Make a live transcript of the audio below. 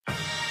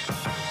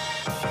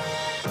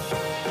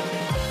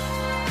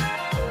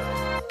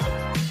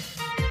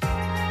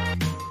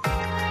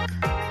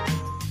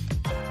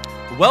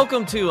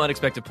Welcome to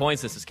Unexpected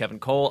Points. This is Kevin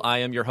Cole. I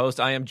am your host.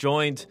 I am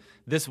joined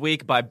this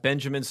week by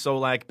Benjamin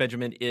Solak.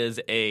 Benjamin is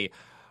a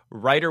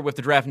writer with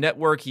the Draft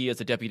Network. He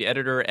is a deputy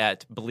editor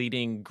at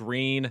Bleeding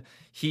Green.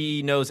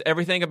 He knows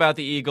everything about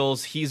the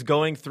Eagles. He's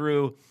going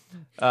through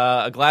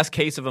a glass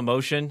case of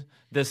emotion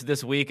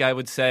this week, I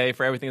would say,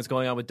 for everything that's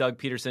going on with Doug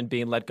Peterson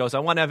being let go. So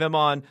I want to have him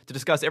on to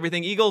discuss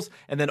everything Eagles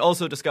and then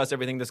also discuss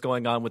everything that's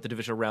going on with the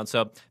divisional round.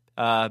 So,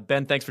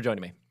 Ben, thanks for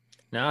joining me.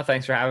 No,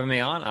 thanks for having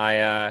me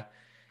on.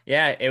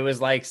 Yeah, it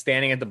was like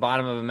standing at the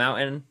bottom of a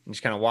mountain and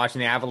just kind of watching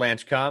the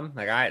avalanche come.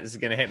 Like, all right, this is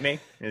going to hit me.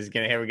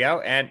 Here we go.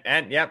 And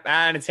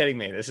it's hitting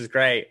me. This is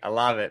great. I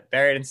love it.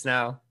 Buried in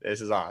snow. This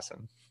is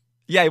awesome.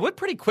 Yeah, it went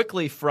pretty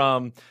quickly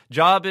from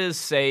job is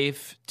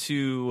safe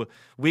to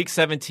week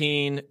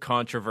 17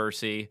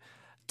 controversy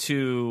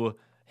to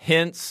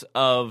hints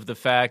of the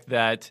fact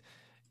that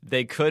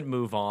they could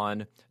move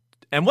on.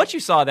 And once you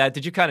saw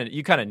that, you kind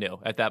of knew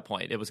at that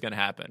point it was going to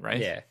happen,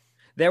 right? Yeah.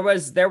 There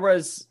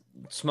was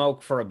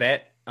smoke for a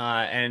bit.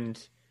 And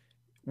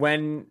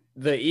when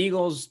the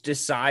Eagles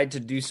decide to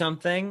do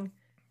something,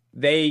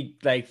 they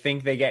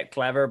think they get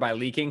clever by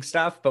leaking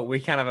stuff, but we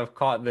kind of have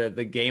caught the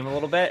game a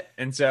little bit.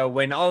 And so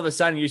when all of a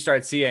sudden you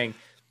start seeing,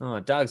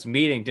 Doug's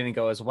meeting didn't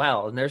go as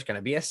well, and there's going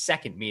to be a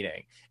second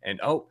meeting, and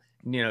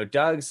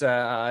Doug's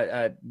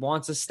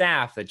wants a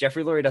staff that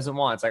Jeffrey Lurie doesn't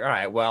want. It's like, all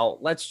right, well,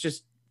 let's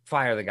just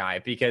fire the guy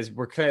because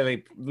we're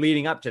clearly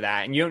leading up to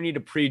that, and you don't need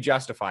to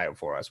pre-justify it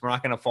for us. We're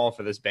not going to fall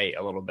for this bait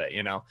a little bit,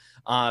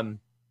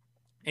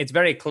 It's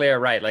very clear,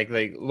 right? Like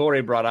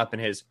Lurie brought up in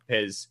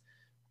his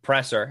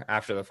presser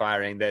after the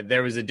firing that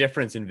there was a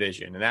difference in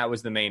vision, and that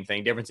was the main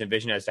thing. Difference in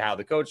vision as to how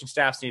the coaching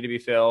staffs need to be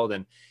filled,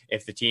 and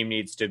if the team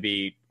needs to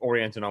be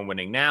oriented on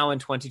winning now in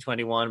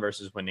 2021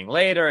 versus winning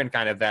later, and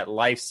kind of that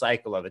life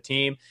cycle of a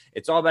team.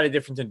 It's all about a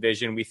difference in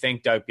vision. We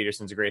think Doug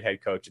Peterson's a great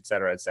head coach, et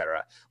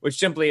cetera, which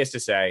simply is to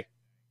say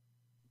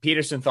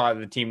Peterson thought that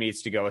the team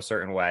needs to go a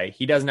certain way.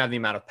 He doesn't have the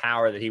amount of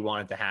power that he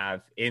wanted to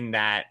have in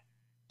that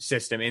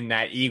system, in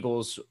that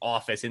Eagles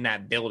office, in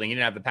that building. He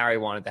didn't have the power he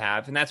wanted to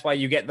have. And that's why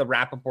you get the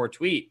Rappaport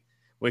tweet,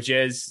 which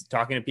is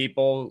talking to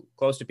people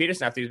close to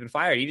Peterson after he's been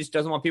fired. He just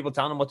doesn't want people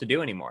telling him what to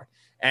do anymore.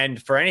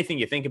 And for anything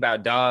you think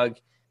about Doug,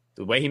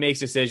 the way he makes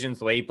decisions,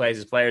 the way he plays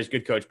his players,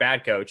 good coach,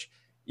 bad coach,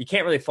 you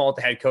can't really fault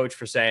the head coach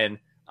for saying,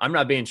 I'm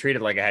not being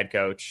treated like a head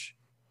coach.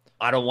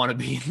 I don't want to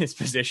be in this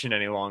position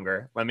any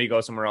longer. Let me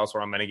go somewhere else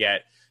where I'm going to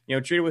get,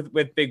 treated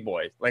with big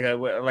boys, like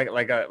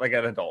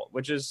an adult,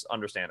 which is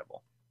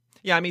understandable.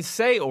 Yeah, I mean,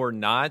 say or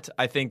not,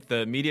 I think the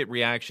immediate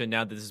reaction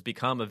now that this has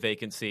become a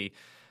vacancy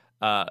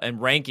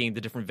and ranking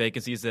the different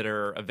vacancies that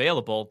are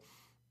available,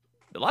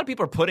 a lot of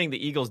people are putting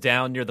the Eagles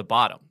down near the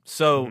bottom.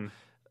 So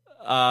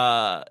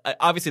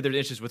obviously there's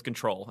issues with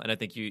control, and I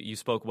think you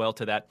spoke well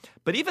to that.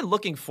 But even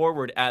looking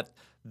forward at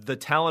the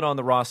talent on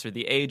the roster,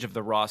 the age of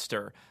the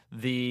roster,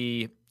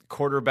 the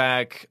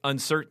quarterback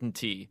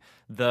uncertainty,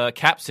 the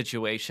cap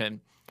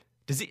situation,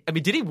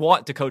 did he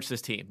want to coach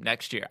this team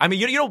next year? I mean,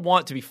 you don't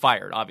want to be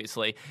fired,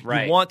 obviously.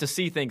 Right. You want to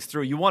see things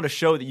through. You want to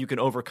show that you can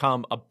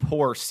overcome a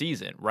poor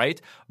season,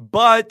 right?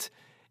 But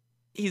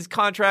his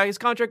contract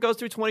goes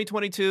through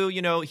 2022.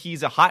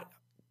 He's a hot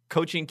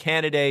coaching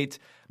candidate.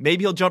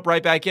 Maybe he'll jump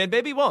right back in.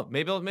 Maybe he won't.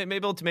 Maybe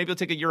he'll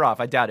take a year off.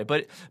 I doubt it,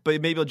 but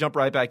maybe he'll jump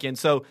right back in.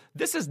 So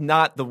this is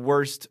not the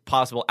worst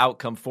possible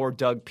outcome for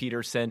Doug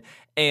Peterson.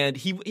 And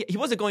he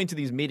wasn't going to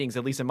these meetings,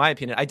 at least in my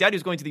opinion. I doubt he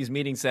was going to these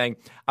meetings saying,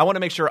 I want to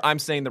make sure I'm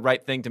saying the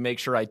right thing to make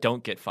sure I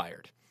don't get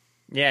fired.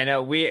 Yeah,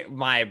 no,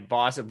 my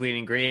boss at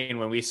Bleeding Green,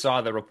 when we saw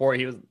the report,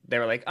 they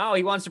were like, oh,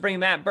 he wants to bring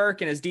Matt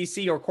Burke in as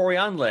DC or Corey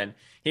Undlin.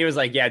 He was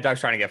like, yeah,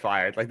 Doug's trying to get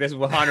fired. Like, this is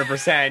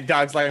 100%.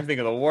 Doug's like, I'm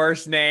thinking of the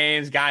worst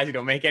names, guys who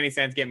don't make any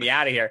sense, get me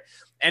out of here.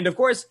 And of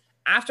course,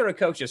 after a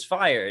coach is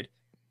fired,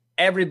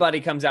 everybody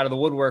comes out of the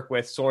woodwork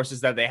with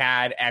sources that they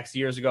had X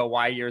years ago,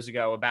 Y years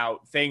ago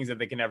about things that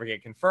they can never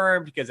get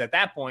confirmed, because at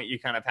that point you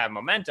kind of have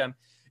momentum.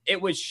 It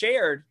was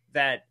shared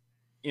that,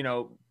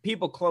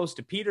 people close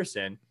to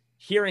Peterson,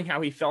 hearing how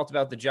he felt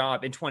about the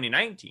job in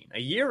 2019, a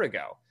year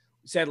ago,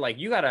 said, like,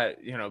 you got to,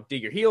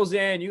 dig your heels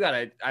in. You got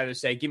to either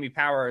say, give me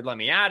power or let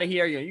me out of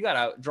here. You got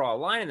to draw a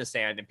line in the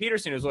sand. And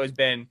Peterson has always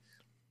been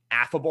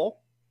affable,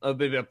 a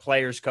bit of a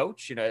player's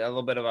coach, a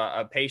little bit of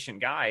a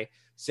patient guy,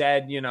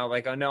 said,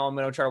 like, oh, no, I'm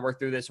going to try to work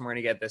through this and we're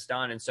going to get this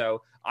done. And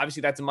so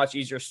obviously that's a much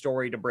easier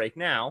story to break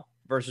now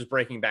versus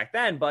breaking back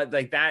then. But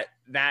like that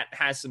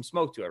has some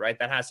smoke to it, right?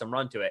 That has some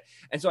run to it.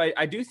 And so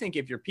I do think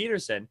if you're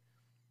Peterson,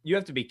 you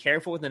have to be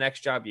careful with the next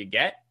job you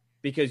get,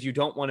 because you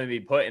don't want to be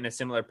put in a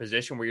similar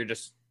position where you're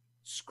just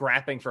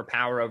scrapping for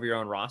power over your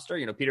own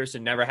roster.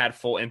 Peterson never had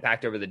full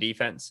impact over the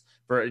defense.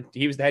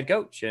 He was the head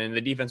coach, and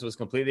the defense was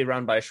completely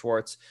run by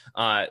Schwartz.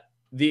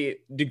 The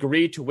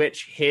degree to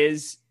which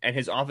his and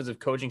his offensive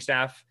coaching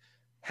staff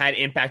had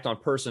impact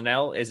on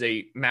personnel is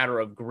a matter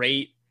of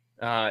great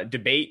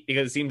debate,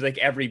 because it seems like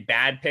every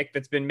bad pick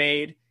that's been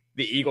made,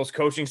 the Eagles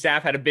coaching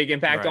staff had a big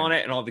impact on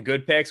it, and all the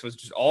good picks was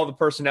just all the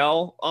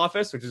personnel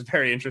office, which is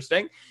very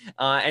interesting.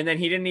 And then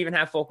he didn't even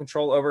have full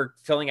control over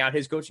filling out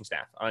his coaching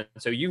staff.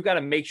 So you've got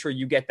to make sure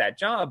you get that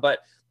job. But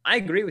I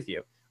agree with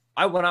you.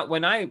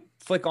 When I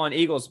flick on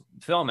Eagles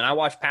film and I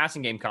watch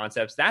passing game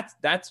concepts,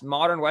 that's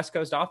modern West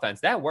Coast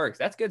offense. That works.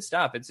 That's good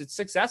stuff. It's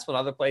successful in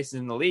other places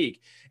in the league.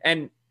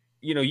 And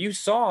you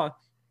saw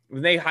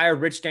when they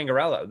hired Rich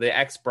Scangarello, the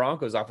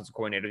ex-Broncos offensive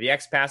coordinator, the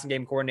ex-passing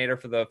game coordinator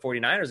for the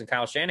 49ers, and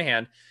Kyle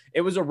Shanahan, it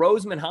was a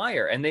Roseman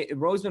hire. And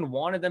Roseman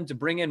wanted them to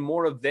bring in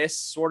more of this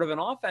sort of an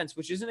offense,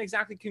 which isn't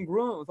exactly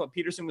congruent with what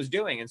Peterson was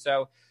doing. And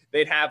so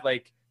they'd have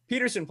like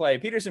Peterson play,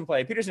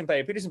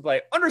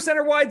 under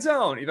center wide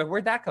zone.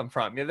 Where'd that come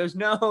from? There's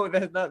no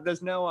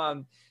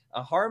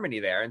harmony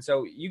there. And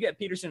so you get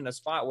Peterson in a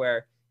spot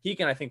where he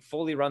can, I think,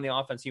 fully run the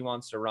offense he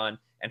wants to run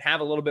and have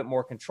a little bit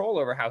more control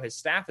over how his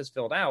staff is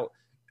filled out.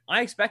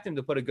 I expect him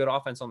to put a good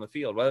offense on the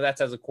field, whether that's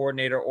as a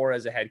coordinator or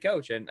as a head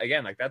coach. And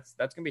again, like that's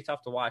going to be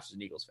tough to watch as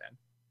an Eagles fan.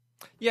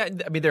 Yeah,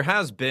 I mean, there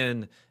has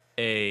been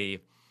a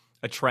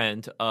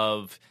trend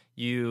of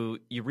you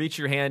reach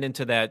your hand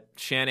into that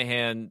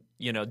Shanahan,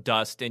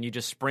 dust, and you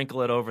just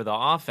sprinkle it over the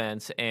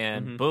offense,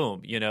 and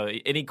boom,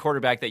 any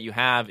quarterback that you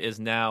have is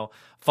now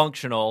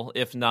functional,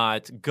 if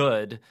not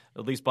good,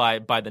 at least by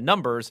the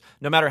numbers,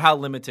 no matter how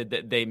limited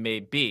that they may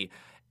be.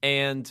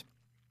 And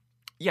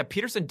yeah,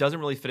 Peterson doesn't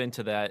really fit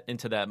into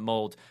that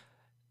mold.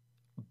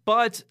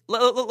 But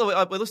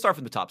let's start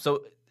from the top.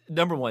 So,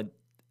 number one,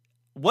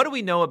 what do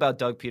we know about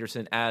Doug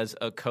Peterson as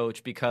a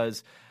coach?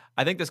 Because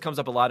I think this comes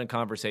up a lot in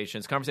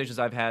conversations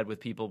I've had with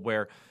people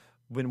where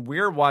when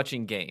we're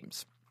watching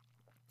games,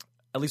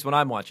 at least when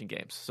I'm watching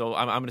games. So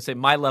I'm going to say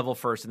my level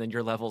first, and then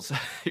your level's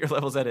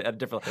at a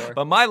different level. Sure.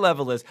 But my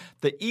level is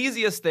the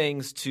easiest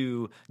things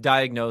to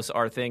diagnose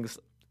are things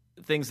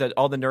that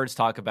all the nerds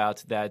talk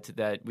about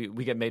that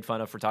we get made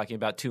fun of for talking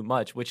about too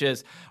much, which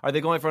is, are they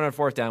going for it on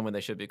fourth down when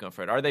they should be going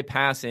for it? Are they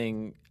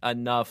passing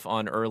enough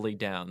on early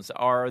downs?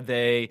 Are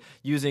they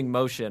using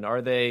motion?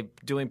 Are they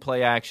doing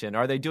play action?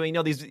 Are they doing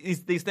these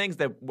things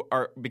that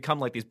are become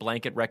like these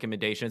blanket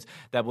recommendations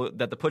that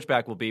the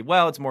pushback will be,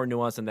 well, it's more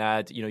nuanced than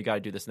that. You got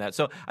to do this and that.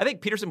 So I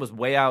think Peterson was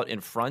way out in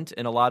front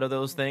in a lot of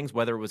those things,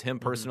 whether it was him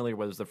personally or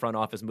whether it was the front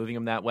office moving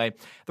him that way.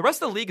 The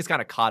rest of the league is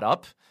kind of caught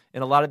up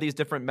in a lot of these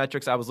different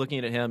metrics. I was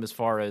looking at him as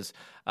far as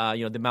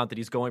the amount that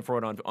he's going for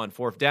it on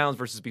fourth downs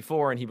versus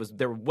before, and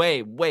they're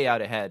way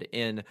out ahead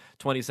in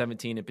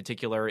 2017 in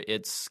particular.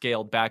 It's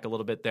scaled back a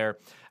little bit there.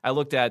 I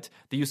looked at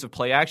the use of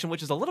play action,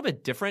 which is a little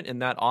bit different in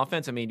that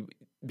offense. I mean,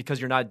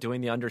 because you're not doing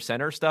the under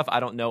center stuff,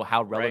 I don't know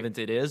how relevant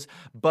it is,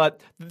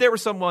 but there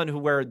was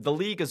someone where the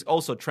league has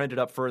also trended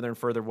up further and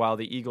further while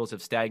the Eagles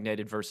have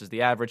stagnated versus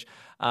the average.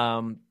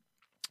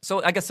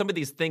 So I guess some of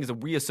these things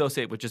that we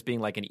associate with just being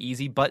like an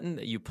easy button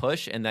that you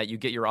push and that you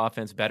get your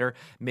offense better.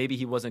 Maybe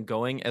he wasn't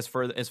going as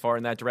far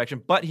in that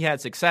direction, but he had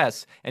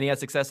success, and he had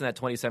success in that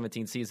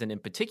 2017 season in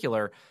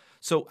particular.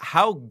 So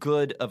how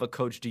good of a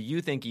coach do you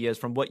think he is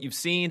from what you've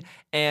seen,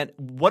 and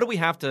what do we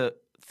have to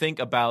think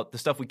about the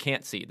stuff we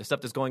can't see, the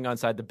stuff that's going on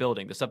inside the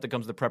building, the stuff that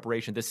comes to the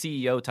preparation, the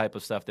CEO type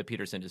of stuff that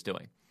Peterson is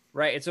doing?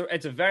 Right.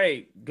 It's a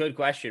very good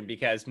question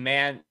because,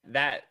 man,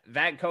 that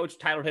coach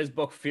titled his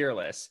book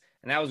Fearless.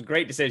 And that was a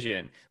great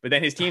decision. But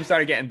then his team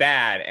started getting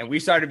bad, and we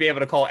started to be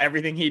able to call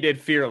everything he did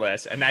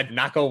fearless, and that did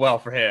not go well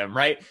for him,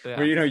 right? Yeah.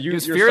 Where, he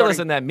was fearless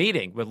in that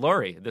meeting with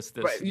Lurie.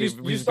 Right. You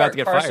about to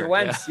get Carson fired.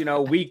 Wentz,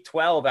 week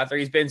 12 after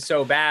he's been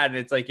so bad, and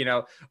it's like,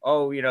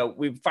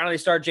 we finally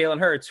start Jalen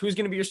Hurts. Who's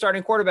going to be your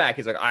starting quarterback?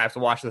 He's like, I have to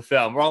watch the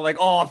film. We're all like,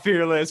 oh,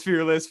 fearless.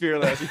 We're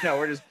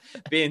just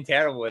being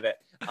terrible with it.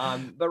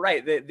 But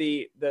right,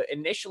 the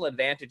initial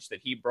advantage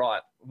that he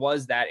brought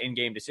was that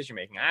in-game decision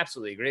making. I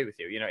absolutely agree with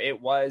you. It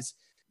was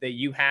that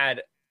you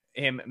had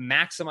him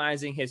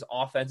maximizing his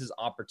offense's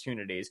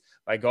opportunities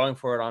by going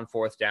for it on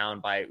fourth down,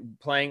 by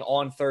playing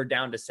on third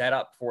down to set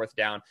up fourth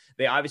down.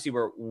 They obviously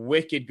were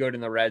wicked good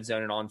in the red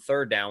zone and on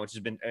third down, which has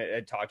been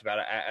talked about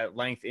at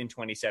length in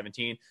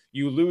 2017.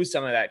 You lose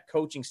some of that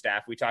coaching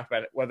staff. We talked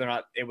about whether or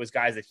not it was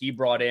guys that he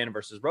brought in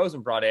versus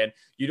Rosen brought in.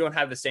 You don't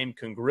have the same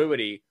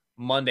congruity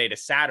Monday to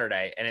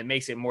Saturday, and it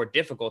makes it more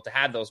difficult to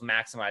have those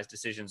maximized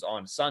decisions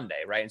on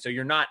Sunday, right? And so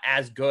you're not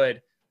as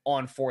good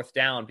on fourth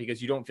down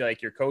because you don't feel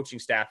like your coaching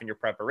staff and your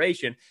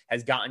preparation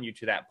has gotten you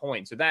to that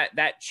point. So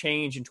that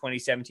change in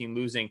 2017,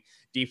 losing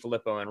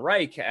DeFilippo and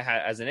Reich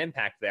has an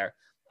impact there.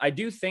 I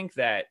do think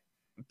that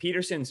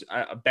Peterson's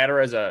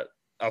better as a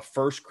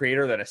first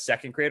creator than a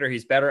second creator.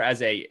 He's better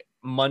as a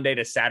Monday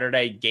to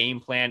Saturday game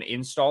plan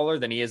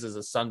installer than he is as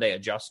a Sunday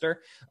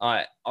adjuster.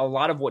 A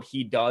lot of what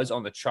he does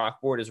on the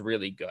chalkboard is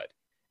really good.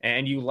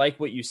 And you like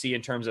what you see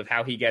in terms of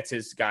how he gets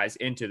his guys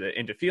into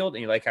field,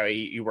 and you like how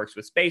he works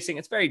with spacing.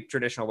 It's very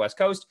traditional West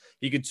Coast.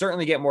 He could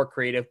certainly get more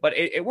creative, but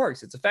it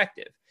works. It's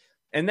effective.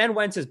 And then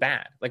Wentz is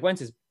bad. Like,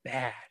 Wentz is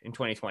bad in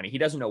 2020. He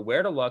doesn't know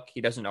where to look. He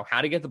doesn't know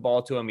how to get the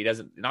ball to him. He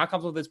not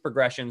comfortable with his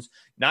progressions,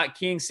 not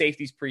keying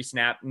safeties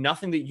pre-snap.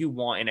 Nothing that you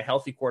want in a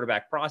healthy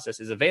quarterback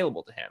process is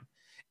available to him.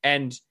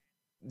 And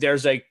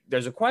there's a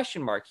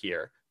question mark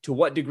here. To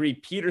what degree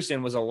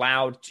Peterson was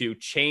allowed to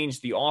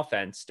change the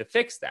offense to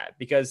fix that,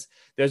 because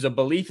there's a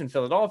belief in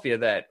Philadelphia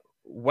that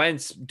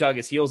Wentz dug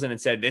his heels in and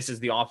said, this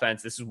is the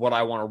offense. This is what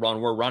I want to run.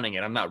 We're running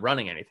it. I'm not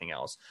running anything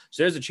else.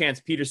 So there's a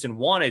chance Peterson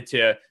wanted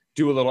to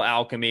do a little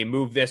alchemy,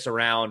 move this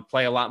around,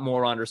 play a lot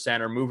more under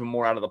center, move him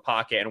more out of the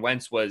pocket. And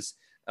Wentz was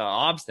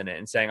obstinate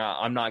and saying,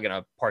 I'm not going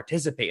to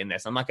participate in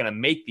this. I'm not going to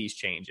make these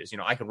changes.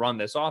 I can run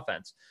this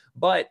offense.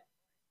 But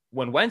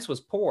when Wentz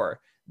was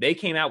poor, they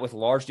came out with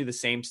largely the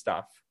same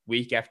stuff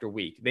week after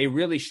week. They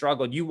really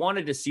struggled. You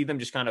wanted to see them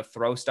just kind of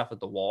throw stuff at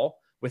the wall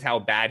with how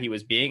bad he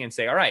was being and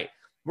say, all right,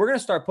 we're going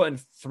to start putting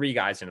 3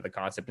 guys into the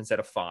concept instead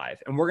of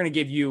 5. And we're going to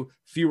give you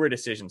fewer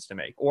decisions to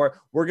make, or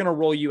we're going to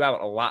roll you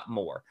out a lot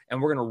more.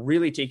 And we're going to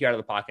really take you out of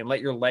the pocket and let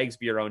your legs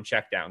be your own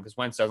check down, because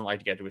Wentz doesn't like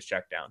to get to his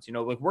check downs.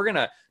 We're going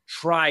to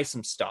try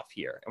some stuff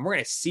here and we're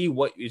going to see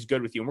what is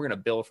good with you. And we're going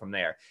to build from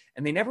there.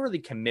 And they never really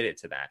committed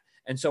to that.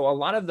 And so a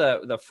lot of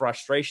the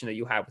frustration that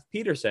you have with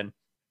Peterson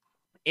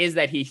is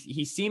that he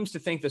seems to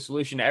think the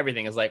solution to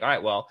everything is like, all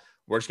right, well,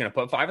 we're just going to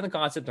put 5 in the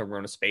concept, and we're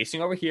going to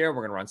spacing over here.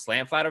 We're going to run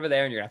slant flat over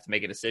there, and you're going to have to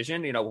make a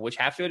decision, which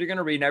half field you're going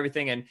to read and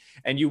everything.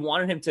 And you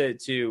wanted him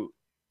to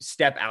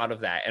step out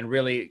of that and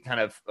really kind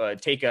of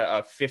take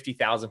a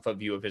 50,000 foot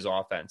view of his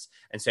offense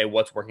and say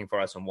what's working for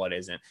us and what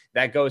isn't.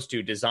 That goes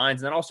to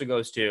designs, and that also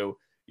goes to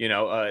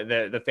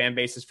the fan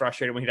base is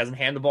frustrated when he doesn't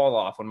hand the ball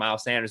off, when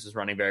Miles Sanders is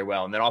running very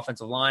well. And that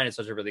offensive line is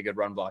such a really good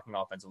run blocking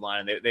offensive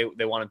line. And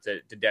they want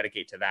him to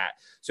dedicate to that.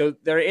 So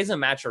there is a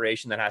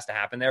maturation that has to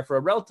happen there for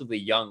a relatively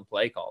young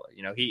play caller.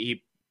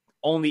 He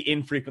only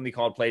infrequently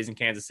called plays in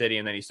Kansas City,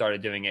 and then he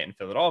started doing it in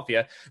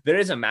Philadelphia. There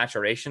is a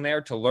maturation there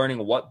to learning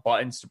what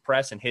buttons to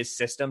press in his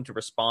system to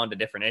respond to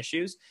different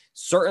issues.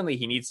 Certainly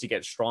he needs to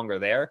get stronger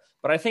there.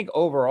 But I think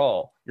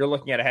overall, you're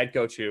looking at a head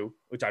coach who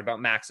we talked about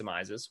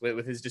maximizes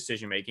with his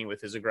decision-making,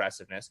 with his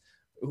aggressiveness,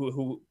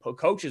 who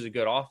coaches a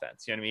good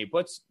offense. He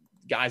puts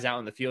guys out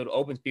in the field,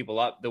 opens people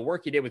up. The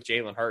work he did with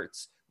Jalen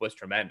Hurts was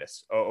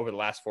tremendous over the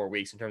last 4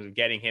 weeks in terms of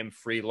getting him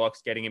free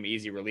looks, getting him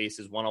easy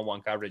releases,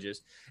 one-on-one coverages.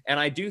 And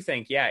I do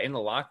think, in the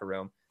locker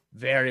room,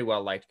 very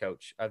well-liked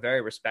coach, a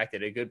very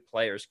respected, a good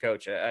players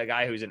coach, a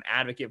guy who's an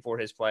advocate for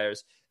his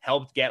players,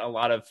 helped get a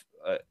lot of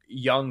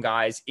young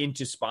guys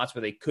into spots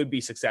where they could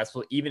be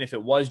successful, even if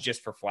it was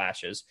just for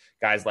flashes.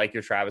 Guys like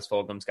your Travis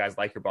Fulghams, guys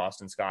like your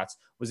Boston Scotts,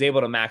 was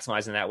able to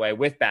maximize in that way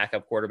with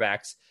backup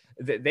quarterbacks.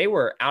 They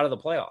were out of the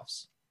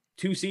playoffs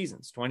 2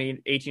 seasons,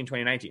 2018,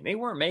 2019. They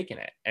weren't making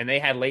it, and they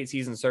had late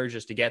season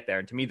surges to get there.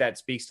 And to me, that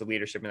speaks to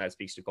leadership and that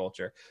speaks to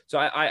culture. So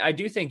I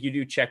do think you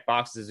do check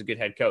boxes as a good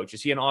head coach.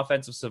 Is he an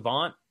offensive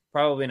savant?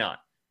 Probably not.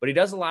 But he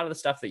does a lot of the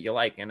stuff that you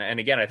like. And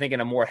again, I think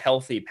in a more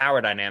healthy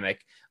power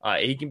dynamic,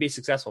 he can be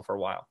successful for a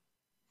while.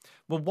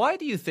 Well, why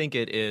do you think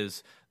it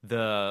is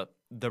the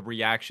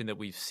reaction that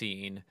we've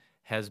seen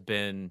has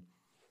been,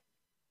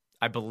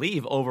 I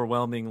believe,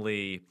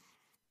 overwhelmingly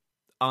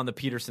on the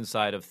Peterson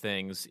side of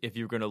things? If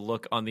you're going to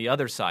look on the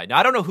other side, now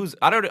I don't know who's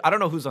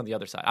on the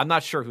other side. I'm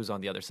not sure who's on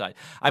the other side.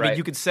 I mean,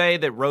 you could say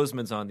that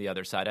Roseman's on the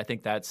other side. I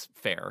think that's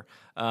fair.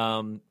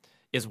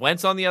 Is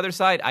Wentz on the other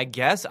side? I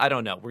guess. I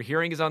don't know. We're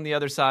hearing he's on the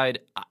other side.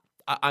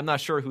 I'm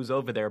not sure who's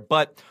over there.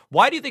 But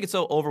why do you think it's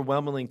so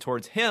overwhelming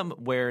towards him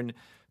when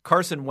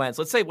Carson Wentz,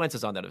 let's say Wentz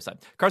is on the other side.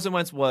 Carson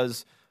Wentz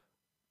was,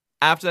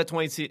 after that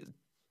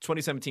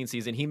 2017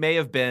 season, he may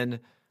have been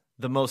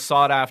the most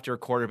sought-after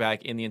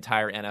quarterback in the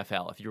entire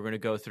NFL, if you were going to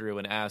go through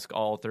and ask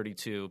all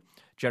 32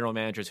 general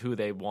managers who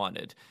they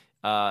wanted.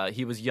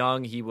 He was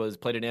young. He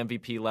played at an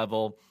MVP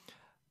level.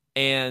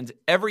 And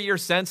every year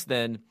since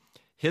then,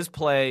 his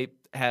play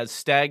has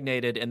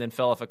stagnated and then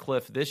fell off a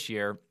cliff this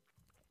year.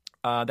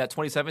 That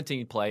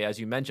 2017 play, as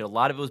you mentioned, a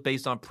lot of it was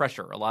based on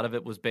pressure. A lot of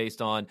it was based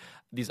on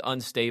these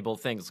unstable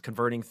things,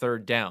 converting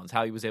third downs,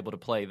 how he was able to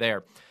play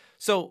there.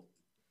 So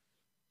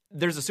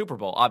there's a Super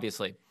Bowl,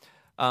 obviously.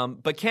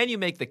 But can you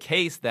make the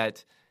case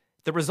that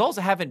the results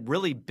haven't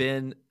really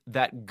been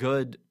that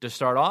good to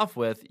start off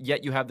with,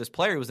 yet you have this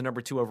player who was the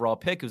number 2 overall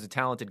pick, who's a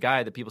talented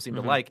guy that people seem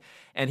to like,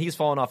 and he's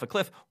fallen off a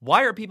cliff?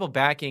 Why are people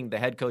backing the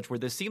head coach where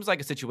this seems like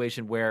a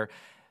situation where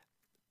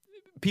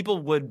people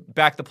would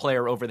back the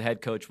player over the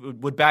head coach,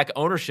 would back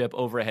ownership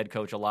over a head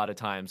coach a lot of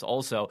times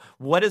also?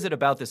 What is it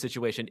about this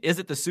situation? Is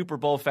it the Super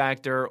Bowl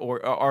factor,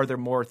 or are there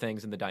more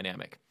things in the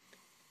dynamic?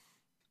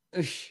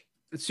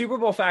 The Super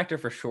Bowl factor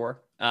for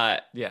sure.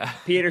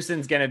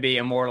 Peterson's going to be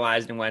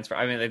immortalized in Wentz.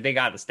 They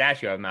got the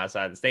statue of him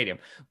outside the stadium,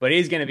 but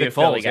he's going to be Nick a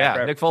Philly Foles, guy.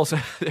 Yeah, Nick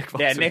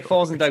Foles. Nick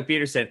Foles and Doug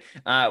Peterson,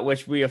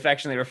 which we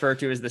affectionately refer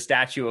to as the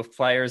statue of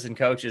players and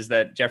coaches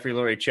that Jeffrey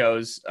Lurie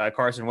chose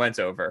Carson Wentz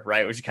over,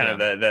 right? Which is kind of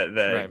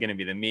the going to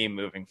be the meme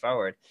moving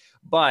forward.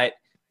 But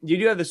you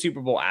do have the Super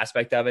Bowl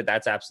aspect of it.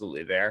 That's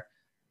absolutely there.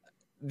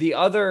 The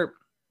other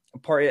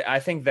part, I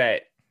think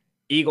that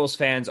Eagles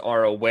fans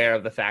are aware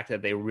of the fact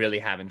that they really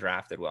haven't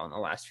drafted well in the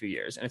last few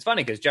years. And it's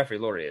funny because Jeffrey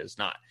Lurie is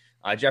not.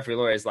 Jeffrey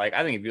Lurie is like,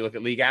 I think if you look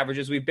at league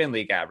averages, we've been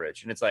league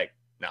average. And it's like,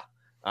 no,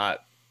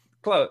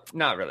 close,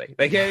 not really.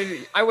 Like,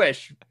 I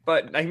wish,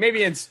 but like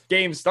maybe it's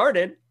games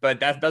started, but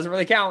that doesn't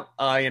really count.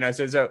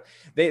 So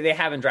they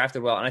haven't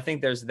drafted well. And I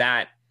think there's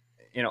that,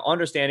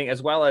 understanding,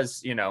 as well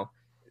as,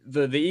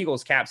 the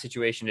Eagles cap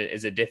situation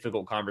is a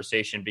difficult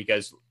conversation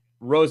because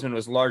Roseman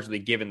was largely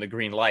given the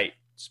green light,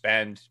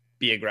 spend,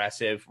 be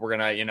aggressive. We're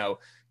going to,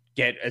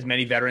 get as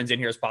many veterans in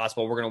here as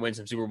possible. We're going to win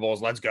some Super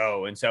Bowls. Let's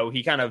go. And so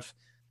he kind of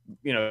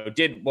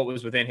did what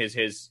was within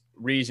his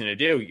reason to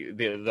do.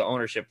 The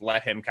ownership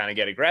let him kind of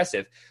get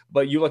aggressive.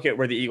 But you look at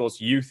where the Eagles'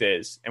 youth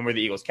is and where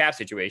the Eagles' cap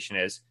situation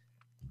is,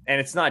 and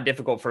it's not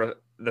difficult for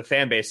the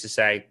fan base to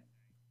say,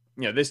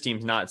 this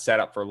team's not set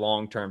up for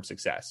long-term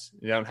success.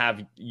 They don't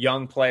have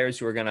young players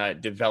who are going to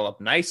develop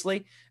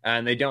nicely,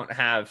 and they don't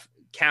have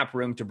cap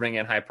room to bring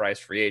in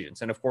high-priced free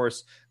agents. And of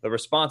course, the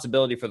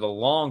responsibility for the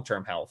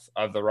long-term health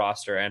of the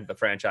roster and the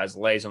franchise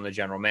lays on the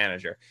general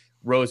manager.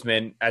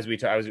 Roseman, as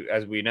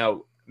we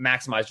know,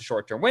 maximized a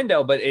short-term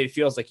window, but it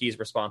feels like he's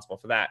responsible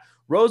for that.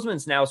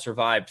 Roseman's now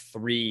survived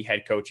 3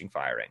 head coaching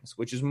firings,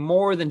 which is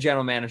more than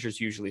general managers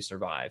usually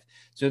survive.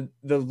 So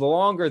the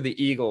longer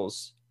the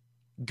Eagles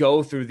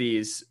go through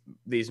these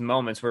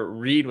moments where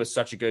Reed was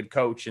such a good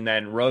coach, and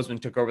then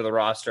Roseman took over the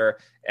roster,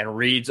 and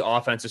Reed's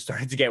offense has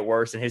started to get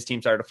worse, and his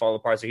team started to fall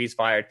apart, so he's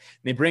fired. And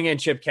they bring in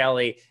Chip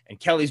Kelly, and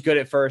Kelly's good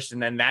at first,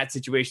 and then that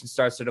situation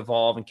starts to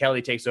devolve, and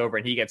Kelly takes over,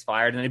 and he gets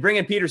fired. And they bring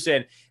in Peterson,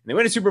 and they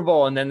win a Super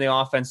Bowl, and then the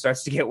offense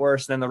starts to get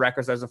worse, and then the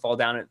record starts to fall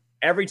down. And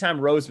every time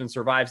Roseman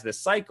survives this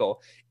cycle,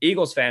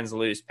 Eagles fans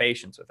lose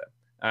patience with him.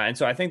 And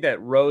so I think that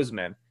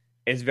Roseman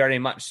is very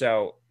much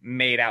so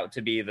made out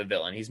to be the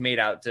villain. He's made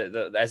out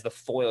as the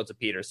foil to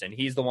Peterson.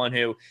 He's the one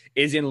who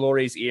is in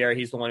Lurie's ear.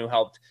 He's the one who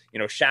helped,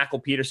 shackle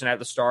Peterson at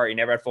the start. He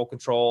never had full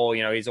control.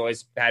 He's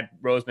always had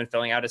Roseman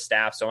filling out his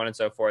staff, so on and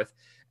so forth.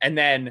 And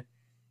then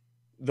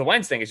the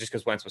Wentz thing is just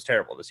because Wentz was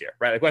terrible this year,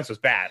 right? Like, Wentz was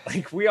bad.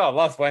 Like, we all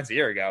loved Wentz a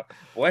year ago.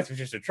 Wentz was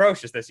just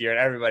atrocious this year, and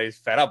everybody's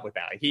fed up with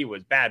that. Like, he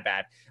was bad.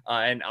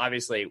 And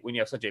obviously, when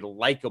you have such a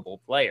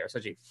likable player,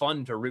 such a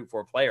fun to root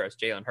for player as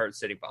Jalen Hurts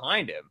sitting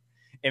behind him,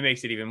 it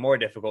makes it even more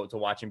difficult to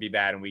watch him be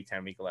bad in week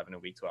 10, week 11,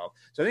 and week 12.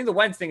 So I think the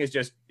Wentz thing is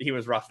just, he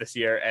was rough this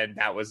year, and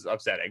that was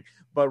upsetting.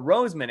 But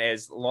Roseman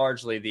is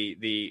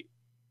largely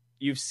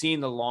you've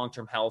seen the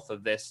long-term health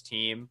of this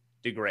team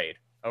degrade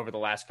over the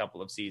last couple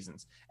of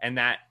seasons, and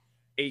that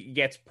it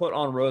gets put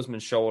on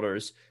Roseman's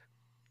shoulders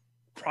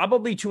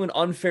probably to an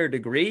unfair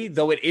degree,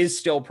 though it is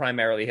still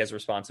primarily his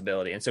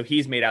responsibility. And so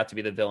he's made out to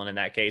be the villain in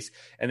that case.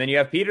 And then you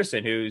have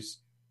Peterson, who's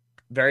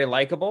very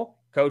likable,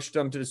 coached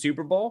them to the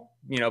Super Bowl,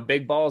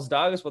 big balls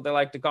Doug is what they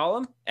like to call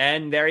him.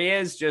 And there he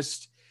is,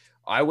 just,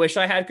 I wish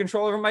I had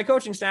control over my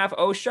coaching staff.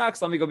 Oh,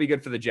 shucks, let me go be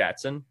good for the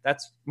Jets. And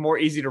that's more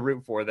easy to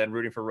root for than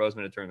rooting for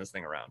Roseman to turn this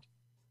thing around.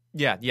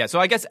 Yeah. So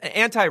I guess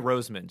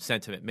anti-Roseman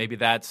sentiment, maybe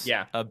that's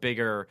a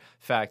bigger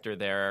factor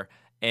there.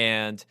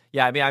 And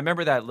I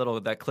remember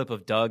that clip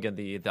of Doug and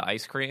the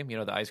ice cream,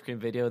 the ice cream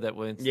video that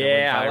went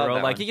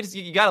viral. Like,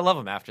 you gotta love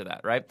him after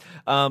that, right?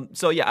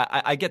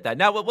 I get that.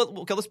 Now,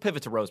 okay, let's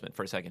pivot to Roseman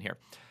for a second here,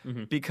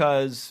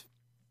 because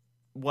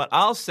what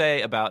I'll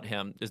say about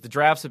him is the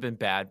drafts have been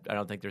bad. I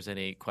don't think there's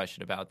any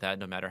question about that,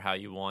 no matter how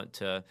you want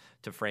to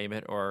frame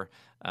it, or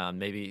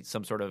maybe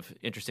some sort of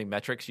interesting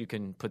metrics you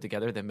can put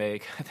together that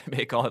may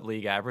call it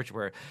league average,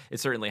 where it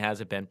certainly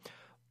hasn't been.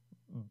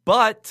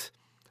 But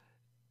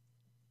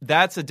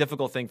that's a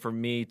difficult thing for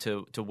me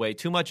to weigh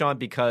too much on,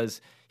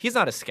 because he's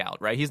not a scout,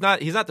 right? He's not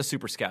the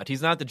super scout.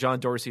 He's not the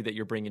John Dorsey that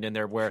you're bringing in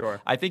there, where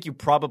I think you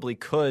probably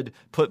could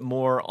put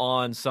more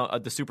on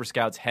the super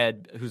scout's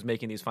head who's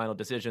making these final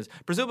decisions.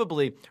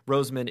 Presumably,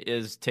 Roseman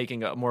is taking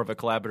more of a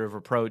collaborative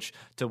approach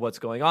to what's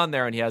going on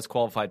there, and he has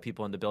qualified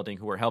people in the building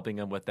who are helping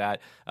him with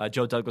that.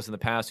 Joe Douglas in the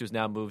past, who's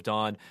now moved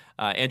on.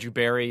 Andrew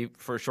Berry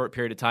for a short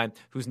period of time,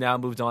 who's now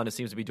moved on and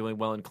seems to be doing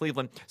well in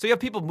Cleveland. So you have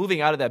people moving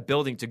out of that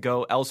building to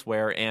go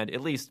elsewhere and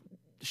at least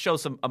show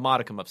a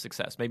modicum of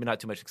success. Maybe not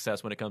too much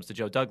success when it comes to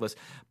Joe Douglas,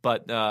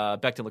 but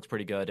Becton looks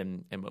pretty good,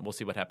 and we'll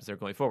see what happens there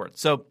going forward.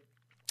 So,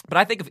 but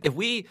I think if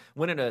we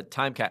went in a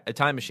time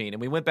machine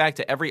and we went back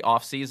to every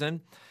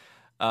offseason,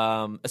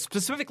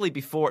 specifically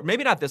before,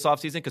 maybe not this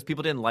offseason, because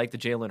people didn't like the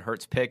Jalen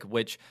Hurts pick,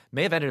 which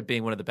may have ended up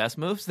being one of the best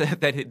moves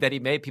that he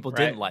made. People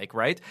didn't like,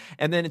 right?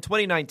 And then in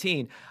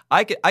 2019,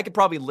 I could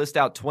probably list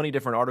out 20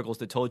 different articles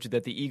that told you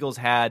that the Eagles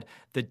had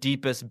the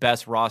deepest,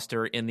 best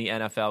roster in the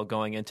NFL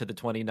going into the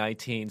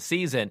 2019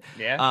 season.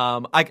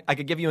 Yeah. I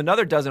could give you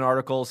another dozen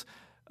articles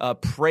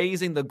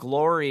praising the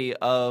glory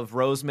of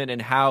Roseman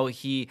and how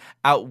he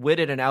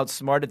outwitted and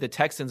outsmarted the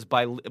Texans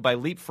by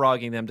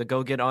leapfrogging them to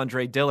go get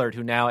Andre Dillard,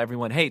 who now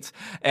everyone hates,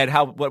 and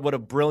what a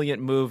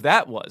brilliant move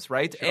that was,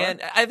 right? Sure. And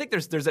I think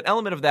there's an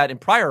element of that in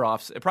prior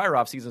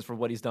off seasons for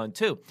what he's done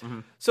too.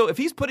 Mm-hmm. So if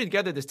he's putting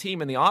together this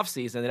team in the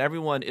offseason and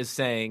everyone is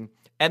saying,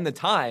 and the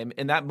time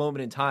in that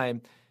moment in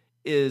time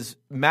is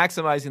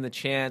maximizing the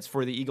chance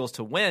for the Eagles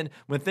to win,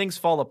 when things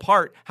fall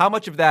apart, how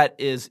much of that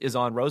is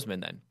on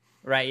Roseman then?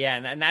 Right, yeah,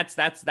 and that's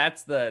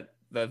the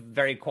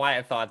very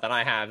quiet thought that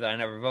I have that I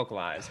never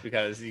vocalize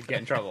because you get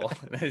in trouble.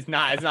 It's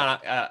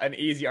not an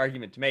easy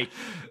argument to make,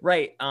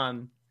 right?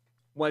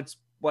 What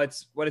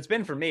it's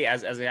been for me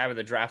as a guy with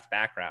a draft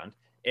background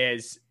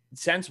is,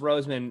 since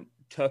Roseman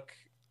took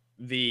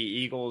the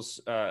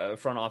Eagles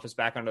front office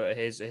back under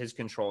his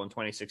control in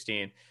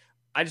 2016,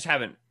 I just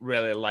haven't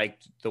really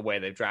liked the way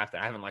they've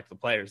drafted. I haven't liked the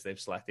players they've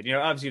selected.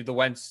 Obviously the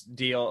Wentz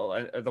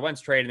deal, the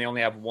Wentz trade, and they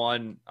only have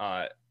one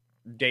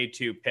day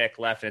 2 pick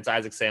left, and it's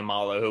Isaac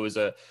Seumalo, who was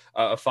a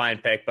fine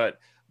pick, but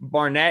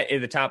Barnett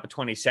at the top of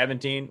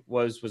 2017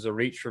 was a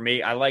reach for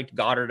me. I liked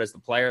Goddard as the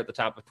player at the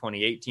top of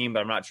 2018, but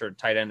I'm not sure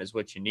tight end is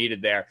what you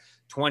needed there.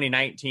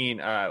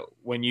 2019,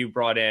 when you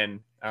brought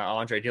in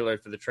Andre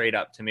Dillard for the trade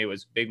up, to me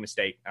was a big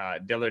mistake.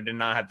 Dillard did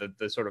not have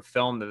the sort of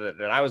film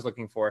that I was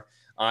looking for.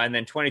 And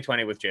then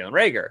 2020 with Jalen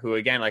Reagor, who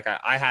again, like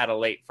I had a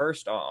late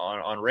first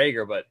on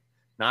Reagor, but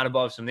not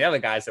above some of the other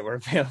guys that were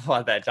available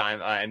at that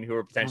time and who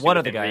were potentially one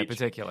of the guys reach. in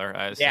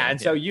particular.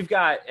 So you've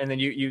got, and then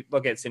you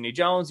look at Sidney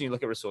Jones, and you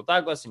look at Rasul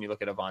Douglas, and you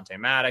look at Avonte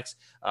Maddox.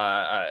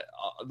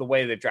 The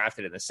way they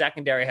drafted in the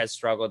secondary has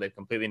struggled. They've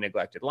completely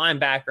neglected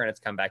linebacker, and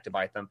it's come back to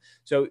bite them.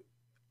 So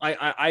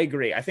I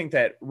agree. I think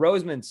that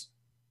Roseman's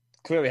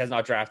clearly has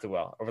not drafted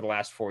well over the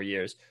last 4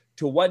 years.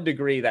 To what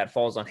degree that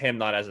falls on him,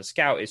 not as a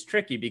scout, is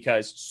tricky,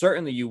 because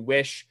certainly you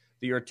wish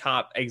that your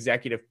top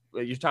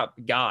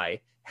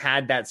guy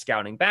had that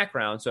scouting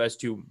background so as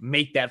to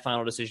make that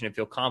final decision and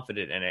feel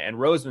confident in it. And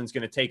Roseman's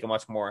going to take a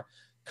much more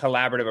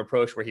collaborative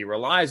approach where he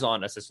relies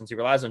on assistants. He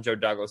relies on Joe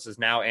Douglas, is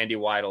now Andy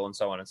Weidel, and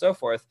so on and so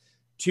forth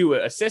to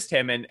assist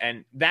him.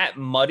 And that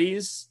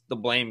muddies the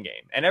blame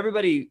game. And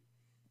everybody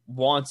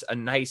wants a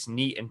nice,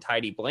 neat, and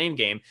tidy blame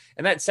game.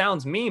 And that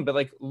sounds mean, but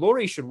like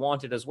Lurie should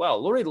want it as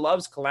well. Lurie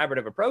loves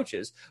collaborative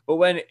approaches, but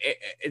when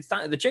it's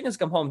not, the chickens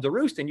come home to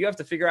roost and you have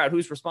to figure out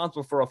who's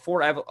responsible for a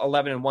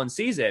 4-11-1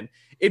 season,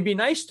 it'd be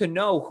nice to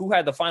know who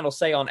had the final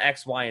say on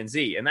X, Y, and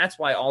Z. And that's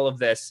why all of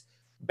this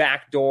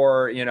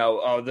backdoor,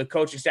 the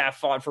coaching staff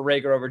fought for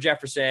Reagor over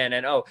Jefferson,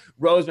 and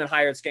Roseman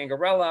hired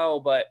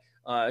Scangarello, but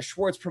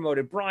Schwartz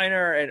promoted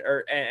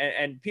Briner,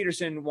 and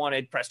Peterson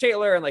wanted Press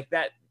Taylor, and like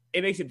that,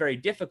 it makes it very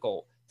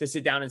difficult to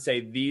sit down and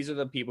say, these are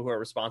the people who are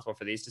responsible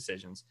for these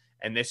decisions,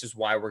 and this is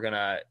why we're going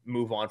to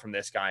move on from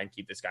this guy and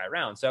keep this guy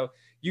around. So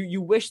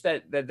you wish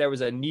that there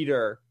was a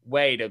neater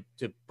way to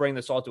bring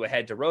this all to a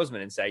head to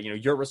Roseman and say,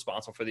 you're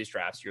responsible for these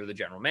drafts. You're the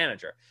general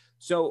manager.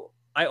 So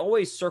I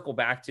always circle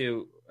back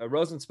to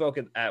Roseman spoke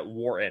at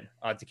Wharton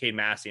to Cade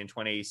Massey in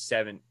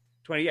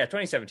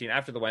 2017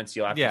 after the Wentz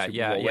deal.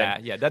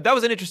 That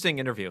was an interesting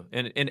interview.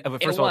 And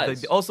first of all,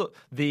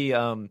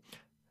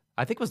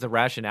 I think it was the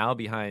rationale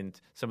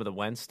behind some of the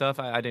Wentz stuff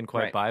I didn't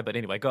quite buy, but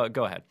anyway,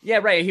 go ahead. Yeah,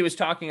 right. He was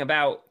talking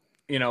about,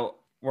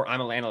 where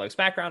I'm an analytics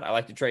background, I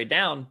like to trade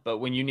down, but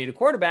when you need a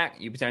quarterback,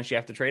 you potentially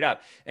have to trade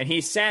up. And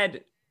he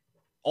said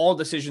all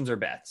decisions are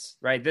bets,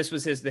 right? This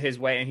was his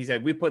way. And he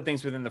said, we put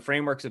things within the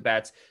frameworks of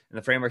bets and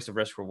the frameworks of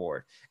risk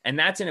reward. And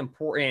that's an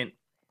important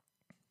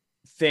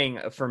thing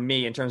for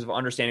me in terms of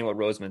understanding what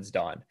Roseman's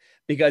done.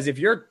 Because if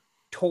you're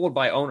told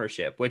by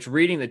ownership, which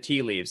reading the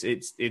tea leaves,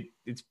 it's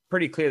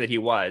pretty clear that he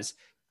was,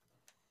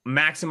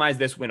 maximize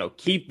this window,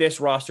 keep this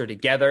roster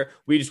together.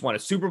 We just won a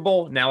Super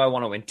Bowl. Now I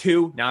want to win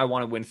 2. Now I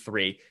want to win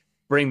 3.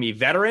 Bring me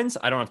veterans.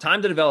 I don't have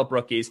time to develop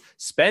rookies.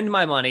 Spend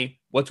my money.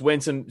 Let's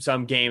win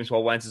some games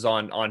while Wentz is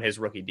on his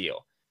rookie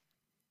deal.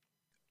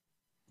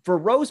 For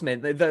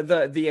Roseman,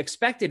 the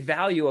expected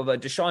value of a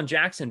Deshaun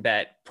Jackson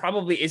bet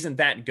probably isn't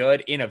that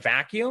good in a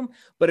vacuum.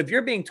 But if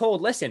you're being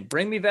told, listen,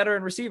 bring me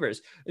veteran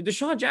receivers,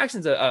 Deshaun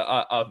Jackson's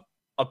a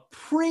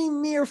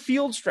premier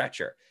field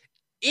stretcher.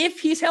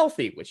 If he's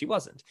healthy, which he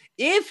wasn't,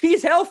 if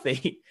he's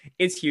healthy,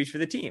 it's huge for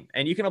the team.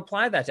 And you can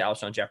apply that to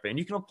Alshon Jeffrey, and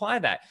you can apply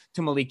that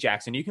to Malik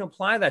Jackson. You can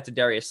apply that to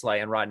Darius Slay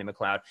and Rodney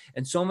McLeod.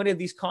 And so many of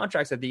these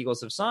contracts that the Eagles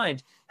have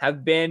signed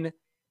have been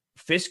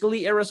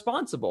fiscally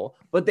irresponsible,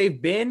 but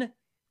they've been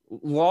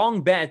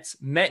long bets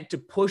meant to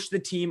push the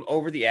team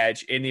over the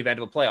edge in the event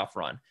of a playoff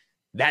run.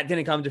 That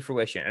didn't come to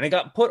fruition. And it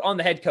got put on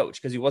the head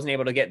coach because he wasn't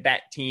able to get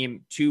that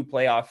team to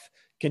playoff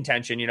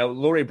contention.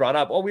 Lurie brought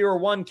up, we were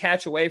one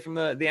catch away from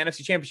the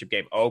NFC Championship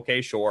game.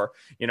 Okay, sure.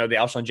 The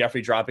Alshon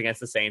Jeffrey drop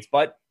against the Saints.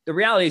 But the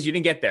reality is you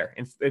didn't get there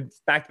in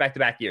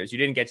back-to-back years. You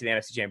didn't get to the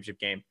NFC Championship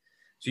game.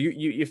 So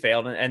you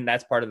failed, and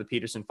that's part of the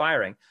Peterson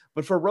firing.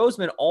 But for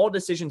Roseman, all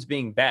decisions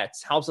being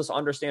bets helps us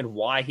understand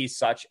why he's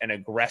such an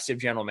aggressive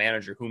general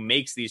manager who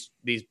makes these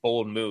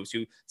bold moves,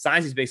 who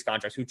signs these big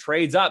contracts, who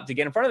trades up to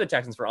get in front of the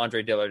Texans for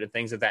Andre Dillard and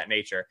things of that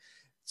nature.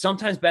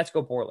 Sometimes bets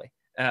go poorly.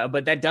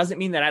 But that doesn't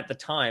mean that at the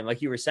time,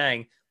 like you were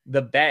saying,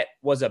 the bet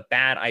was a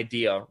bad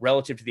idea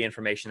relative to the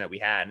information that we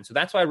had. And so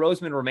that's why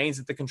Roseman remains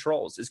at the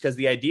controls, is because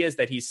the idea is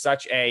that he's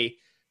such a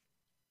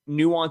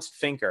nuanced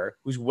thinker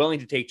who's willing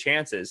to take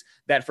chances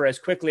that for as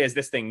quickly as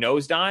this thing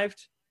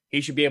nosedived,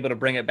 he should be able to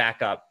bring it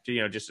back up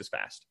to, just as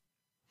fast.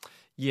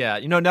 Yeah.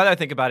 Now that I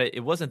think about it, it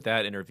wasn't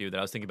that interview that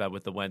I was thinking about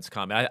with the Wentz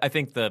comment. I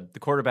think the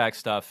quarterback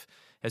stuff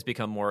has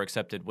become more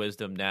accepted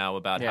wisdom now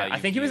about how you... I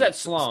think he was at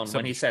Sloan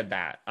when he said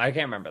that. I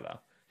can't remember, though.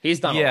 He's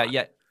done a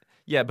lot.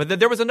 Yeah, but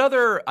there was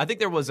another. I think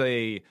there was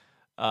a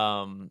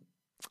kind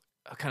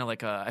of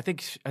like I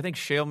think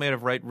Shale may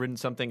have written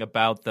something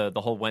about the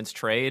whole Wentz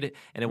trade,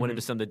 and it went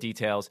into some of the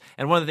details.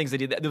 And one of the things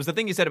that there was the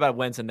thing he said about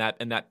Wentz in that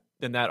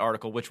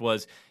article, which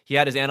was he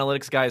had his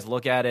analytics guys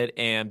look at it,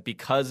 and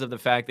because of the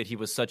fact that he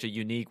was such a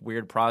unique,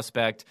 weird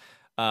prospect,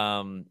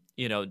 coming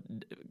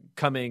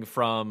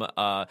from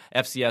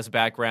FCS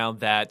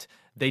background, that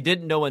they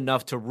didn't know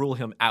enough to rule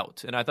him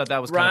out. And I thought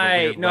that was kind of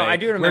a weird way. I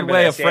do remember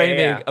way of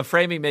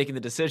framing making the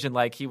decision.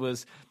 Like he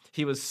was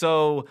he was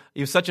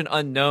such an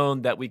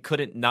unknown that we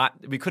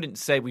couldn't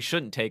say we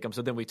shouldn't take him.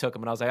 So then we took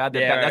him, and I was like,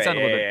 that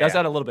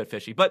sounded a little bit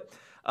fishy. But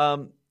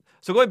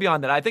so going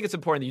beyond that, I think it's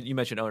important that you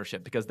mentioned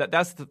ownership, because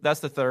that's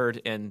the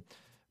third and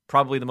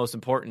probably the most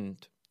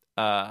important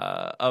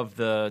of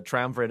the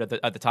triumvirate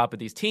at the top of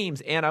these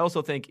teams. And I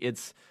also think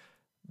it's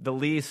the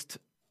least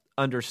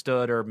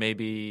understood or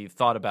maybe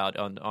thought about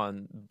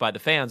on by the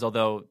fans,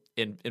 although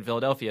in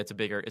Philadelphia it's a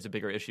bigger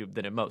issue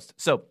than in most.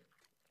 So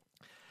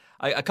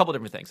a couple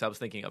different things I was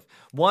thinking of.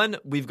 One,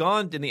 we've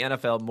gone in the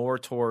NFL more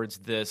towards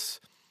this,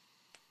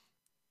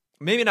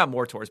 maybe not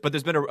more towards, but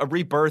there's been a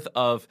rebirth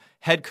of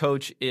head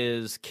coach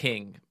is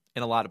king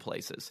in a lot of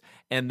places.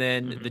 And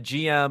then the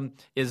GM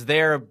is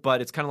there,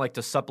 but it's kind of like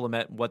to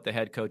supplement what the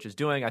head coach is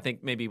doing. I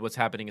think maybe what's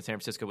happening in San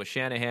Francisco with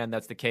Shanahan,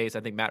 that's the case.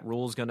 I think Matt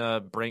Rule is going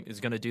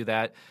to do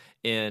that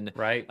in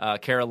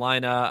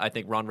Carolina. I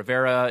think Ron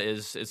Rivera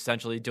is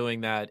essentially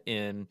doing that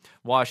in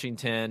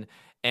Washington.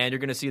 And you're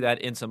going to see that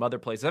in some other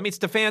places. I mean,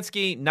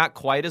 Stefanski, not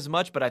quite as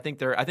much, but I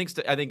think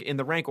in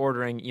the rank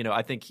ordering,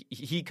 I think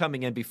he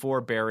coming in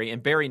before Barry,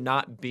 and Barry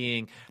not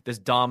being this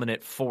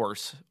dominant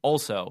force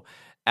also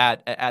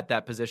at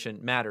that position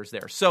matters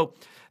there. So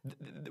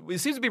it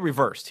seems to be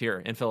reversed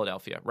here in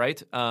Philadelphia,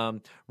 right?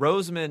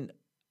 Roseman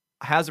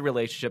has a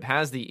relationship,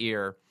 has the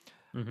ear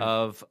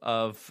of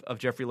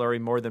Jeffrey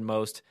Lurie more than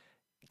most.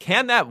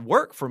 Can that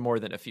work for more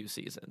than a few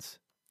seasons?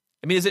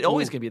 I mean, is it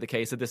always going to be the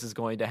case that this is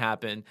going to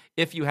happen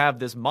if you have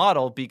this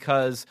model?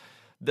 Because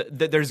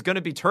there's going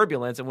to be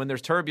turbulence, and when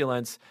there's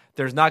turbulence,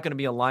 there's not going to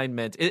be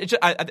alignment.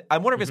 I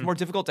wonder if it's more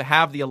difficult to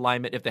have the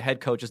alignment if the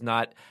head coach is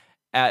not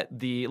at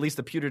least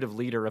the putative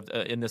leader of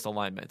in this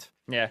alignment.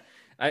 Yeah,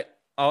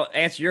 I'll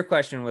answer your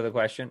question with a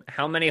question.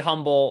 How many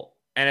humble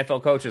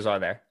NFL coaches are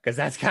there? Because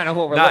that's kind of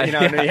what we're looking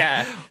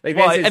at. Like,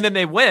 and then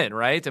they win,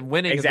 right? And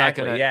winning is not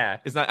going to. Yeah,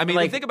 it's not. I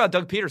mean, think about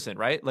Doug Peterson,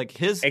 right? Like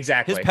his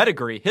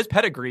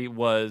pedigree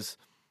was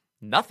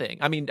nothing.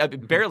 I mean,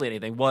 barely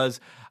anything.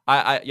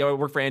 I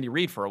worked for Andy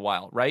Reid for a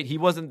while, right? He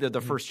wasn't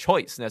the first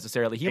choice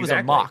necessarily. He was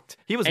mocked.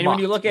 He was. And when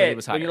you look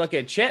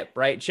at Chip,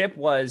 right? Chip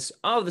was,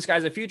 this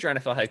guy's a future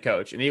NFL head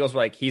coach, and the Eagles were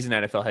like, he's an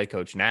NFL head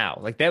coach now.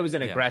 Like that was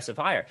an aggressive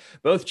hire.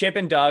 Both Chip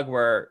and Doug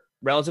were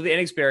relatively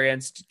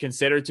inexperienced,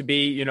 considered to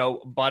be,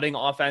 budding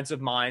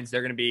offensive minds.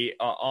 They're going to be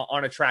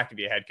on a track to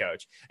be a head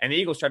coach, and the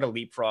Eagles try to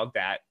leapfrog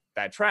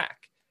that track.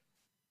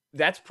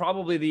 That's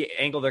probably the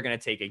angle they're going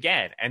to take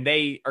again, and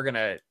they are going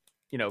to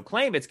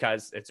claim it's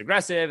because it's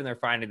aggressive and they're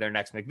finding their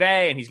next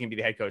McVay and he's going to be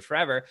the head coach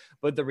forever.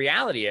 But the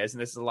reality is,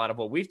 and this is a lot of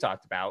what we've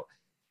talked about,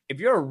 if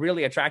you're a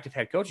really attractive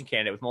head coaching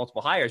candidate with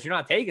multiple hires, you're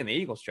not taking the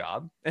Eagles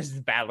job. This is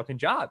a bad looking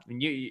job. I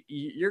mean,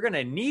 you're going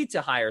to need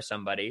to hire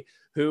somebody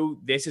who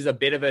this is a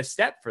bit of a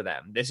step for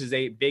them. This is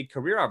a big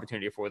career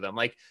opportunity for them.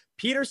 Like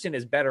Peterson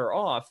is better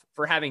off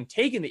for having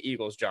taken the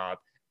Eagles job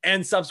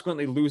and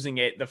subsequently losing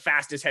it, the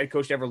fastest head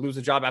coach to ever lose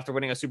a job after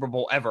winning a Super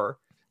Bowl ever,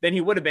 than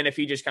he would have been if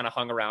he just kind of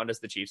hung around as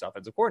the Chiefs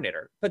offensive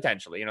coordinator,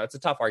 potentially. It's a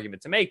tough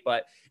argument to make,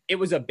 but it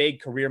was a big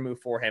career move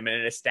for him, and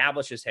it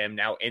establishes him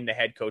now in the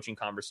head coaching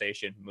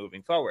conversation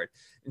moving forward.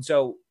 And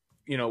so,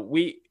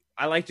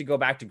 I like to go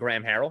back to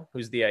Graham Harrell,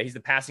 who's he's the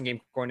passing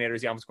game coordinator,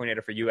 he's the offensive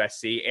coordinator for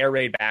USC, air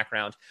raid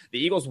background. The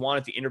Eagles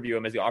wanted to interview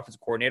him as the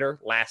offensive coordinator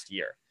last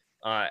year.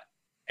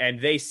 And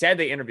they said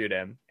they interviewed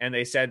him, and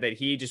they said that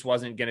he just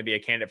wasn't going to be a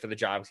candidate for the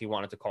job because he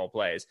wanted to call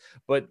plays.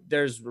 But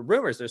there's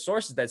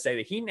sources that say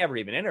that he never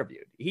even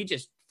interviewed. He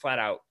just flat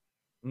out,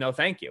 no,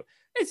 thank you.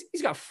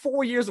 He's got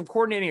 4 years of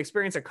coordinating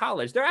experience at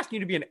college. They're asking you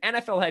to be an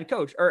NFL head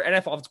coach or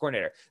NFL offensive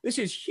coordinator. This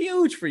is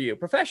huge for you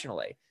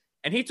professionally.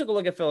 And he took a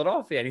look at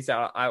Philadelphia and he said,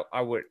 I'm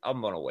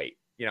going to wait.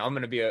 I'm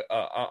going to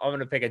I'm going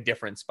to pick a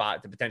different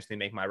spot to potentially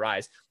make my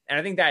rise. And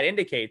I think that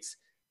indicates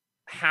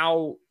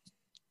how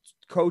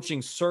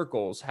coaching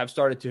circles have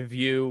started to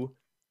view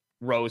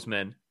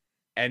Roseman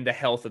and the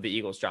health of the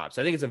Eagles job.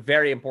 So I think it's a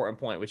very important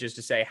point, which is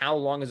to say, how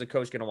long is a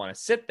coach going to want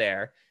to sit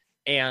there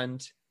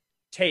and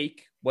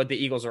take what the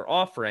Eagles are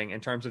offering in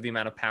terms of the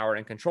amount of power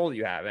and control that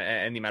you have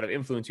and the amount of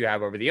influence you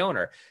have over the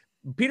owner?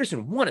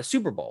 Peterson won a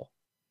Super Bowl.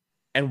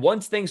 And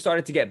once things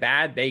started to get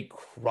bad, they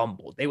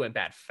crumbled. They went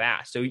bad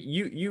fast. So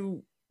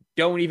you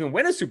don't even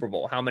win a Super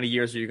Bowl. How many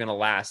years are you going to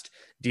last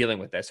dealing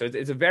with this? So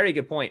it's a very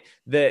good point.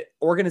 The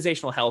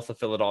organizational health of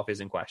Philadelphia is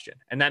in question.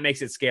 And that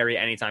makes it scary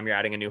anytime you're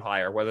adding a new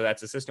hire, whether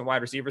that's assistant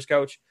wide receivers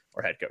coach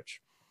or head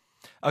coach.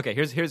 Okay,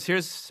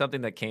 here's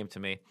something that came to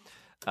me.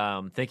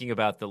 Thinking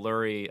about the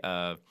Lurie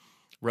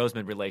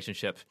Roseman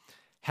relationship.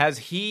 Has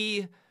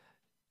he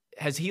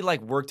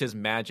like worked his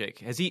magic?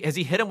 Has he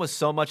hit him with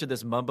so much of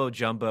this mumbo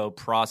jumbo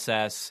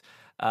process,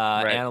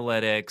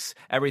 analytics,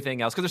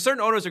 everything else? Because there's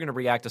certain owners are going to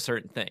react to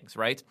certain things,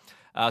 right?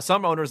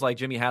 Some owners like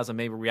Jimmy Haslam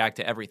maybe react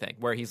to everything,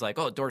 where he's like,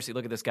 "Oh, Dorsey,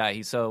 look at this guy.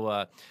 He's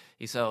so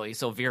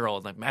virile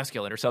and like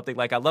masculine or something.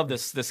 Like I love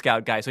this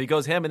scout guy." So he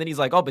goes him, and then he's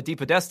like, "Oh, but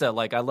DePodesta,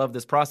 like I love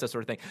this process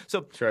sort of thing."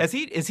 So Sure. is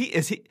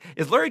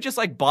Lurie just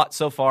like bought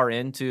so far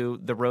into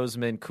the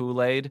Roseman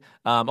Kool-Aid?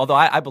 Although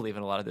I believe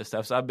in a lot of this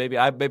stuff, so maybe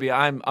I'm Me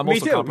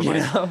also too,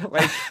 compromised. you know?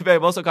 Like,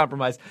 I'm also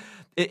compromised.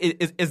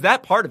 Is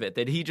that part of it,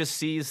 that he just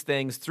sees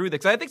things through the?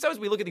 Because I think sometimes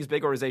we look at these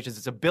big organizations,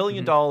 it's $1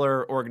 billion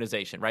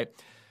organization, right?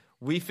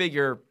 We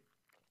figure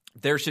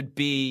there should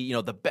be, you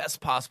know, the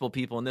best possible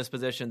people in this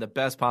position, the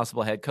best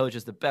possible head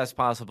coaches, the best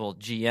possible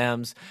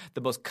GMs,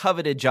 the most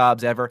coveted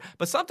jobs ever.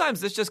 But sometimes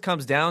this just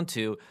comes down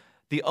to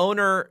the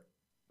owner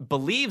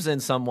believes in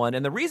someone,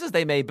 and the reasons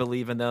they may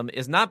believe in them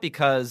is not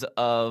because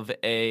of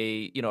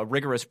a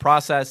rigorous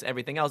process,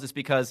 everything else. It's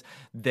because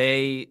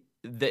they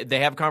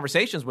have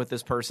conversations with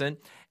this person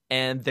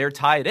and they're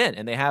tied in,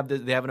 and they have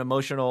an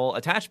emotional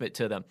attachment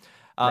to them.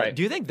 Right.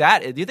 Do you think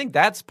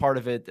that's part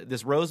of it?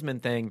 This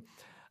Roseman thing.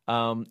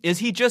 Is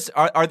he just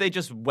are they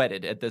just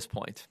wedded at this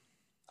point?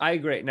 I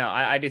agree. No,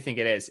 I do think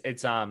it is.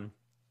 It's an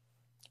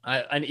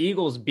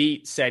Eagles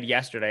beat said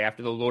yesterday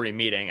after the Lurie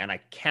meeting, and I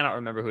cannot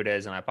remember who it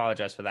is, and I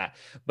apologize for that.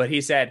 But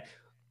he said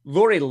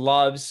Lurie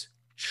loves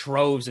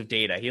troves of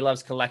data. He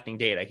loves collecting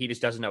data. He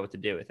just doesn't know what to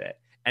do with it.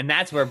 And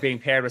that's where being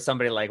paired with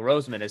somebody like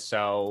Roseman is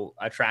so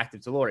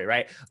attractive to Lurie,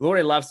 right?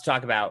 Lurie loves to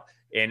talk about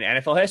in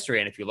NFL history,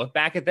 and if you look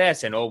back at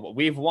this, and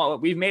we've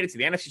made it to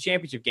the NFC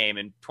Championship game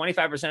in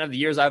 25% of the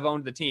years I've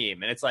owned the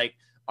team, and it's like,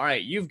 all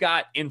right, you've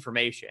got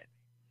information.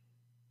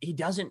 He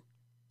doesn't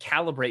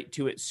calibrate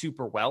to it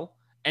super well,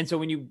 and so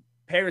when you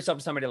pair yourself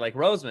with somebody like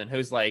Roseman,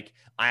 who's like,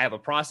 I have a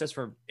process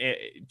for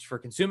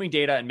consuming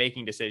data and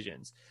making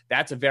decisions,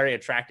 that's a very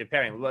attractive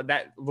pairing.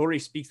 That Lurie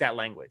speaks that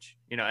language,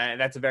 and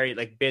that's a very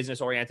like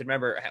business oriented.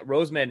 Remember,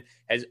 Roseman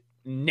has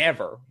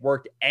never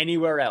worked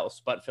anywhere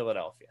else but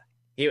Philadelphia.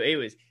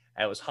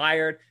 I was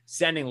hired,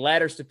 sending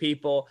letters to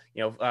people.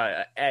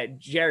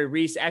 Jerry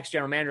Reese,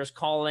 ex-general manager, is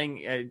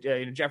calling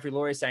Jeffrey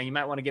Lurie saying, you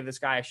might want to give this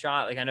guy a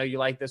shot. Like, I know you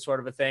like this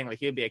sort of a thing. Like,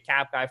 he'll be a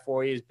cap guy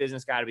for you. His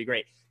business guy to be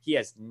great. He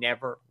has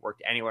never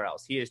worked anywhere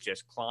else. He has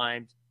just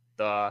climbed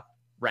the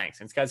ranks.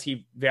 And it's because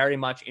he very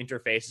much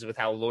interfaces with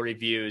how Lurie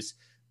views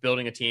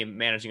building a team,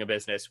 managing a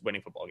business,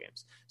 winning football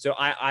games. So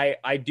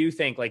I do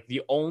think like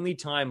the only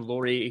time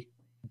Lurie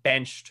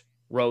benched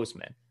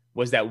Roseman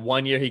was that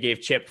one year he gave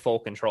Chip full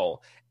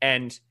control.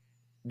 And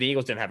the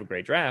Eagles didn't have a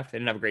great draft. They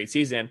didn't have a great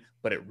season,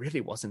 but it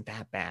really wasn't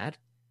that bad.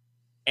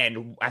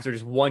 And after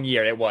just 1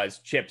 year, it was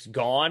Chip's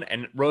gone.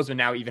 And Roseman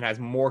now even has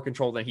more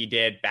control than he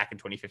did back in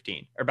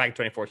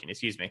 2014,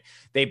 excuse me.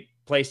 They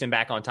placed him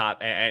back on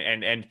top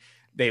and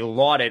they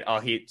lauded,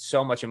 he's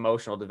so much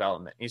emotional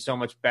development. He's so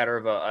much better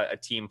of a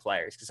team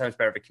player. He's so much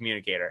better of a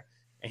communicator.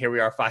 And here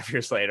we are 5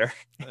 years later,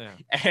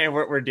 and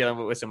we're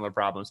dealing with similar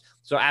problems.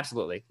 So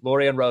absolutely,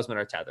 Lurie and Roseman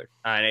are tethered.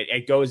 And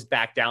it goes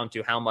back down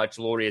to how much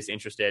Lurie is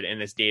interested in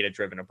this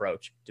data-driven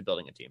approach to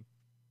building a team.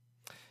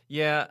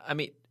 Yeah, I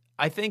mean,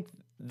 I think,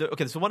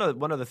 so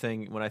one other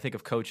thing, when I think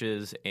of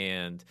coaches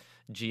and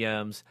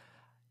GMs,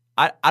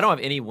 I don't have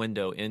any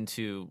window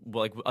into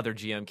like other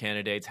GM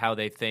candidates, how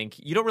they think.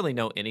 You don't really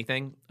know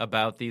anything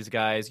about these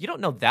guys. You don't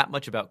know that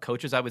much about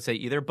coaches, I would say,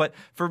 either. But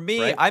for me,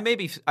 right.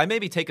 I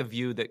maybe take a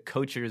view that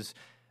coaches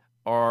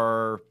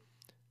are,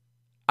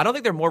 I don't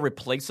think they're more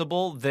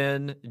replaceable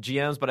than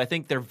GMs, but I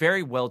think they're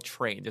very well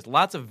trained. There's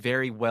lots of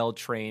very well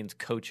trained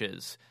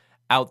coaches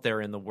out there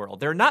in the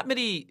world. There are not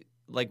many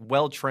like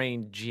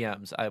well-trained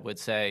GMs, I would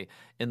say,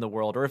 in the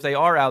world. Or if they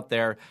are out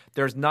there,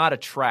 there's not a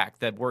track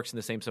that works in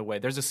the same sort of way.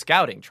 There's a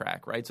scouting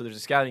track, right? So there's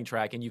a scouting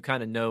track, and you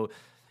kind of know,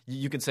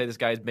 you can say this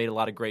guy's made a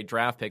lot of great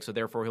draft picks, so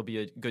therefore he'll be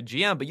a good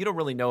GM, but you don't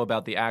really know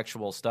about the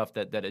actual stuff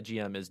that a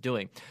GM is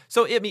doing.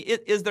 So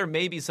is there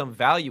maybe some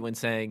value in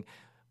saying,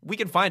 we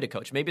can find a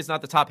coach. Maybe it's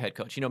not the top head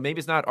coach. Maybe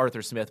it's not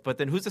Arthur Smith. But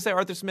then who's to say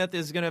Arthur Smith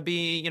is going to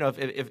be,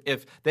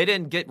 if they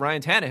didn't get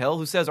Ryan Tannehill,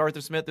 who says Arthur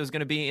Smith is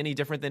going to be any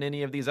different than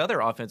any of these other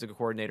offensive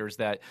coordinators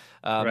that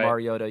right.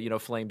 Mariota,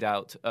 flamed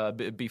out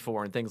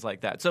before and things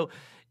like that. So,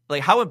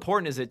 like, how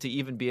important is it to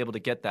even be able to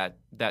get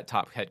that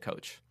top head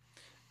coach?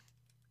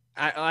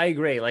 I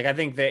agree. Like, I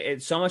think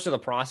that so much of the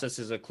process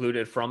is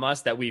occluded from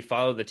us that we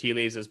follow the tea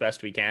leaves as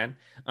best we can.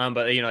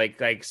 But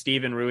like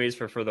Steven Ruiz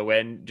for the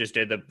win just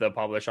did the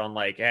publish on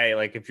like, hey,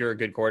 like if you're a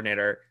good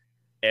coordinator,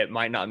 it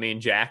might not mean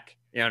jack.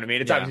 You know what I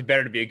mean? It's obviously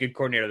better to be a good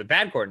coordinator than a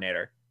bad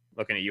coordinator.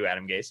 Looking at you,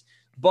 Adam Gase.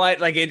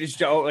 But like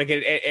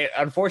it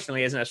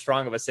unfortunately isn't as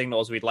strong of a signal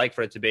as we'd like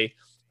for it to be.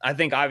 I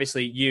think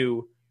obviously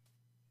you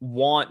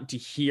want to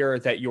hear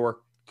that your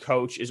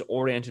coach is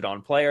oriented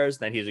on players,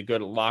 that he's a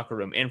good locker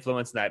room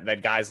influence,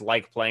 that guys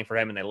like playing for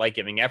him and they like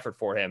giving effort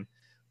for him.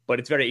 But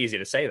it's very easy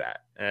to say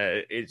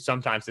that.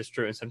 Sometimes it's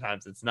true and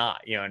sometimes it's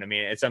not. You know what I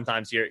mean? And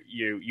sometimes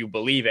you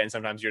believe it, and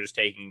sometimes you're just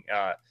taking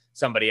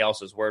somebody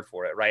else's word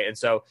for it, right? And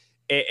so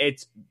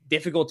it's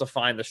difficult to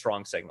find the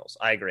strong signals.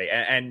 I agree,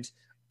 and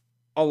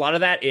a lot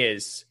of that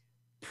is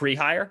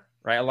pre-hire,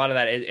 right? A lot of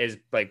that is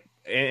like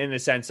in the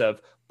sense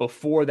of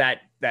before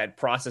that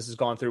process has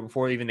gone through,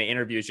 before even the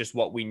interview, is just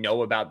what we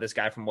know about this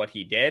guy from what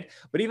he did.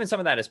 But even some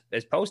of that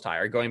is post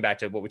hire. Going back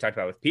to what we talked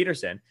about with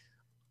Peterson,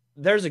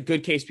 there's a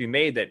good case to be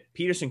made that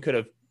Peterson could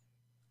have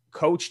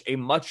coached a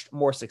much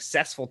more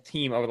successful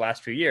team over the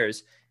last few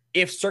years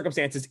if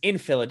circumstances in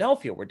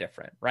Philadelphia were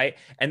different, right?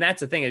 And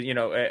that's the thing,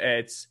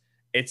 is,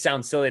 it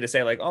sounds silly to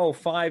say like, oh,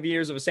 5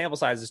 years of a sample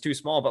size is too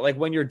small, but like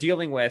when you're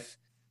dealing with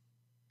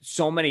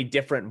so many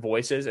different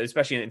voices,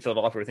 especially in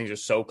Philadelphia where things are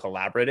so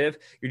collaborative,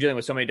 you're dealing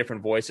with so many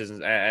different voices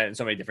and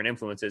so many different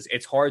influences.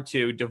 It's hard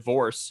to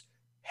divorce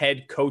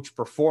head coach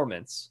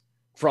performance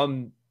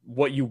from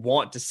what you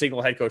want to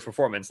signal head coach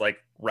performance,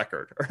 like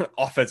record or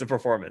offensive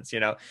performance,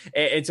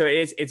 And so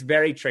it's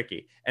very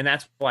tricky. And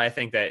that's why I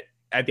think that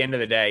at the end of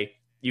the day,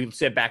 you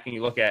sit back and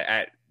you look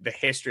at the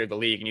history of the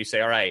league and you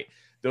say, all right,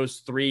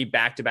 those 3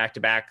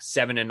 back-to-back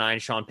 7 and 9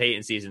 Sean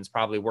Payton seasons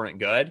probably weren't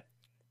good.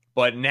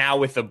 But now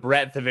with the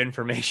breadth of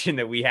information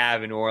that we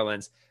have in New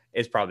Orleans,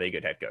 is probably a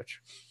good head coach.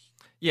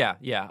 Yeah.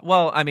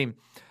 Well, I mean,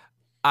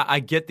 I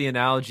get the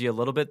analogy a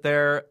little bit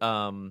there,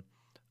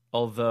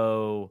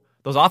 although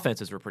those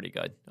offenses were pretty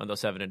good on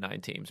those 7 and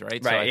 9 teams,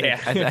 right? Right.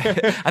 So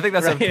I think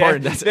that's right,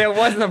 important. Yeah. There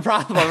wasn't a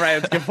problem, right?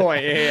 That's a good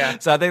point. Yeah.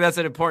 So I think that's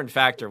an important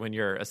factor when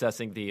you're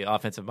assessing the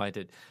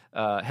offensive-minded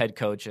head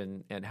coach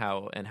and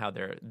how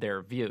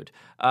they're viewed.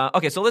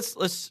 Okay, so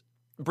let's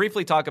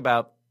briefly talk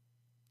about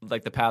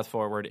like the path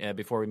forward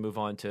before we move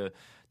on to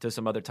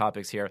some other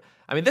topics here.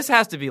 I mean, this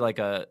has to be like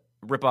a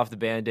rip off the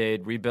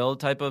Band-Aid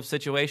rebuild type of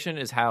situation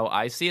is how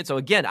I see it. So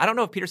again, I don't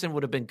know if Peterson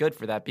would have been good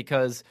for that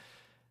because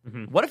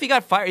what if he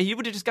got fired? He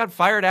would have just got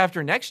fired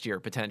after next year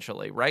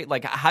potentially, right?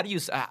 Like how do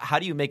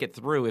you make it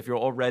through if you're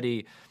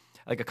already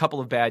like a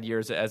couple of bad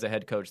years as a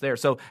head coach there?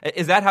 So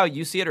is that how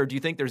you see it, or do you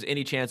think there's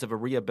any chance of a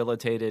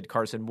rehabilitated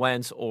Carson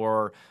Wentz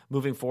or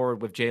moving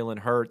forward with Jalen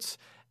Hurts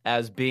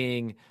as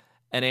being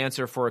an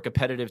answer for a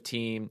competitive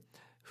team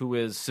who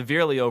is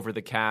severely over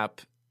the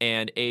cap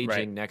and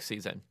aging next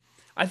season?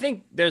 I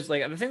think there's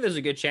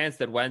a good chance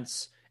that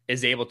Wentz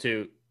is able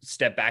to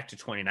step back to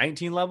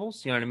 2019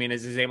 levels. You know what I mean?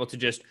 Is able to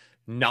just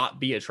not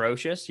be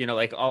atrocious.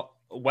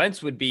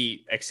 Wentz would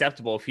be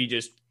acceptable if he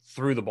just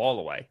threw the ball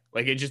away.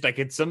 Like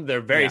it's they're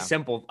very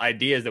simple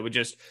ideas that would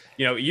just,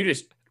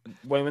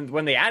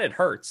 when they added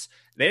Hurts,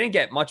 they didn't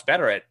get much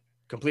better at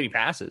completing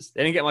passes.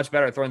 They didn't get much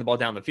better at throwing the ball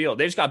down the field.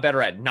 They just got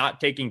better at not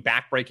taking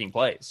back-breaking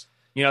plays.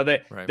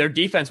 Their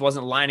defense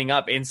wasn't lining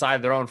up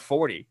inside their own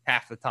 40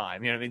 half the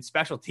time.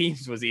 Special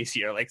teams was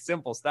easier, like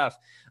simple stuff.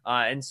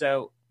 And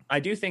so I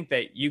do think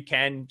that you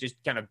can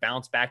just kind of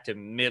bounce back to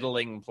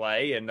middling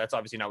play, and that's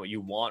obviously not what you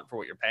want for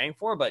what you're paying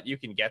for, but you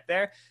can get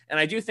there. And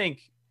I do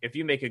think if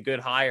you make a good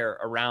hire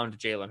around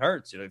Jalen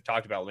Hurts, we've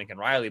talked about Lincoln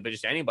Riley, but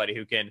just anybody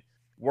who can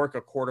work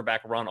a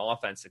quarterback run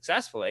offense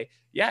successfully,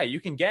 you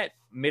can get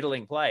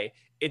middling play.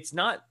 It's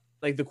not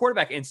like the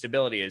quarterback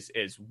instability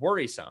is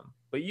worrisome,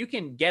 but you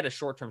can get a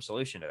short-term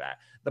solution to that.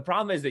 The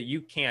problem is that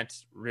you can't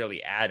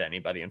really add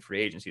anybody in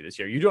free agency this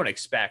year. You don't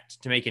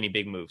expect to make any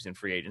big moves in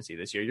free agency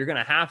this year. You're going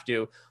to have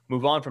to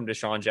move on from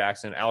Deshaun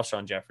Jackson,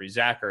 Alshon Jeffrey,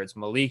 Zach Ertz,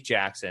 Malik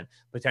Jackson,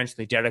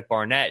 potentially Derek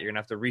Barnett. You're going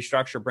to have to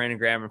restructure Brandon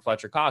Graham and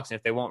Fletcher Cox. And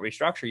if they won't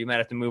restructure, you might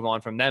have to move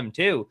on from them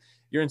too.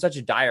 You're in such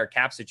a dire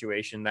cap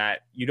situation that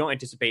you don't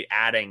anticipate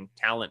adding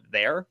talent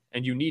there,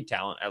 and you need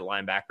talent at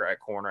linebacker,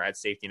 at corner, at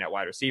safety, and at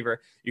wide receiver.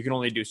 You can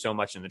only do so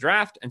much in the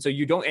draft, and so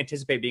you don't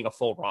anticipate being a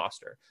full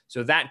roster.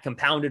 So that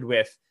compounded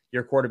with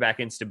your quarterback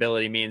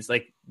instability means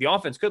like the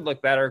offense could look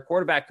better,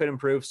 quarterback could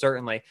improve,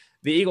 certainly.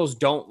 The Eagles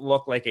don't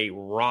look like a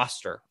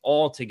roster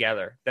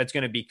altogether that's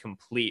going to be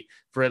complete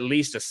for at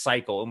least a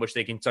cycle in which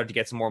they can start to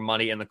get some more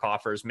money in the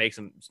coffers, make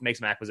some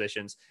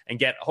acquisitions, and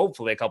get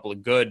hopefully a couple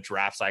of good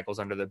draft cycles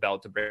under the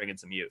belt to bring in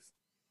some youth.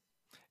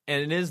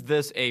 And is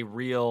this a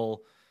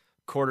real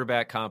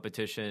quarterback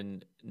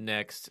competition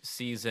next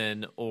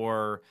season,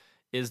 or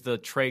is the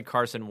trade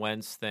Carson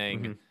Wentz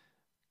thing,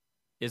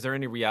 is there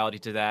any reality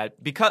to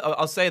that? Because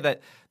I'll say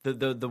that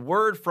the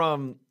word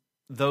from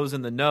those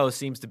in the know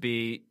seems to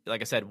be,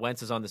 like I said,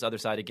 Wentz is on this other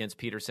side against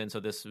Peterson,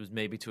 so this was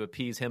maybe to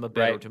appease him a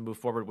bit or to move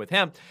forward with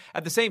him.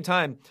 At the same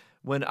time,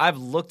 when I've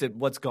looked at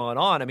what's gone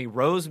on, I mean,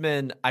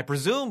 I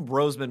presume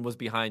Roseman was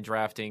behind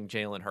drafting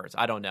Jalen Hurts.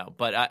 I don't know,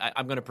 but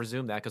I'm going to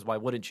presume that because why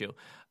wouldn't you?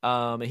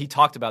 He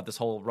talked about this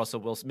whole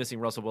missing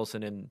Russell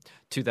Wilson in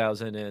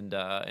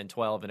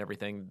 2012 and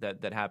everything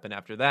that happened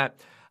after that.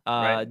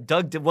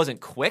 Doug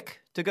wasn't quick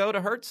to go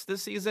to Hurts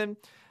this season.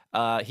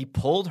 He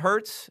pulled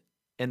Hurts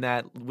in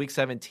that week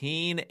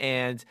 17,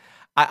 and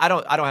I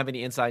don't have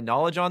any inside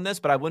knowledge on this,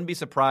 but I wouldn't be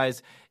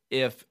surprised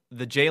if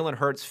the Jalen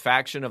Hurts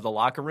faction of the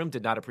locker room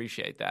did not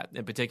appreciate that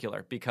in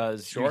particular,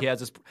 because he has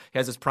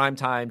this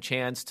primetime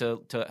chance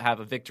to have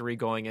a victory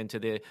going into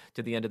the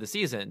end of the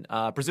season,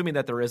 presuming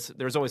that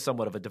there's always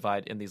somewhat of a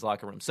divide in these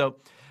locker rooms. So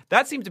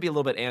that seemed to be a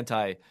little bit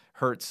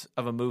anti-Hurts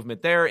of a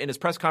movement there. In his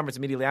press conference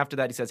immediately after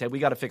that, he says, "Hey, we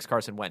got to fix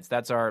Carson Wentz.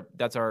 That's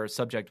our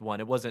subject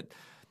one." It wasn't,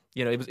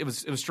 it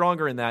was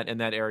stronger in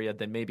that area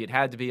than maybe it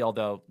had to be,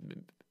 although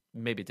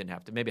maybe it didn't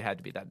have to. Maybe it had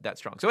to be that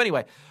strong. So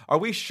anyway, are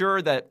we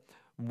sure that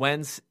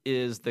Wentz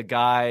is the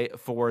guy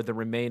for the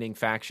remaining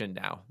faction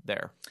now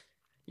there?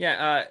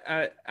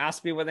 Yeah,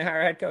 ask me when they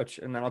hire a head coach,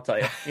 and then I'll tell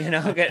you.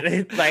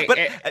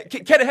 But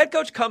can a head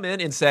coach come in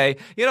and say,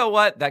 you know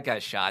what, that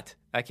guy's shot.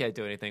 I can't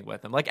do anything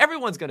with him. Like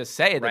everyone's going to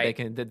say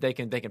that they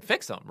can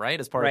fix him, right?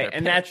 As part of their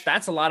and pitch.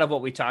 that's a lot of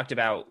what we talked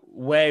about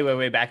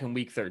way back in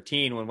week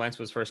 13 when Wentz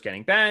was first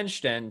getting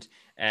benched and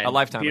a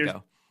lifetime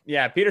ago.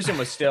 Yeah, Peterson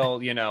was still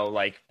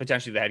like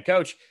potentially the head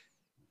coach.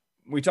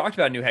 We talked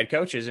about new head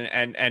coaches,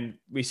 and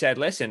we said,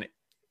 listen,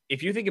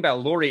 if you think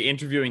about Lurie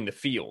interviewing the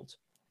field.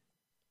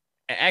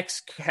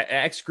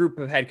 X group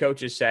of head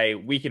coaches say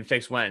we can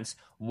fix Wentz.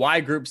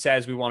 Y group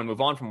says we want to move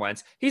on from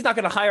Wentz. He's not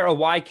going to hire a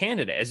Y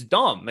candidate. It's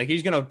dumb. Like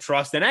he's going to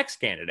trust an X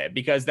candidate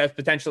because that's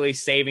potentially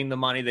saving the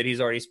money that he's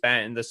already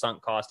spent and the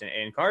sunk cost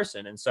in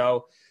Carson. And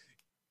so,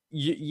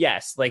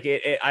 yes, like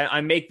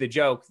I make the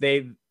joke.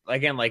 They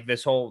again, like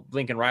this whole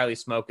Lincoln Riley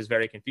smoke is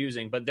very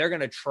confusing, but they're going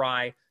to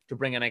try to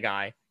bring in a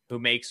guy who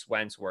makes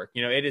Wentz work.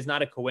 It is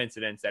not a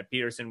coincidence that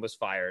Peterson was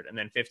fired and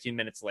then 15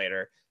 minutes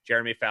later,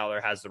 Jeremy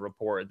Fowler has the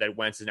report that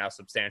Wentz is now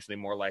substantially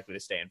more likely to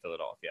stay in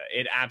Philadelphia.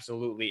 It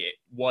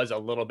was a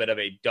little bit of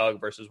a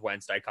Doug versus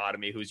Wentz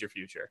dichotomy. Who's your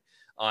future?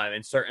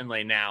 And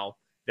certainly now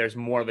there's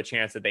more of a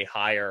chance that they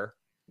hire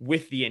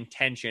with the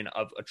intention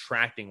of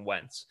attracting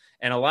Wentz.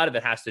 And a lot of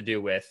it has to do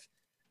with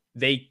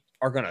they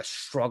are going to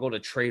struggle to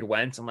trade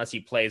Wentz unless he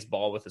plays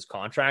ball with his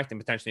contract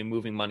and potentially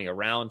moving money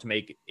around to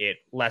make it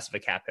less of a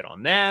cap hit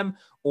on them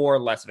or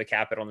less of a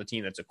cap hit on the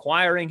team that's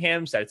acquiring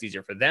him so that it's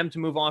easier for them to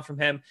move on from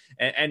him.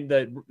 And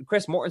the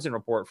Chris Mortensen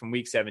report from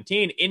week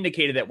 17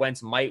 indicated that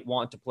Wentz might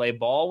want to play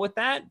ball with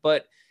that,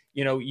 but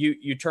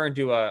you turn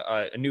to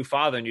a new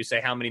father and you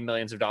say, how many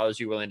millions of dollars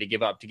are you willing to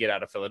give up to get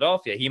out of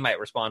Philadelphia? He might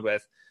respond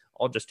with,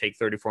 I'll just take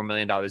 $34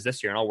 million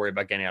this year and I'll worry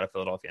about getting out of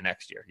Philadelphia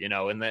next year,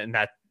 and then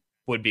that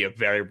would be a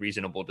very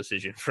reasonable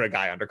decision for a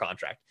guy under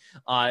contract.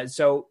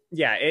 So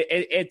yeah,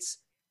 it's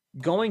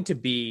going to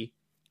be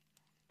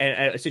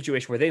a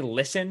situation where they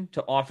listen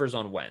to offers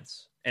on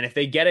Wentz. And if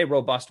they get a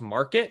robust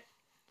market,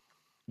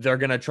 they're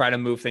going to try to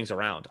move things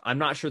around. I'm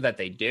not sure that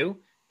they do.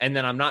 And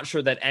then I'm not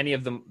sure that any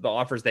of the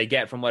offers they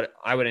get from what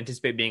I would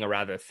anticipate being a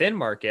rather thin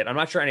market, I'm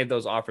not sure any of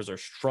those offers are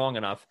strong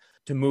enough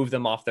to move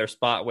them off their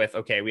spot with,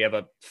 okay, we have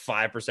a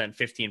 5%,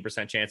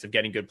 15% chance of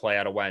getting good play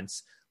out of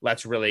Wentz.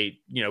 Let's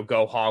really,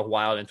 go hog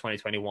wild in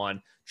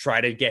 2021,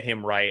 try to get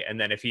him right. And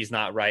then if he's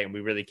not right and we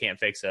really can't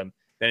fix him,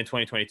 then in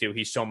 2022,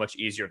 he's so much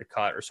easier to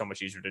cut or so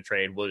much easier to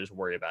trade. We'll just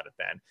worry about it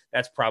then.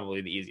 That's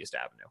probably the easiest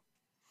avenue.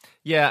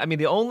 Yeah, I mean,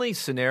 the only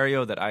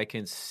scenario that I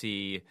can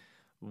see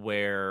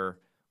where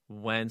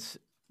Wentz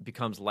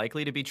becomes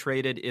likely to be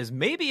traded is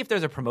maybe if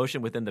there's a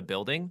promotion within the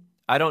building.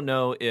 I don't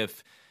know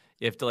if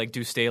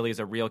Deuce Staley is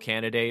a real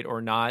candidate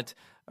or not,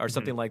 or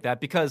something like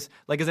that. Because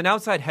is an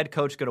outside head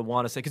coach going to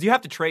want to say, because you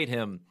have to trade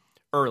him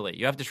early.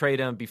 You have to trade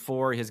him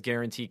before his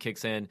guarantee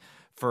kicks in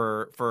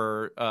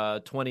for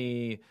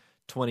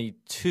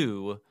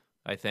 2022,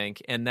 I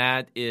think. And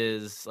that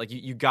is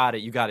you got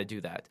to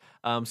do that.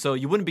 So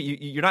you wouldn't be,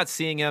 you're not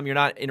seeing him, you're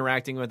not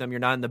interacting with him, you're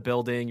not in the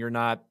building, you're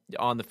not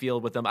on the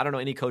field with them. I don't know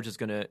any coach that's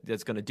going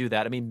to do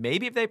that. I mean,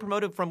 maybe if they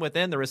promote him from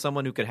within, there is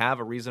someone who could have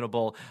a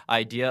reasonable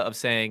idea of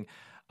saying,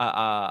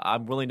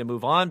 I'm willing to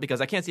move on, because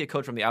I can't see a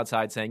coach from the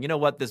outside saying, you know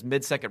what, this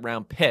mid-second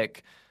round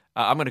pick,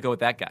 I'm going to go with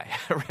that guy.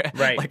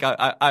 Right.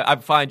 I'm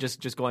fine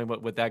just going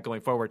with that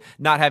going forward,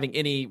 not having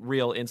any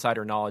real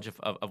insider knowledge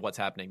of what's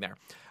happening there.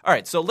 All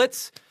right, so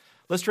let's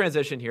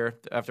transition here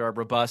after our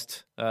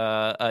robust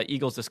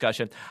Eagles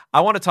discussion.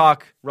 I want to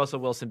talk Russell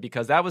Wilson,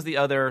 because that was the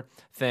other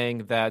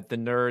thing that the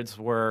nerds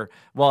were,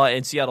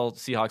 and Seattle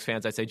Seahawks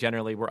fans, I'd say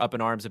generally, were up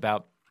in arms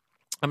about.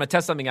 I'm going to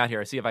test something out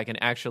here. See if I can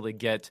actually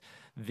get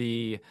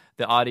the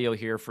audio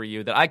here for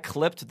you. That I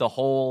clipped the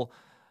whole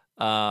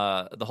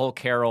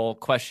Carroll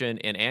question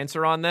and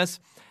answer on this.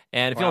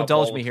 And if you'll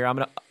indulge me here,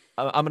 I'm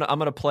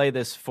gonna play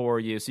this for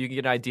you so you can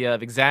get an idea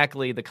of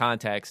exactly the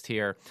context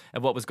here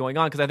of what was going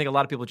on, because I think a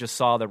lot of people just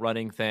saw the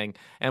running thing.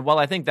 And while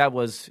I think that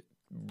was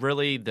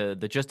really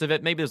the gist of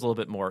it, maybe there's a little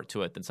bit more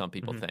to it than some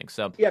people think.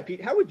 So yeah,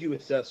 Pete, how would you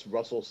assess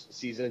Russell's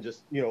season?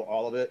 Just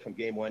all of it from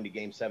game 1 to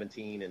game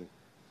 17 and.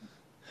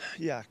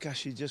 Yeah,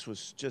 gosh, he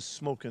was just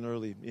smoking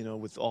early,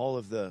 with all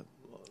of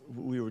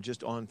we were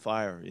just on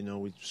fire.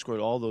 We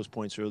scored all those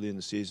points early in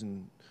the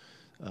season.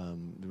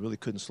 They really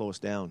couldn't slow us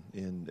down.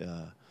 And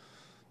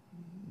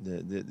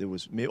there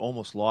was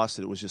almost lost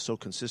that it was just so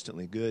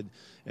consistently good.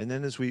 And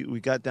then as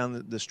we got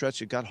down the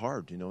stretch, it got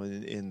hard,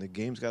 and the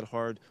games got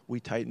hard. We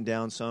tightened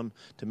down some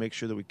to make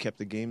sure that we kept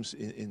the games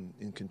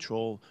in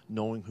control,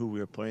 knowing who we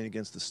were playing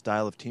against, the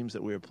style of teams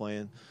that we were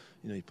playing.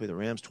 You play the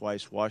Rams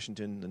twice,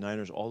 Washington, the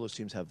Niners. All those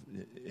teams have,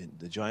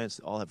 the Giants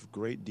all have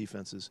great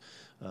defenses,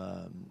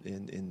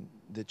 and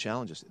the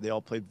challenges. They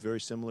all play very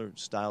similar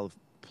style of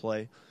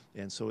play,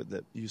 and so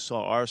that you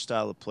saw our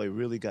style of play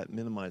really got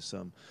minimized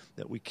some.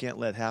 That we can't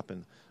let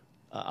happen.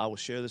 I will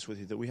share this with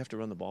you, that we have to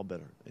run the ball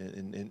better,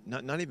 and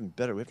not even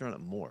better. We have to run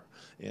it more,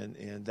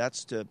 and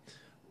that's to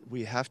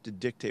we have to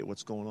dictate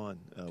what's going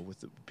on with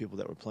the people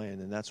that we're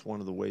playing, and that's one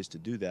of the ways to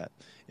do that.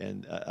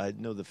 And I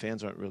know the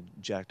fans aren't real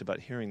jacked about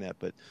hearing that,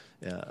 but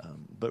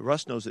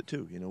Russ knows it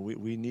too.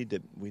 We need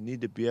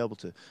to be able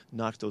to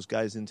knock those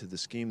guys into the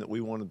scheme that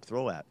we want to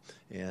throw at,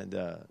 and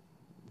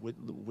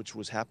which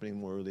was happening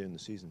more early in the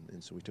season,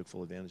 and so we took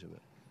full advantage of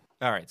it.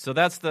 All right, so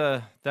that's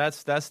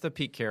the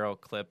Pete Carroll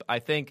clip. I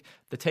think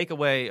the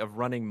takeaway of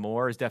running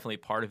more is definitely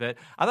part of it.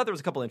 I thought there was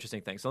a couple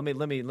interesting things. So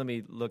let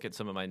me look at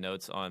some of my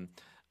notes on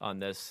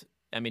this.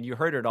 I mean, you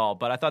heard it all,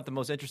 but I thought the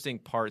most interesting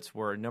parts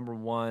were, number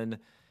one,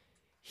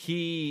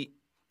 he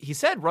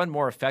said run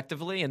more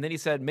effectively, and then he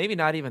said maybe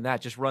not even that,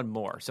 just run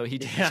more. So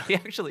he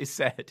actually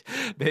said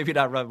maybe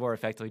not run more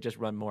effectively, just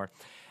run more.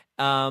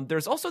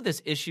 There's also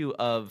this issue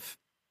of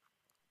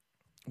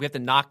we have to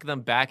knock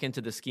them back into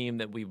the scheme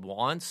that we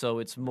want. So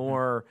it's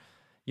more,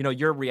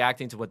 you're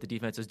reacting to what the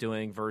defense is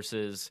doing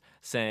versus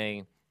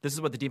saying, this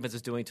is what the defense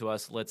is doing to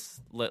us. Let's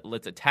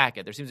attack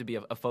it. There seems to be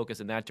a focus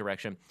in that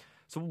direction.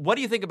 So what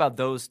do you think about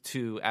those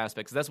two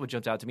aspects? That's what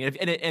jumps out to me.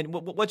 And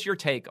what's your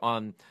take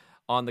on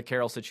the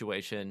Carroll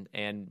situation?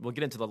 And we'll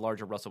get into the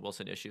larger Russell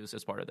Wilson issues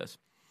as part of this.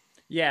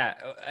 Yeah,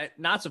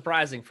 not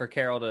surprising for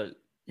Carroll to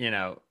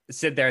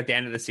sit there at the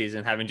end of the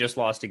season, having just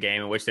lost a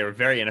game in which they were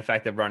very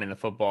ineffective running the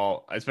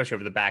football, especially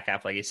over the back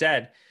half. Like he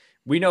said,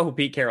 we know who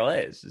Pete Carroll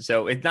is.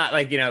 So it's not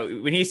like,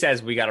 when he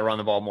says we got to run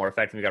the ball more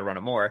effectively, we got to run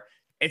it more,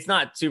 it's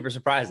not super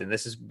surprising.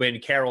 This has been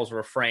Carroll's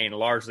refrain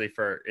largely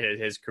for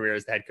his career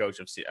as the head coach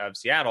of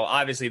Seattle.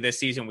 Obviously, this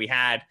season we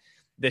had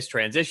this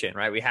transition,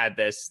 right? We had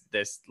this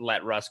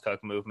let Russ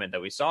cook movement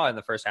that we saw in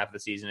the first half of the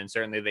season, and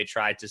certainly they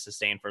tried to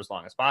sustain for as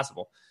long as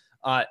possible.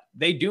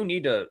 They do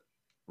need to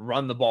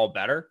run the ball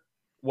better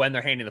when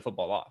they're handing the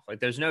football off. Like,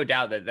 there's no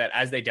doubt that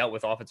as they dealt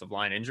with offensive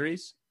line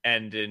injuries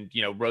and in,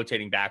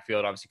 rotating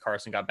backfield, obviously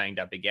Carson got banged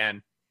up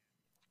again.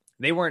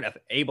 They weren't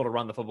able to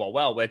run the football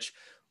well, which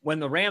when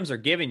the Rams are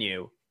giving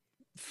you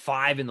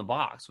 5 in the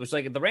box, which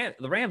like the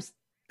Rams,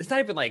 it's not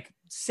even like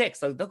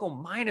 6, like they'll go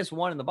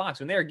 -1 in the box.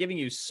 When they're giving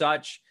you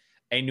such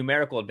a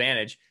numerical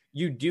advantage,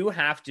 you do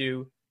have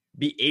to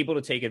be able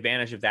to take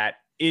advantage of that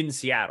in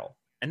Seattle.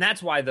 And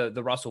that's why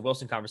the Russell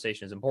Wilson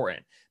conversation is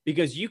important,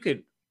 because you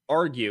could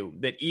argue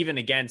that even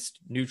against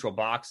neutral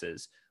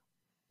boxes,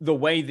 the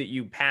way that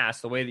you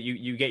pass, the way that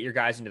you get your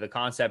guys into the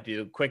concept,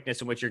 the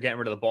quickness in which you're getting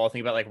rid of the ball.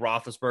 Think about like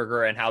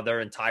Roethlisberger and how their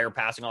entire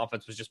passing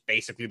offense was just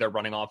basically their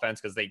running offense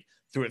because they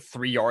threw it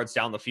 3 yards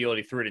down the field.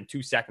 He threw it in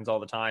 2 seconds all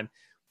the time.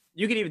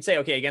 You could even say,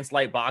 okay, against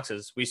light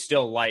boxes, we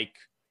still like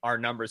our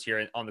numbers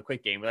here on the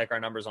quick game. We like our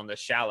numbers on this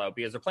shallow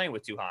because they're playing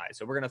with too high.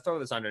 So we're going to throw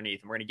this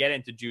underneath and we're going to get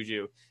into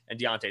Juju and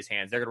Deontay's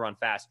hands. They're going to run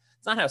fast.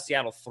 It's not how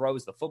Seattle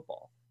throws the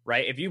football.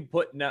 Right. If you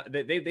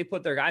they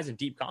put their guys in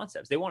deep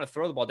concepts, they want to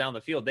throw the ball down the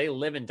field. They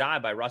live and die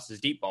by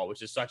Russ's deep ball,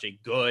 which is such a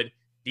good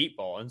deep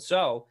ball. And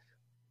so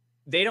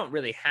they don't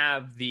really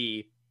have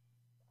the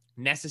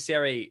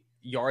necessary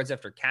yards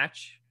after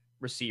catch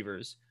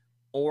receivers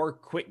or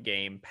quick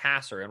game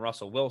passer in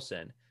Russell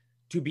Wilson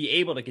to be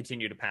able to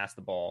continue to pass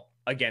the ball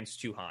against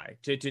too high.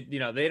 They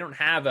don't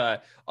have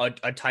a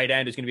tight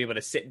end who's going to be able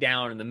to sit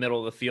down in the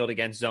middle of the field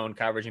against zone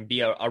coverage and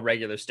be a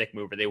regular stick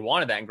mover. They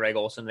wanted that in Greg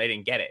Olsen. They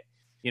didn't get it.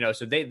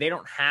 So they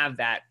don't have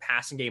that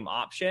passing game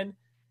option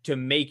to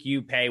make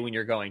you pay when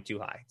you're going too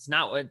high. It's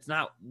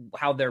not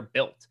how they're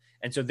built.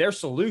 And so their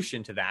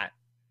solution to that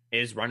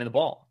is running the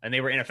ball, and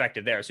they were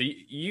ineffective there. So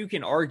you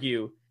can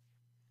argue,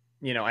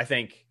 I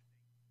think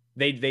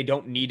they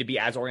don't need to be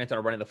as oriented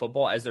on running the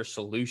football as their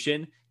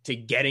solution to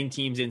getting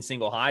teams in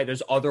single high.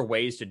 There's other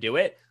ways to do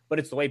it, but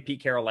it's the way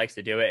Pete Carroll likes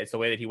to do it. It's the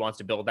way that he wants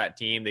to build that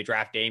team. They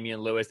draft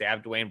Damian Lewis. They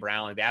have Dwayne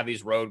Brown. They have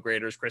these road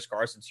graders. Chris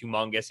Carson's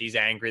humongous. He's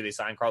angry. They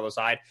signed Carlos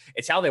Hyde.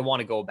 It's how they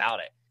want to go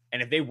about it.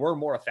 And if they were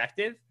more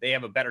effective, they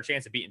have a better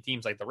chance of beating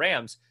teams like the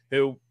Rams,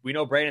 who we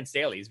know Brandon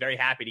Staley is very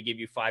happy to give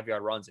you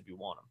 5-yard runs if you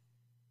want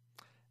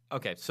them.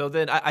 Okay, so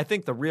then I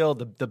think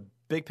the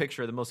big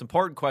picture, the most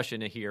important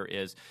question here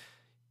is,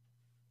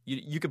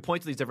 you could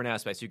point to these different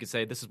aspects. You could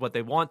say this is what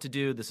they want to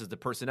do. This is the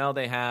personnel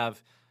they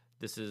have.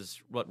 This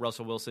is what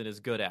Russell Wilson is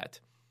good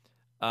at.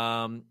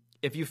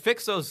 If you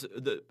fix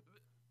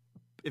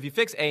if you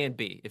fix A and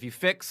B, if you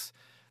fix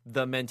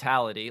the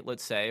mentality,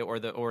 let's say, or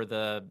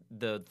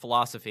the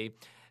philosophy,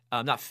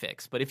 not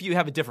fix, but if you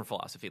have a different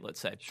philosophy,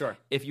 let's say, sure.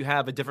 If you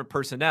have a different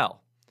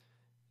personnel,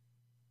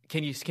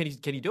 can you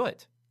do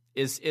it?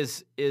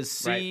 Is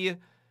C right.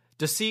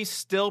 Does C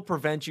still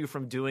prevent you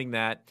from doing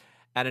that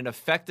at an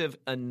effective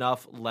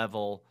enough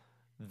level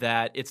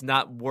that it's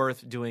not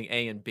worth doing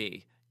A and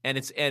B? And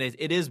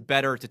it is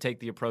better to take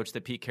the approach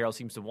that Pete Carroll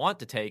seems to want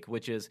to take,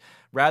 which is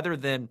rather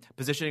than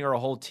positioning our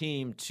whole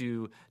team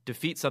to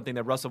defeat something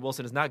that Russell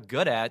Wilson is not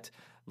good at,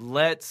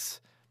 let's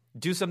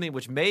do something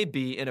which may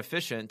be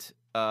inefficient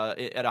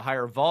at a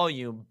higher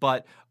volume,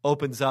 but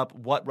opens up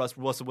what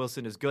Russell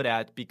Wilson is good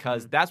at,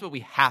 because that's what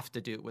we have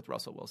to do with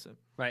Russell Wilson.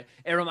 Right.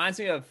 It reminds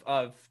me of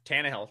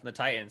Tannehill from the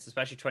Titans,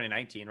 especially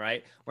 2019,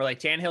 right? Where like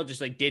Tannehill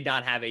just like did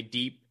not have a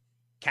deep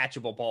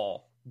catchable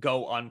ball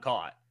go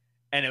uncaught.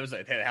 And it was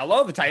like,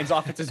 hello, the Titans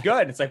offense is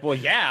good. It's like, well,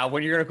 yeah,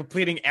 when you're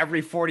completing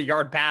every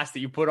 40-yard pass that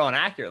you put on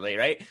accurately,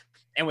 right?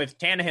 And with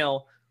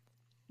Tannehill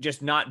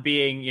just not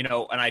being,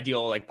 an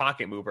ideal like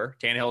pocket mover,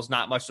 Tannehill's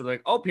not much to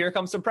like, oh, here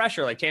comes some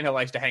pressure. Like Tannehill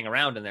likes to hang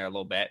around in there a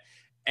little bit.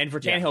 And for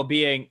Tannehill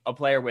being a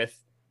player with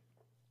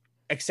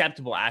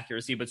acceptable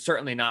accuracy, but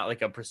certainly not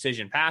like a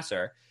precision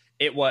passer,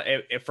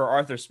 for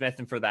Arthur Smith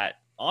and for that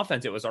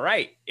offense, it was all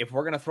right. If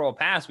we're going to throw a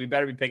pass, we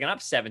better be picking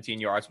up 17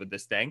 yards with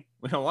this thing.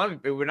 We don't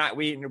want to,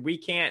 we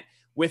can't,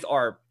 with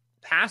our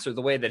passer,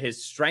 the way that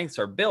his strengths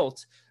are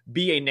built,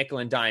 be a nickel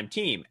and dime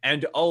team.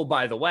 And oh,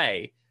 by the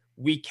way,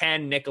 we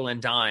can nickel and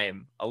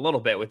dime a little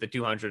bit with the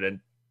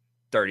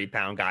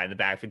 230-pound guy in the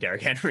back for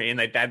Derrick Henry. And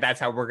like that's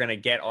how we're going to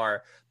get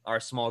our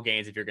small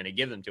gains if you're going to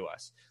give them to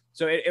us.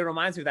 So it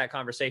reminds me of that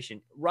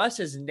conversation. Russ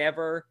has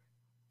never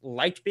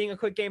liked being a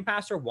quick game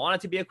passer, wanted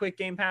to be a quick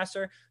game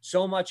passer.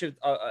 So much of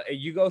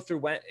you go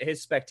through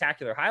his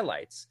spectacular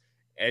highlights,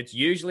 it's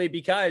usually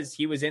because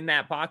he was in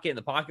that pocket and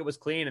the pocket was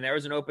clean and there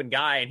was an open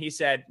guy and he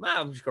said,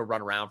 well, I'm just going to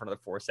run around for another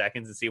 4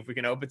 seconds and see if we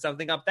can open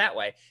something up that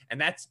way.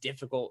 And that's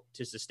difficult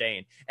to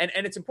sustain. And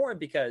it's important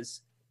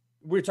because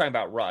we're talking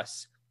about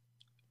Russ.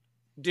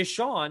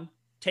 Deshaun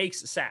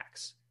takes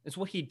sacks. It's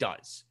what he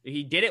does.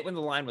 He did it when the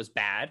line was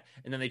bad,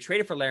 and then they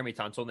traded for Laramie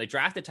Tunsil, and they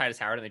drafted Titus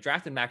Howard, and they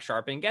drafted Max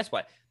Sharp, and guess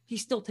what?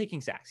 He's still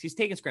taking sacks. He's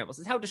taking scrambles.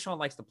 This is how Deshaun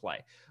likes to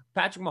play.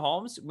 Patrick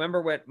Mahomes,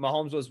 remember when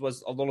Mahomes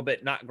was a little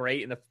bit not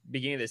great in the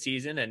beginning of the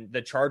season, and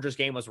the Chargers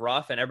game was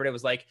rough, and everybody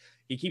was like,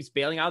 he keeps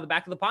bailing out of the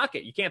back of the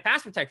pocket. You can't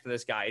pass protect for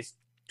this guy. He's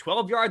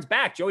 12 yards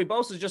back. Joey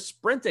Bosa is just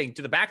sprinting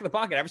to the back of the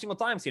pocket every single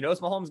time, so he knows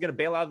Mahomes is going to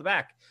bail out of the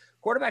back.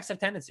 Quarterbacks have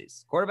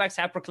tendencies. Quarterbacks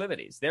have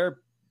proclivities. They're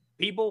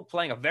people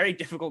playing a very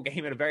difficult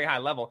game at a very high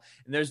level,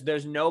 and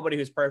there's nobody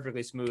who's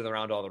perfectly smooth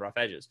around all the rough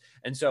edges.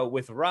 And so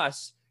with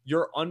Russ,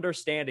 you're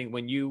understanding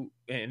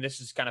and this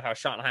is kind of how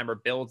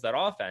Schottenheimer builds that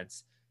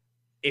offense.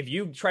 If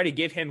you try to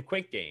give him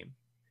quick game,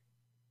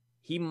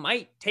 he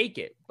might take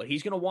it, but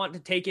he's going to want to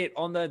take it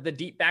on the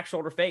deep back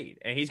shoulder fade,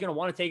 and he's going to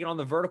want to take it on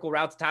the vertical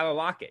route to Tyler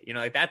Lockett.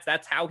 Like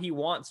that's how he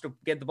wants to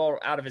get the ball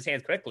out of his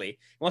hands quickly.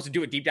 He wants to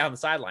do it deep down the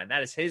sideline.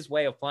 That is his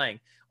way of playing.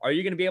 Are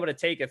you going to be able to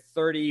take a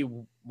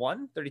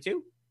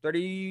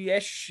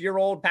 30-ish year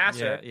old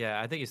passer?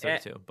 Yeah, I think he's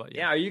 32. But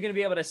are you going to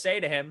be able to say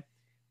to him,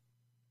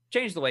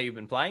 change the way you've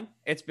been playing?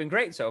 It's been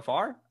great so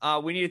far.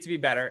 We need it to be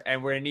better,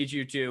 and we're going to need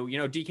you to,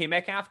 DK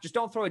Metcalf, just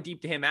don't throw it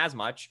deep to him as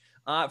much.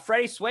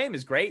 Freddie Swaim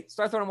is great.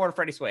 Start throwing more to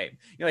Freddie Swaim.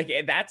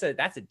 That's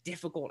a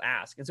difficult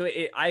ask. And so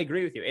I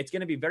agree with you. It's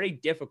going to be very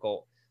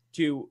difficult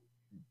to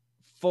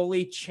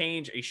fully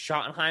change a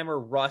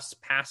Schottenheimer Russ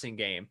passing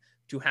game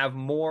to have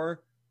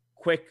more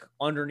quick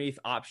underneath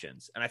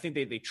options. And I think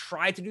they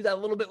tried to do that a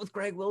little bit with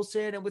Greg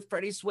Wilson and with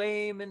Freddie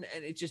Swaim. And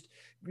it just,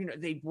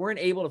 they weren't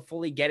able to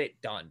fully get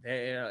it done.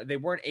 They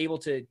weren't able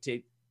to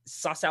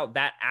suss out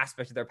that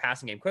aspect of their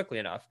passing game quickly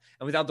enough.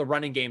 And without the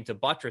running game to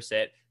buttress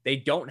it, they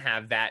don't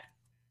have that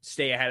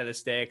stay ahead of the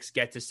sticks,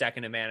 get to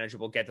second and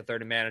manageable, get to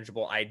third and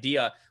manageable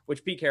idea,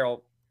 which Pete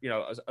Carroll,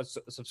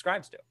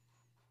 subscribes to.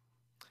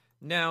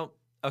 Now,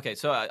 okay,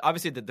 so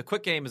obviously the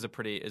quick game is a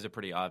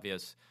pretty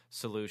obvious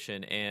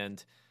solution,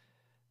 and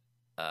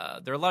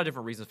there are a lot of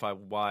different reasons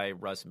why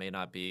Russ may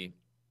not be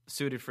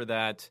suited for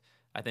that.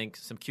 I think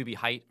some QB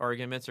height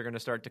arguments are going to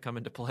start to come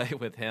into play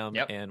with him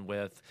and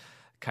with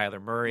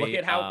Kyler Murray. Look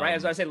at how, right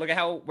as I said,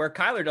 where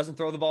Kyler doesn't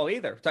throw the ball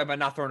either. We're talking about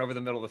not throwing over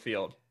the middle of the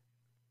field.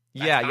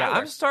 That's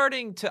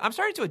Kyler. I'm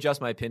starting to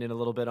adjust my opinion a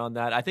little bit on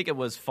that. I think it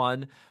was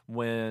fun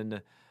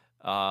when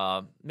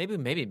maybe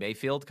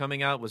Mayfield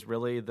coming out was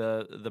really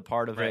the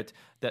part of it,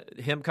 that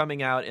him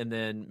coming out, and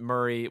then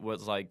Murray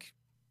was like,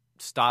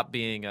 stop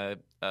being a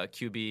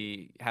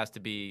QB has to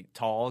be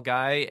tall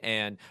guy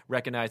and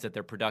recognize that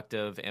they're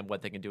productive and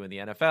what they can do in the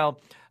NFL.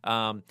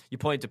 You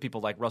point to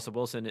people like Russell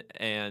Wilson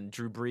and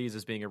Drew Brees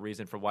as being a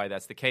reason for why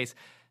that's the case.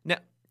 Now,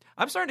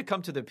 I'm starting to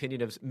come to the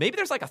opinion of maybe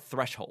there's like a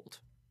threshold.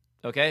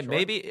 Okay, sure.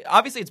 Maybe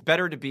obviously it's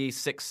better to be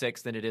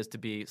 6'6" than it is to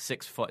be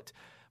 6 foot,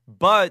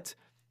 but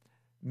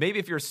maybe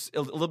if you're a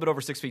little bit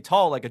over 6 feet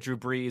tall, like a Drew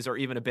Brees or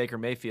even a Baker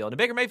Mayfield, and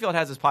Baker Mayfield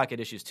has his pocket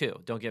issues too.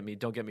 Don't get me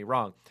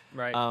wrong.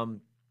 Right.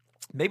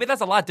 Maybe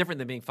that's a lot different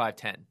than being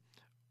 5'10"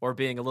 or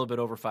being a little bit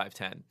over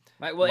 5'10".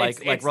 Right. Well,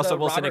 like Russell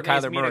Wilson and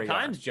Kyler Murray.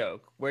 Times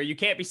joke where you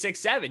can't be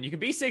 6'7", you can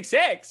be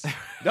 6'6".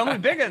 Don't be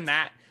bigger than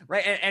that.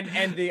 Right.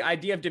 And the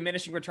idea of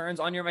diminishing returns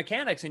on your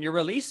mechanics and your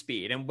release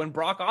speed. And when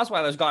Brock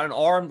Osweiler's got an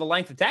arm the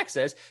length of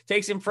Texas,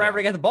 takes him forever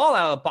to get the ball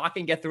out of the pocket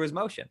and get through his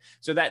motion.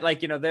 So that,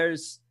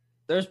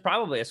 there's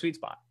probably a sweet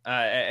spot.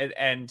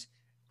 And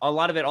a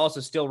lot of it also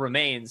still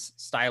remains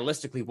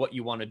stylistically what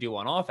you want to do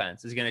on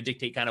offense is going to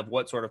dictate kind of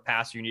what sort of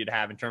pass you need to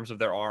have in terms of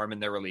their arm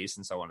and their release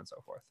and so on and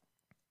so forth.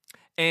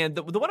 And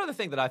the one other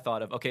thing that I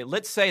thought of, okay,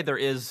 let's say there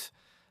is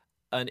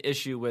an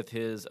issue with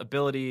his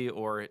ability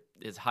or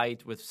his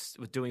height with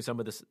doing some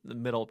of this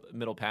middle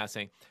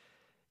passing.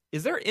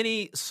 Is there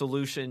any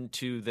solution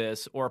to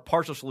this or a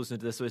partial solution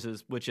to this,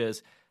 which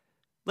is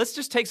let's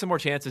just take some more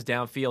chances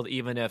downfield,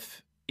 even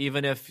if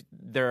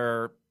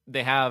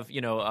they have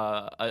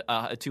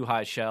a too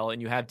high shell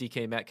and you have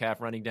DK Metcalf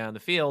running down the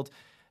field,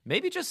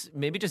 maybe just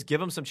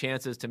give him some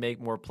chances to make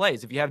more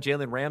plays. If you have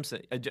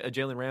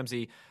Jalen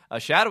Ramsey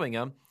shadowing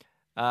him,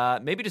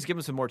 maybe just give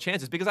him some more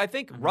chances, because I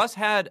think Russ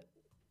had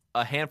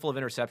a handful of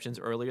interceptions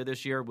earlier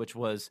this year, which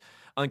was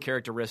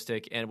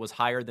uncharacteristic and was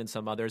higher than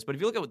some others. But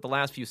if you look at the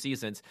last few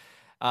seasons,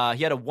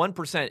 he had a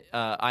 1%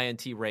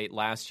 INT rate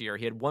last year.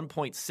 He had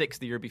 1.6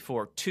 the year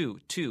before, 2,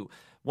 1.7,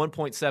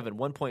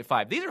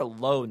 1.5. These are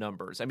low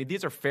numbers. I mean,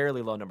 these are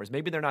fairly low numbers.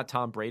 Maybe they're not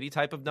Tom Brady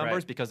type of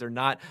numbers because they're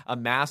not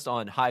amassed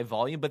on high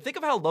volume. But think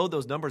of how low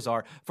those numbers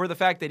are for the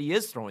fact that he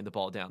is throwing the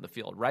ball down the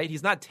field, right?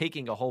 He's not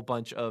taking a whole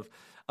bunch of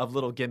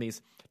little gimmies.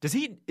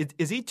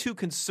 Is he too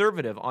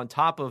conservative on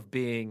top of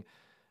being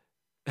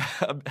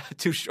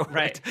too short?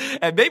 Right.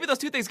 And maybe those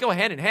two things go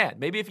hand in hand.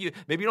 Maybe you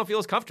don't feel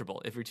as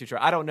comfortable if you're too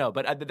short. I don't know,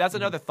 but that's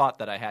another thought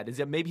that I had, is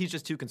that maybe he's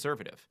just too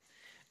conservative.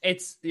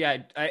 It's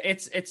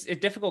a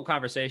difficult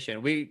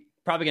conversation. We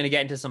probably going to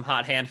get into some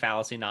hot hand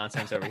fallacy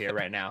nonsense over here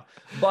right now.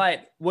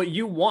 But what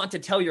you want to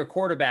tell your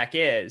quarterback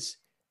is,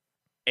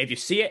 if you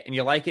see it and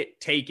you like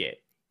it, take it.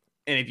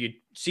 And if you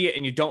see it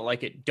and you don't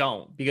like it,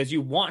 don't, because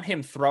you want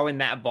him throwing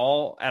that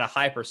ball at a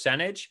high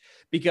percentage,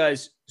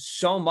 because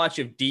so much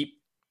of deep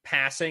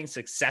passing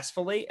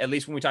successfully, at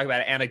least when we talk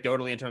about it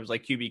anecdotally in terms of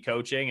like QB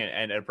coaching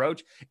and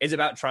approach, is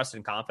about trust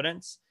and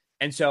confidence.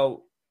 And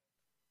so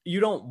you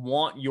don't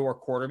want your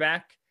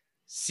quarterback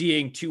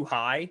seeing too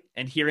high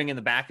and hearing in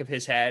the back of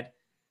his head,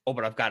 oh,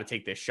 but I've got to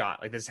take this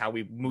shot. Like, this is how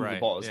we move the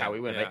ball. This is how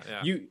we win.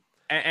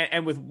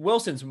 And with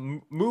Wilson's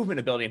movement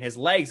ability and his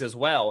legs as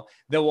well,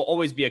 there will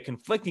always be a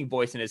conflicting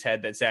voice in his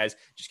head that says,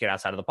 just get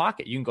outside of the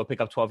pocket. You can go pick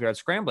up 12 yards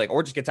scrambling,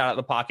 or just gets out of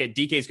the pocket.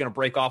 DK is going to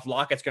break off.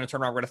 Lockett's going to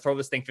turn around. We're going to throw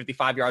this thing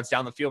 55 yards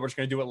down the field. We're just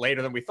going to do it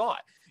later than we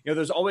thought.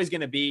 There's always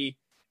going to be,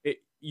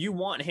 you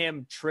want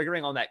him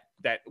triggering on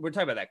that we're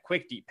talking about that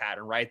quick deep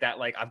pattern, right? That,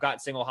 like, I've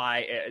got single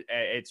high,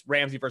 it's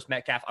Ramsey versus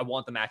Metcalf. I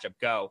want the matchup,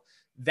 go.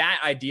 That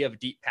idea of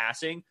deep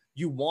passing,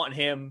 you want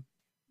him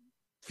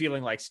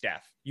feeling like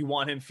Steph. You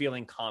want him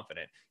feeling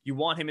confident. You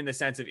want him in the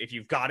sense of, if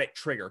you've got it,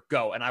 trigger,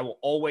 go. And I will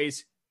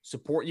always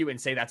support you and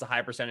say that's a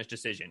high percentage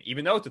decision,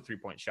 even though it's a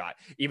 3-point shot,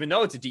 even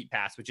though it's a deep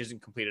pass, which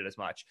isn't completed as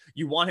much.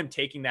 You want him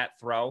taking that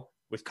throw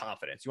with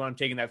confidence. You want him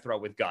taking that throw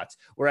with guts.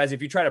 Whereas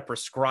if you try to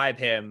prescribe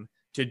him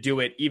to do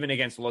it even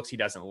against looks he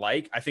doesn't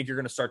like, I think you're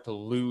going to start to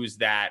lose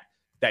that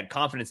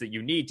confidence that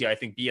you need to, I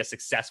think, be a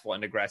successful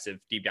and aggressive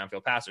deep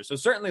downfield passer. So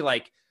certainly,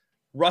 like,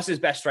 Russ's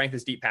best strength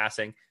is deep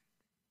passing.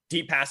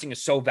 Deep passing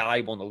is so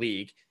valuable in the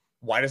league.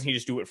 Why doesn't he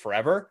just do it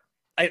forever?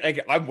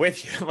 I'm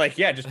with you. Like,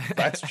 yeah, just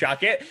let's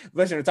chuck it.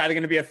 Listen, it's either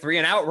going to be a 3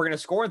 and out. We're going to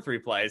score in 3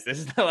 plays. This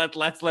is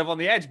let's live on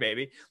the edge,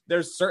 baby.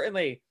 There's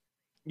certainly,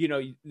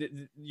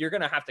 you're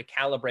going to have to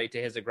calibrate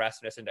to his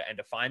aggressiveness and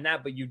to find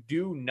that, but you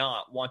do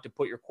not want to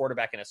put your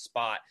quarterback in a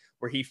spot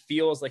where he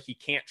feels like he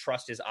can't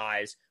trust his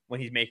eyes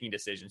when he's making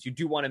decisions. You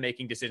do want him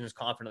making decisions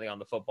confidently on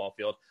the football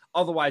field.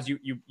 Otherwise,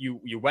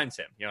 you Wentz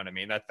him. You know what I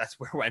mean? That's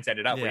where Wentz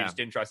ended up, where he just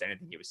didn't trust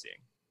anything he was seeing.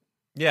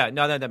 Yeah,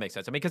 no, that makes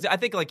sense. I mean, because I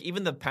think, like,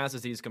 even the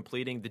passes he's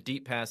completing, the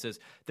deep passes,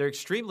 they're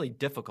extremely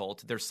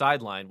difficult. They're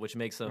sidelined, which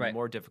makes them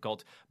more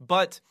difficult.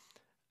 But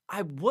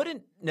I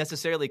wouldn't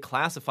necessarily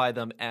classify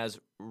them as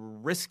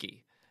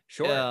risky.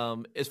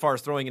 Sure. As far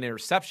as throwing an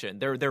interception,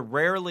 they're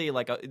rarely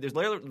there's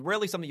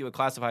rarely something you would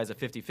classify as a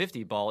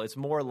 50-50 ball. It's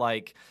more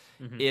like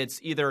it's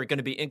either going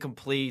to be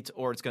incomplete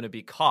or it's going to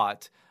be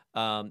caught.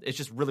 It's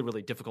just really,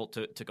 really difficult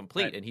to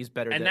complete, and he's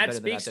better than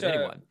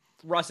anyone.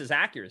 Russ's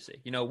accuracy.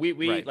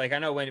 We like, I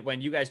know when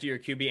you guys do your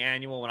QB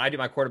annual, when I do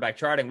my quarterback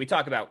charting, we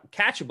talk about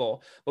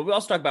catchable, but we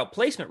also talk about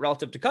placement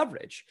relative to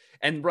coverage.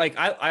 And like,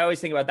 I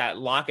always think about that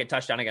Lockett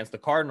touchdown against the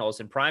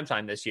Cardinals in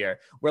primetime this year,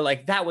 where,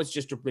 like, that was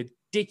just a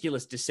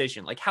ridiculous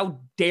decision. Like,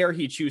 how dare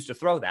he choose to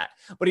throw that?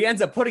 But he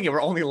ends up putting it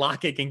where only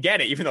Lockett can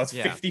get it, even though it's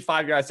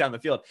 55 yards down the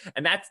field.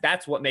 And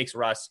that's what makes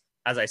Russ,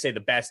 as I say,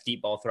 the best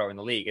deep ball thrower in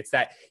the league. It's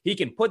that he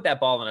can put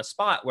that ball in a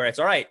spot where it's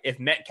all right. If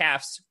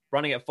Metcalf's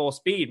running at full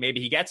speed,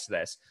 maybe he gets to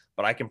this,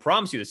 but I can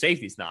promise you the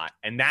safety's not.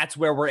 And that's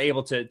where we're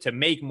able to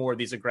make more of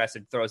these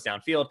aggressive throws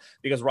downfield,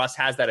 because Russ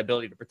has that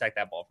ability to protect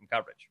that ball from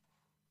coverage.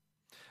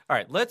 All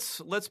right,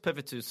 let's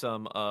pivot to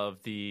some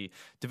of the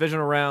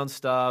divisional round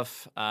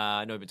stuff.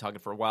 I know we've been talking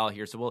for a while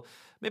here, so we'll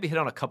maybe hit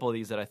on a couple of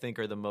these that I think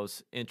are the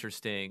most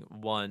interesting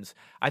ones.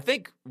 I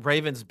think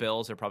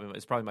Ravens-Bills is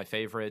probably my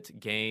favorite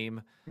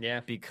game. Yeah.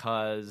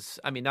 Because,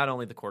 I mean, not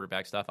only the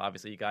quarterback stuff,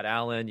 obviously you got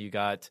Allen, you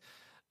got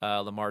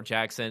Lamar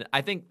Jackson.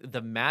 I think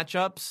the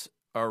matchups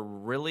are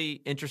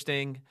really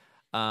interesting.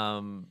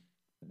 The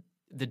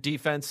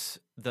defense,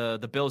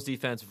 the Bills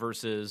defense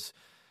versus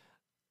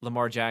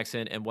Lamar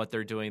Jackson and what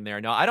they're doing there.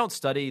 Now, I don't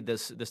study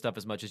this stuff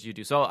as much as you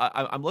do, so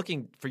I'm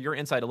looking for your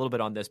insight a little bit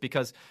on this,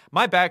 because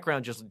my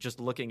background just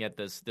looking at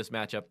this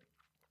matchup,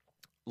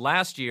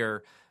 last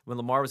year when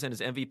Lamar was in his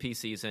MVP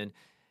season,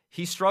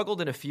 he struggled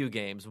in a few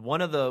games.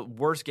 One of the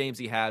worst games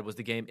he had was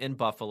the game in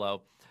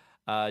Buffalo.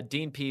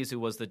 Dean Pease, who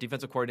was the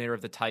defensive coordinator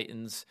of the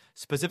Titans,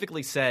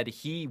 specifically said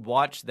he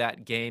watched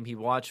that game. He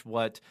watched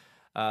what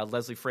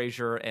Leslie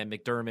Frazier and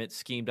McDermott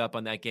schemed up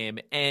on that game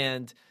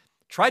and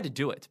tried to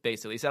do it.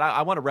 Basically, he said,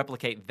 "I want to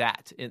replicate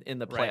that in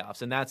the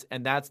playoffs," and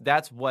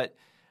that's what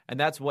and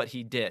that's what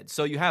he did.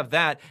 So you have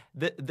that.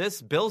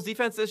 This Bills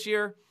defense this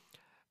year,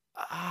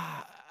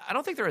 I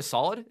don't think they're as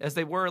solid as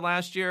they were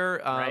last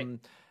year. Right.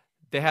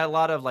 They had a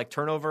lot of like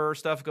turnover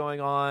stuff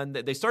going on.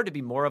 They started to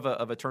be more of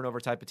a turnover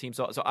type of team.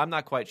 So I'm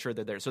not quite sure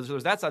they're there. So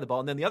there's that side of the ball.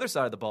 And then the other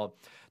side of the ball,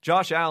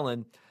 Josh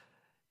Allen,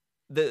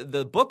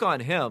 the book on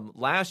him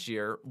last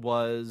year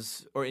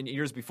was, or in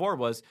years before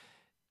was,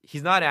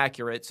 he's not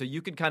accurate. So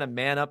you can kind of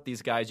man up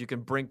these guys. You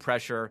can bring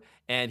pressure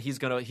and he's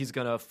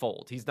gonna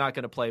fold. He's not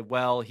gonna play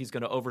well. He's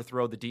gonna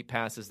overthrow the deep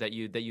passes that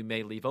you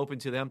may leave open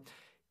to them.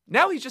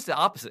 Now he's just the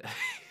opposite.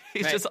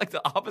 He's just like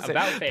the opposite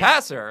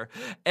passer.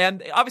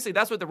 And obviously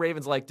that's what the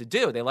Ravens like to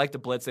do. They like to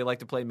blitz. They like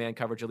to play man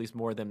coverage at least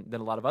more than a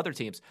lot of other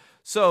teams.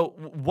 So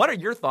what are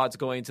your thoughts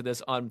going into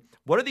this on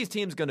what are these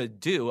teams going to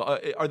do?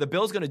 Are the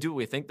Bills going to do what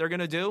we think they're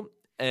going to do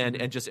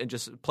and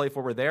just play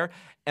forward there?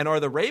 And are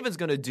the Ravens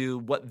going to do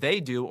what they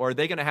do, or are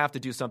they going to have to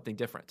do something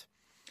different?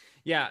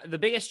 Yeah, the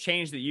biggest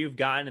change that you've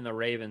gotten in the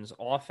Ravens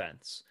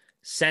offense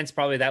since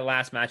probably that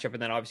last matchup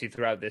and then obviously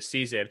throughout this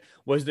season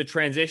was the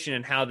transition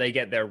in how they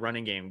get their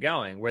running game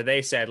going, where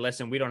they said,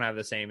 listen, we don't have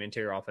the same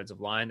interior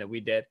offensive line that we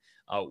did.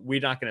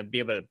 We're not going to be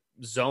able to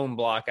zone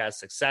block as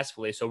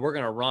successfully. So we're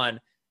going to run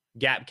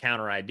gap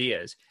counter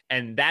ideas.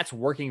 And that's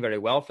working very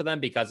well for them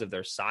because of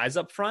their size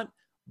up front.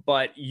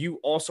 But you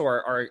also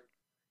are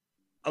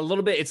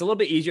it's a little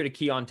bit easier to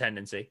key on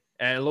tendency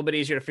and a little bit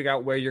easier to figure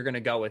out where you're going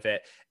to go with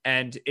it.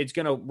 And it's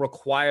going to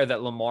require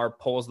that Lamar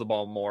pulls the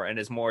ball more and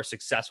is more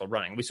successful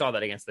running. We saw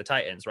that against the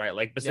Titans, right?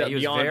 Like, he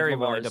was very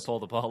willing to pull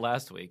the ball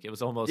last week. It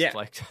was almost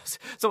like,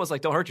 it's almost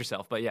like don't hurt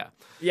yourself, but yeah.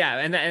 Yeah.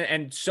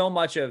 And so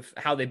much of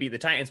how they beat the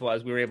Titans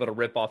was we were able to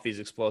rip off these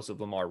explosive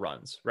Lamar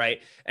runs,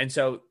 right? And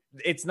so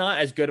it's not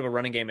as good of a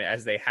running game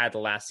as they had the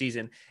last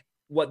season.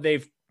 What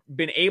they've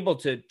been able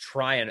to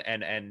try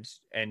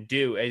and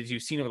do, as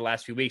you've seen over the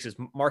last few weeks, is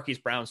Marquise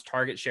Brown's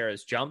target share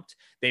has jumped.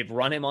 They've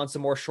run him on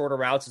some more shorter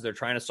routes as they're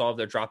trying to solve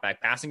their drop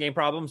back passing game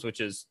problems, which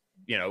is,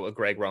 a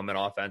Greg Roman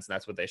offense. And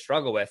that's what they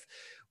struggle with.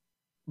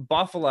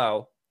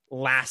 Buffalo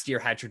last year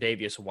had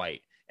Tre'Davious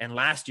White, and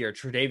last year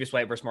Tre'Davious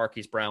White versus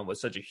Marquise Brown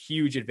was such a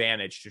huge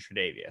advantage to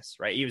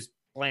Tre'Davious, right? He was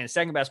playing the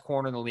second best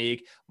corner in the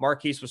league.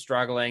 Marquise was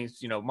struggling.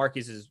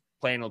 Marquise is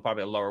playing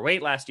probably a lower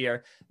weight last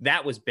year.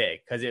 That was big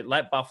because it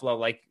let Buffalo,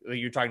 like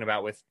you're talking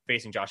about with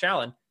facing Josh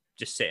Allen,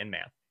 just sit in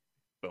man.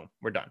 Boom,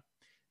 we're done.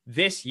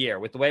 This year,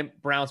 with the way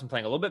Brown's been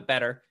playing a little bit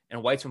better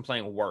and White's been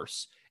playing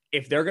worse,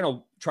 if they're going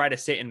to try to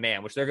sit in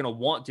man, which they're going to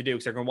want to do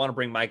because they're going to want to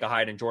bring Micah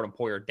Hyde and Jordan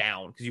Poyer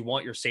down because you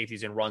want your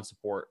safeties in run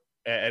support,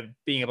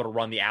 being able to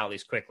run the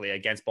alleys quickly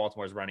against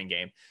Baltimore's running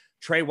game.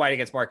 Trey White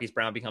against Marquise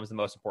Brown becomes the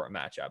most important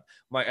matchup.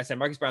 Like I said,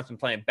 Marquise Brown's been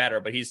playing better,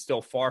 but he's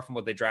still far from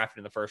what they drafted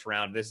in the first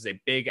round. This is a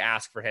big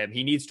ask for him.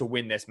 He needs to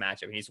win this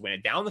matchup. He needs to win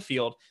it down the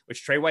field,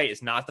 which Trey White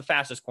is not the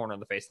fastest corner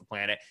on the face of the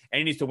planet, and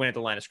he needs to win at the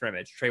line of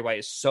scrimmage. Trey White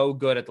is so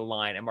good at the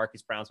line, and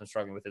Marquise Brown's been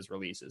struggling with his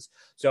releases.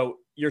 So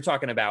you're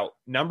talking about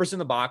numbers in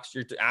the box.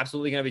 You're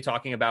absolutely going to be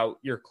talking about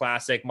your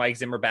classic Mike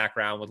Zimmer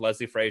background with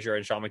Leslie Frazier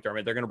and Sean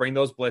McDermott. They're going to bring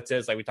those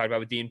blitzes like we talked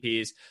about with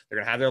DNPs. They're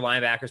going to have their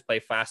linebackers play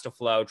fast to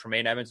flow.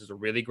 Tremaine Evans is a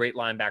really great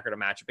linebacker to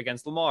match up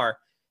against Lamar.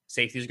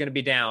 Safeties are going to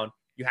be down.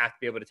 You have to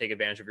be able to take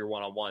advantage of your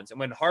one-on-ones. And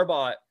when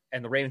Harbaugh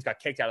and the Ravens got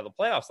kicked out of the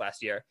playoffs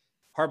last year,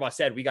 Harbaugh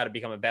said, we got to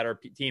become a better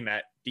team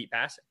at deep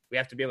passing. We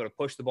have to be able to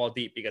push the ball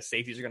deep because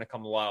safeties are going to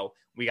come low.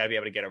 We got to be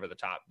able to get over the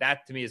top.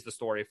 That to me is the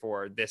story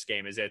for this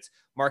game is it's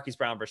Marquise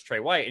Brown versus Trey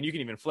White. And you can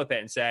even flip it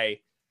and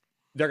say,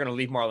 they're going to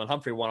leave Marlon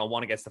Humphrey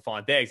one-on-one against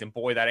Stephon Diggs. And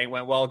boy, that ain't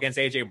went well against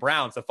A.J.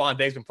 Brown. Stephon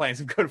Diggs been playing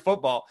some good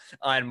football.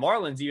 And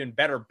Marlon's even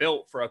better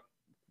built for a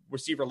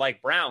receiver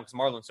like Brown because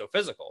Marlon's so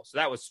physical. So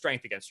that was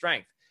strength against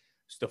strength.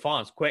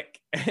 Stephon's quick.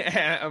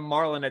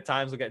 Marlon at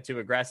times will get too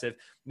aggressive.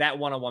 That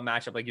one-on-one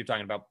matchup, like you're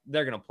talking about,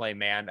 they're going to play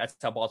man. That's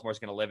how Baltimore's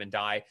going to live and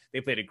die.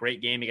 They played a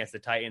great game against the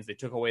Titans. They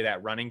took away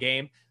that running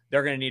game.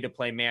 They're going to need to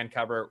play man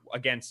cover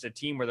against a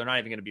team where they're not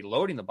even going to be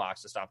loading the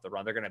box to stop the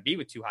run. They're going to be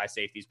with two high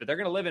safeties, but they're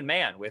going to live in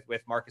man with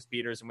Marcus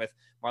Peters and with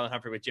Marlon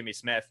Humphrey with Jimmy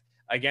Smith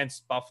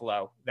against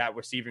Buffalo, that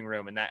receiving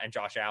room and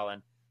Josh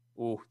Allen.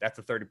 Ooh, that's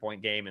a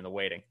 30-point game in the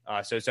waiting.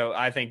 So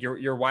I think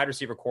your wide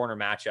receiver corner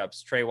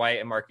matchups, Trey White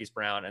and Marquise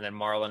Brown, and then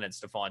Marlon and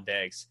Stephon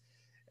Diggs.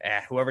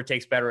 Whoever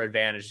takes better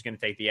advantage is going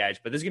to take the edge.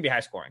 But this is going to be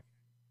high scoring.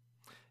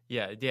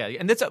 Yeah,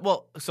 and that's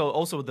so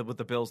also with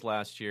the Bills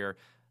last year,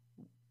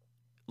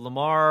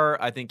 Lamar,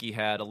 I think he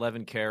had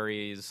 11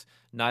 carries,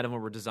 9 of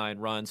them were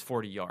designed runs,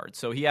 40 yards.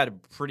 So he had a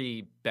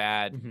pretty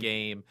bad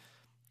game,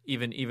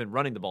 even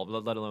running the ball,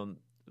 let alone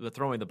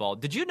throwing the ball.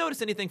 Did you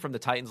notice anything from the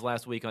Titans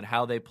last week on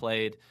how they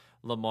played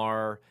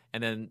Lamar?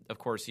 And then, of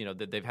course,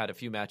 they've had a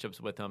few matchups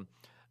with him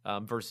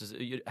versus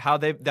how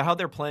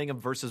they're playing him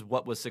versus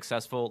what was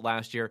successful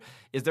last year.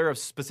 Is there a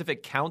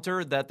specific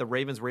counter that the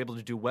Ravens were able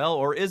to do well,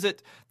 or is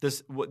it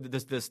this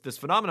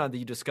phenomenon that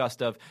you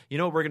discussed of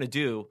what we're going to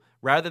do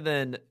rather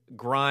than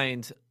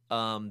grind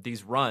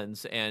these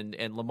runs and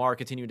Lamar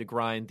continuing to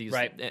grind these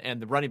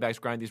and the running backs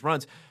grind these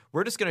runs?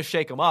 We're just going to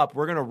shake them up.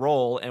 We're going to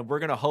roll, and we're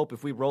going to hope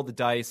if we roll the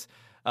dice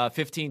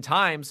 15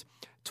 times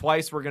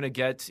twice we're going to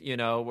get,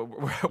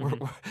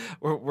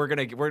 we're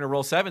going to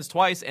roll sevens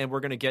twice, and we're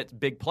going to get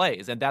big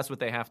plays, and that's what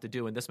they have to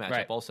do in this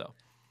matchup also.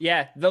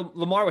 Yeah,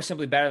 Lamar was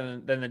simply better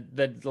than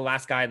the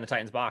last guy in the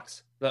Titans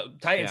box. The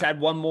Titans had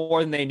one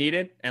more than they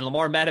needed, and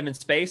Lamar met him in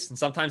space, and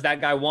sometimes that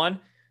guy won,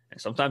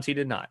 and sometimes he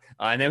did not.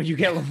 And then when you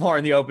get Lamar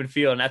in the open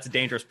field, and that's a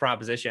dangerous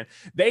proposition.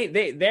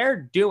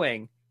 They're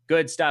doing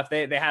good stuff.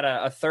 They had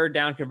a third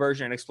down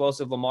conversion, an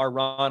explosive Lamar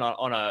run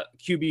on a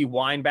QB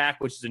wind back,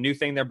 which is a new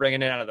thing they're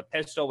bringing in out of the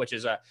pistol, which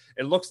is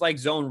it looks like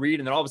zone read,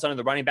 and then all of a sudden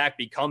the running back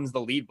becomes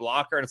the lead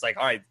blocker, and it's like,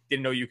 all right,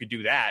 didn't know you could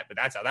do that, but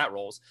that's how that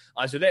rolls.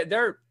 So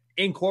they're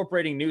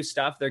incorporating new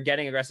stuff. They're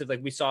getting aggressive.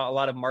 Like we saw a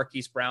lot of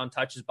Marquise Brown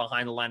touches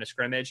behind the line of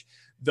scrimmage.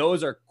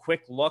 Those are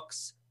quick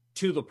looks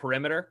to the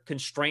perimeter,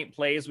 constraint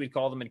plays, we'd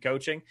call them in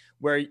coaching,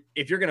 where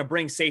if you're going to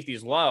bring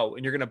safeties low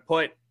and you're going to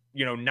put,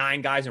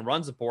 9 guys in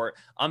run support,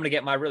 I'm going to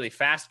get my really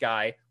fast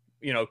guy,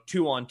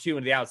 2-on-2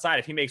 into the outside.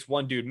 If he makes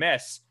one dude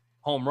miss,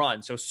 home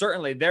run. So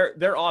certainly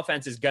their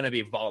offense is going to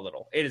be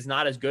volatile. It is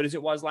not as good as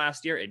it was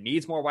last year. It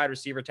needs more wide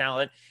receiver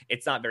talent.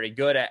 It's not very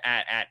good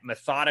at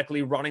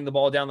methodically running the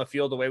ball down the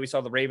field the way we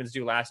saw the Ravens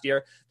do last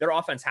year. Their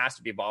offense has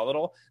to be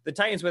volatile. The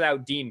Titans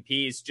without Dean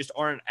Pease just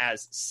aren't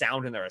as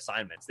sound in their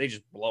assignments. They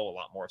just blow a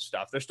lot more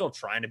stuff. They're still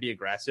trying to be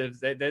aggressive.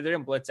 They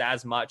didn't blitz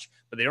as much,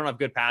 but they don't have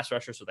good pass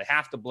rushers, so they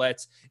have to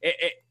blitz.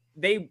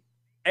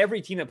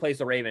 Every team that plays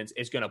the Ravens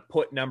is going to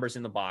put numbers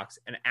in the box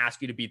and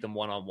ask you to beat them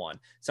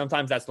one-on-one.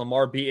 Sometimes that's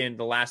Lamar beating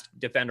the last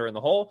defender in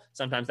the hole.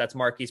 Sometimes that's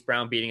Marquise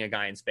Brown beating a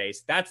guy in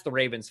space. That's the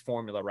Ravens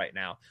formula right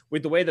now.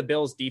 With the way the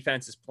Bills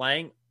defense is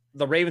playing,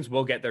 the Ravens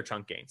will get their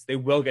chunk gains. They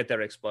will get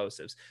their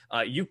explosives.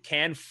 You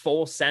can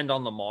full send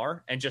on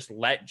Lamar and just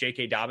let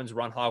J.K. Dobbins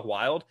run hog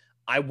wild.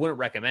 I wouldn't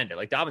recommend it.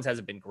 Like, Dobbins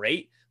hasn't been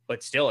great,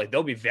 but still,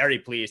 they'll be very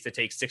pleased to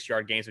take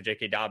 6-yard gains with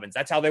J.K. Dobbins.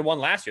 That's how they won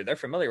last year. They're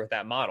familiar with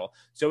that model.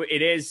 So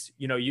it is,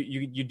 you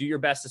do your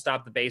best to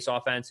stop the base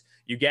offense.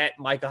 You get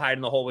Micah Hyde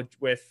in the hole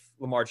with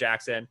Lamar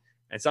Jackson,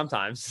 and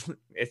sometimes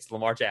it's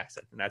Lamar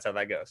Jackson, and that's how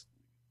that goes.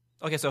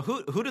 Okay, so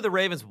who do the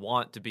Ravens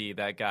want to be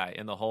that guy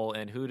in the hole,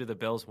 and who do the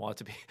Bills want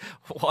to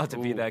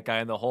be that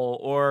guy in the hole?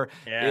 Or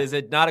is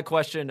it not a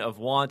question of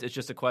want? It's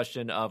just a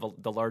question of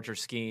the larger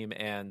scheme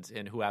and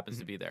who happens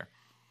to be there.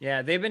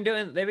 Yeah, they've been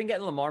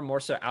getting Lamar more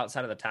so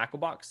outside of the tackle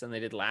box than they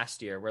did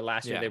last year, where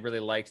last year they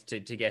really liked to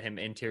get him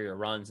interior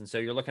runs. And so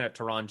you're looking at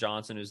Teron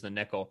Johnson, who's the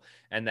nickel.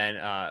 And then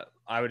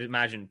I would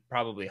imagine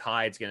probably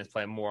Hyde's going to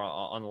play more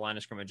on the line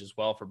of scrimmage as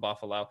well for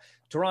Buffalo.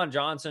 Teron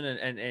Johnson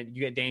and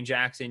you get Dane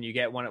Jackson, you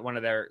get one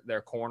of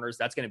their corners.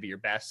 That's going to be your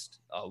best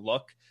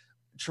look.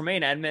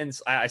 Tremaine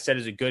Edmonds, I said,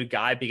 is a good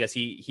guy because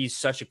he's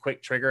such a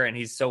quick trigger and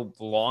he's so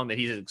long that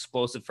he's an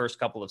explosive first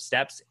couple of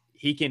steps.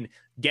 He can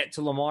get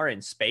to Lamar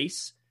in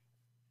space.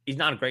 He's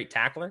not a great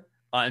tackler.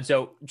 And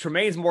so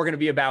Tremaine's more going to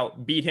be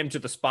about beat him to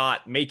the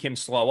spot, make him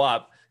slow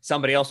up.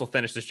 Somebody else will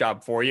finish this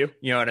job for you.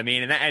 You know what I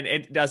mean? And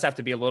it does have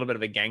to be a little bit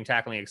of a gang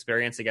tackling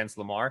experience against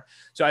Lamar.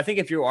 So I think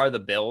if you are the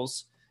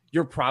Bills,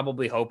 you're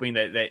probably hoping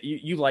that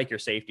you like your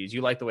safeties.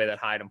 You like the way that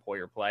Hyde and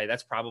Poyer play.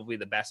 That's probably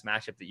the best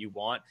matchup that you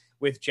want.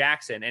 With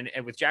Jackson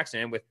and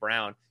with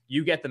Brown,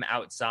 you get them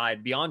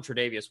outside. Beyond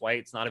Tre'Davious White,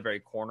 it's not a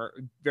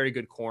very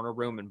good corner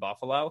room in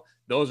Buffalo.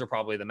 Those are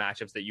probably the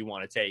matchups that you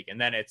want to take. And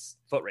then it's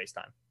foot race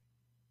time.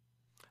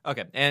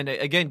 Okay. And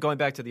again, going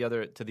back to the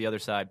other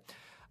side,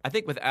 I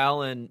think with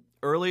Allen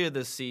earlier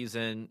this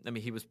season, I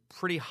mean, he was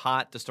pretty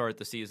hot to start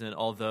the season,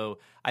 although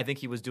I think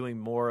he was doing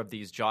more of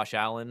these Josh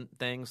Allen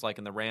things. Like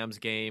in the Rams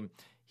game,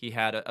 he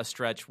had a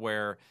stretch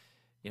where,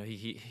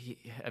 he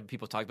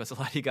people talk about this a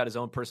lot. He got his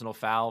own personal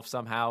foul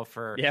somehow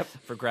for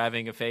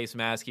grabbing a face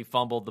mask. He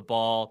fumbled the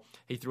ball.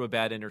 He threw a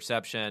bad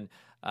interception.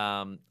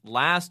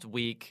 Last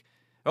week,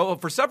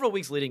 for several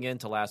weeks leading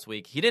into last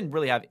week, he didn't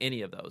really have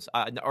any of those,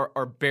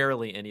 or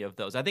barely any of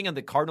those. I think in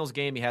the Cardinals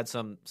game, he had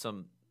some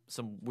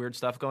weird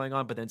stuff going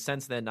on, but then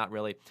since then, not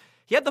really.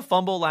 He had the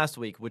fumble last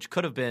week, which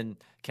could have been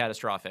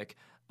catastrophic.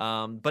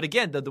 But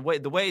again, the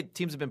way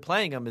teams have been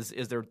playing him is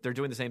they're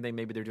doing the same thing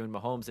maybe they're doing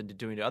Mahomes and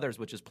doing to others,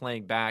 which is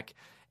playing back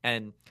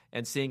and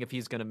seeing if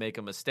he's going to make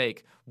a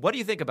mistake. What do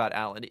you think about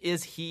Allen?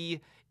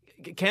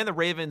 Can the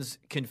Ravens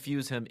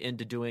confuse him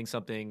into doing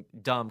something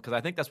dumb? Because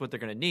I think that's what they're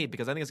going to need,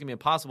 because I think it's going to be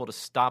impossible to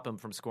stop him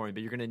from scoring,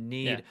 but you're going to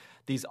need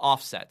these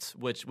offsets,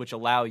 which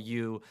allow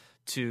you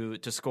to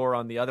score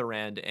on the other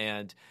end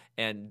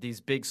and these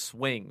big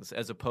swings,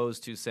 as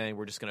opposed to saying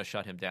we're just going to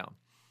shut him down.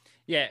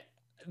 Yeah.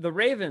 The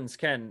Ravens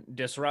can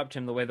disrupt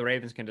him the way the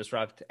Ravens can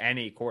disrupt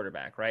any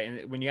quarterback, right?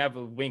 And when you have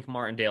a Wink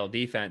Martindale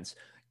defense,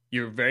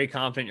 you're very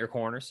confident in your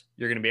corners.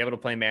 You're going to be able to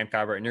play man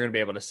cover, and you're going to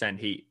be able to send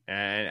heat.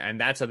 And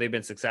that's how they've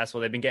been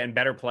successful. They've been getting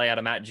better play out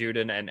of Matt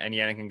Judon and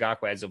Yannick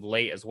Ngakoue as of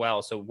late as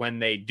well. So when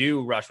they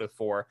do rush with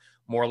 4,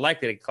 more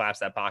likely to collapse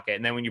that pocket.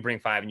 And then when you bring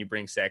 5 and you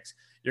bring 6,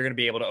 you're going to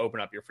be able to open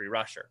up your free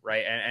rusher,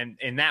 right? And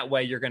in that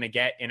way, you're going to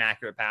get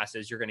inaccurate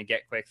passes. You're going to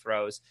get quick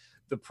throws.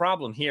 The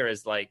problem here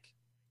is, like,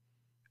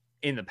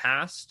 in the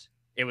past,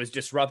 it was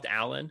disrupt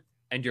Allen,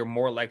 and you're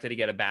more likely to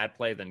get a bad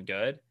play than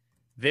good.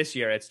 This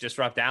year, it's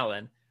disrupt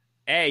Allen,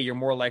 you're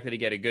more likely to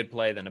get a good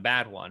play than a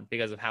bad one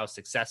because of how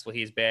successful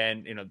he's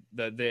been. You know,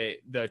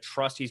 the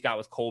trust he's got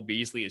with Cole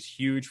Beasley is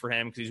huge for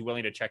him because he's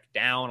willing to check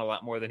down a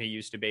lot more than he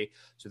used to be.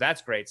 So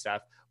that's great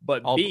stuff.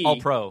 But all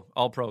pro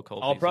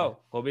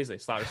Cole Beasley,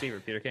 slot receiver,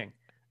 Peter King.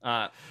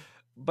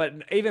 But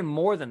even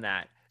more than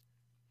that,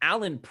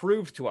 Allen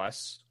proved to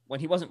us when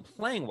he wasn't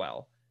playing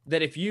well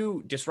that if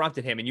you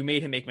disrupted him and you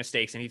made him make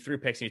mistakes and he threw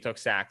picks and he took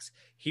sacks,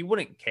 he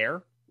wouldn't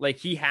care. Like,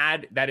 he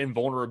had that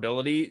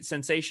invulnerability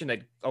sensation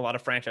that a lot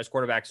of franchise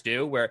quarterbacks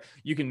do, where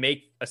you can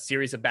make a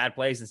series of bad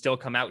plays and still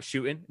come out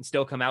shooting and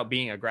still come out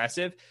being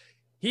aggressive.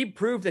 He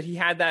proved that he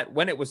had that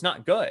when it was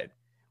not good.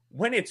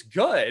 When it's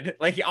good,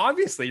 like,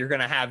 obviously you're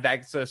going to have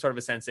that sort of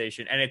a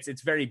sensation. And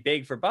it's very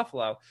big for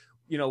Buffalo.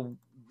 You know,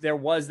 there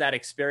was that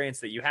experience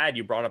that you had.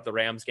 You brought up the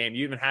Rams game.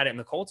 You even had it in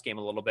the Colts game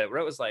a little bit where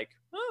it was like,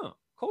 oh,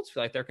 Colts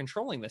feel like they're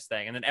controlling this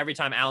thing. And then every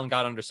time Allen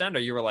got under center,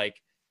 you were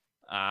like,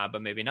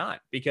 but maybe not,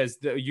 because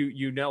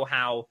you know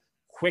how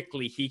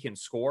quickly he can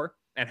score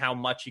and how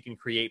much he can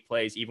create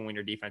plays even when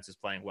your defense is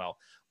playing well.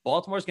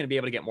 Baltimore's going to be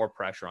able to get more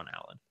pressure on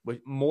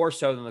Allen, more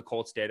so than the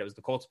Colts did. It was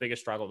the Colts'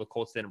 biggest struggle. The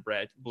Colts didn't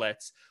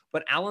blitz,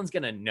 but Allen's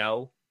going to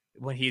know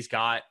when he's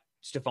got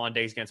Stephon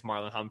Diggs against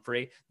Marlon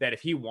Humphrey that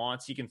if he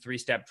wants, he can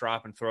 3-step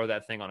drop and throw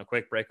that thing on a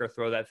quick breaker,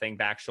 throw that thing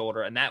back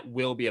shoulder, and that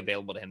will be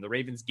available to him. The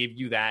Ravens give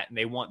you that, and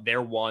they want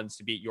their ones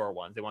to beat your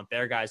ones. They want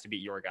their guys to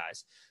beat your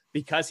guys.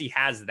 Because he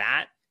has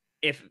that,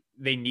 if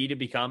they need to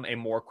become a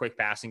more quick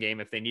passing game,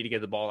 if they need to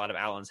get the ball out of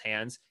Allen's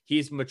hands,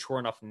 he's mature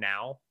enough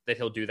now that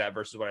he'll do that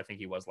versus what I think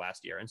he was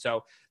last year. And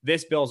so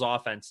this Bills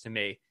offense to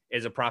me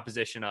is a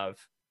proposition of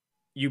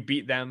you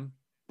beat them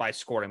by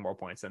scoring more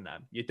points than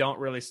them. You don't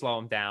really slow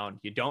them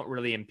down. You don't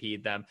really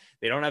impede them.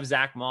 They don't have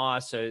Zach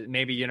Moss. So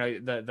maybe, you know,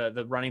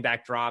 the running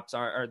back drops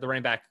or the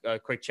running back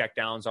quick check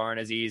downs aren't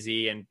as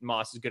easy, and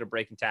Moss is good at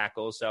breaking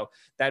tackles. So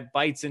that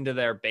bites into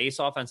their base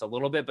offense a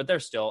little bit, but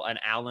they're still an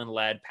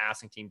Allen-led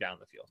passing team down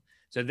the field.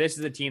 So this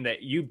is a team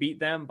that you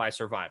beat them by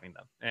surviving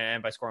them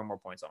and by scoring more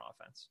points on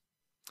offense.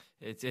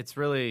 It's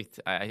really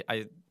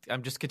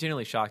I'm just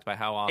continually shocked by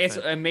how often it's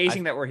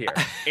amazing that we're here.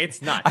 It's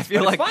nuts. I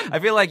feel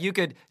like you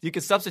could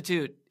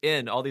substitute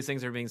in all these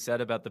things that are being said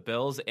about the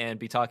Bills and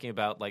be talking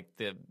about like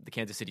the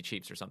Kansas City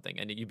Chiefs or something,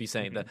 and you'd be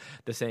saying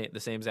the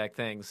same exact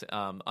things,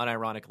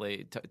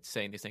 unironically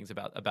saying these things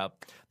about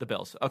the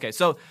Bills. Okay,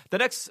 so the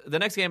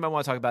next game I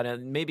want to talk about,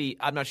 and maybe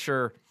I'm not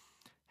sure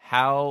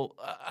how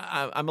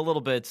I'm a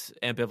little bit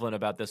ambivalent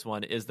about this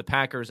one, is the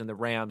Packers and the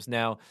Rams.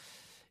 Now,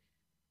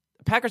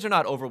 Packers are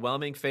not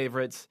overwhelming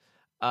favorites.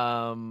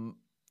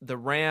 The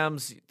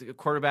Rams, the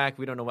quarterback,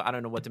 I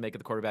don't know what to make of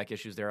the quarterback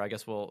issues there. I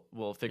guess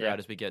we'll figure out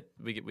as we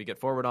get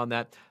forward on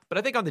that. But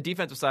I think on the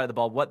defensive side of the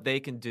ball, what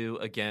they can do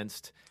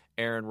against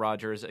Aaron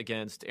Rodgers,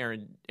 against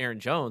Aaron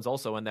Jones,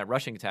 also in that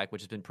rushing attack,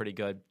 which has been pretty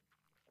good.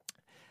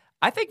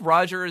 I think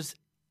Rodgers,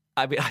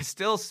 I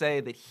still say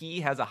that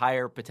he has a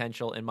higher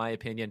potential, in my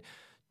opinion,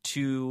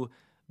 to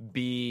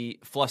be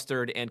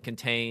flustered and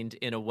contained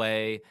in a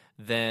way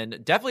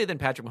definitely than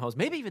Patrick Mahomes,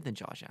 maybe even than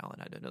Josh Allen.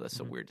 I don't know. That's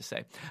so weird to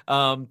say.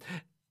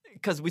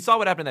 Because we saw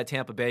what happened in that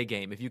Tampa Bay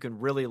game. If you can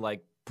really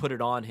like put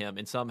it on him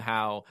and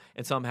somehow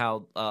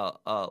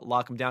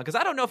lock him down. Because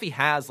I don't know if he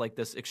has like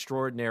this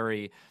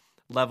extraordinary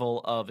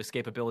level of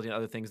escapability and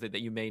other things that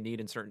you may need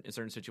in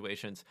certain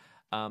situations.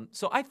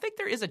 So I think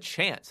there is a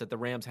chance that the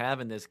Rams have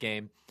in this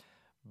game,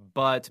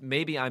 but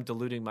maybe I'm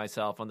deluding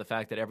myself on the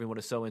fact that everyone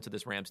is so into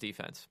this Rams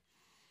defense.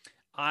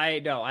 I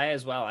know. I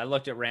as well. I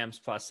looked at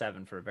Rams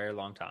 +7 for a very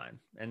long time,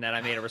 and then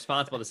I made a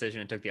responsible decision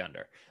and took the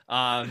under.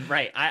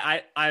 Right.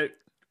 I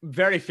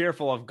very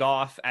fearful of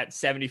Goff at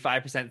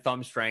 75%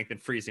 thumb strength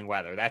and freezing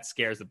weather. That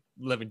scares the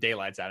living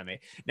daylights out of me.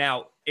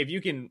 Now, if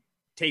you can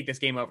take this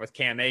game over with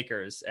Cam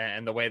Akers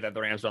and the way that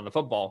the Rams run the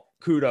football,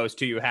 kudos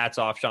to you. Hats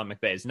off. Sean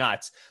McVay is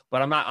nuts.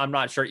 But I'm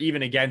not sure,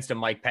 even against a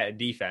Mike Pettit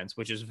defense,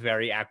 which is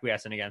very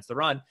acquiescent against the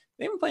run,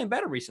 they've been playing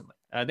better recently.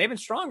 They've been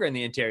stronger in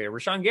the interior.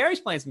 Rashawn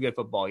Gary's playing some good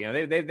football. You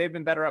know, they've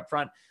been better up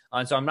front.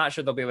 So I'm not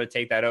sure they'll be able to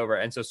take that over.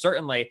 And so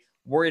certainly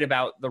worried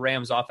about the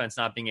Rams offense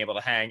not being able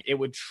to hang. It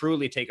would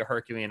truly take a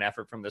Herculean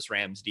effort from this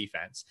Rams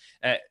defense.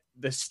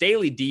 The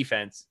Staley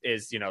defense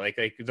is, you know, like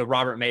the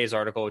Robert Mays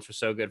article, which was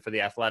so good for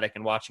The Athletic,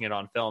 and watching it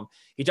on film,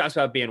 he talks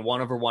about being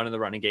 1/1 in the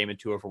running game and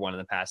 2/1 in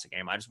the passing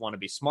game. I just want to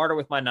be smarter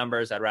with my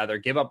numbers. I'd rather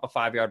give up a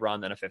 5-yard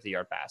run than a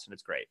 50-yard pass. And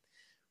it's great.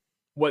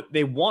 What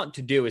they want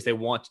to do is they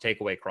want to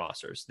take away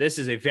crossers. This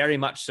is a very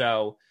much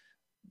so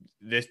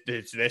this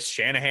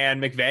Shanahan,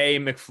 McVay,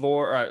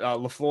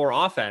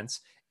 LaFleur offense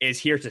is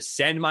here to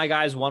send my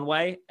guys one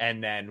way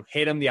and then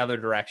hit them the other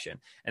direction.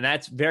 And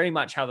that's very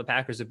much how the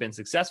Packers have been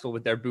successful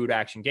with their boot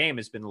action game.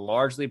 It's been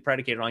largely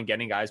predicated on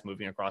getting guys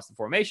moving across the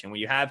formation. When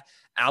you have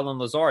Allen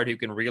Lazard, who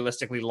can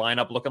realistically line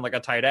up looking like a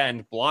tight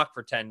end, block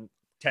for 10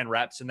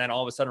 reps, and then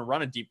all of a sudden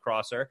run a deep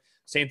crosser.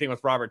 Same thing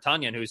with Robert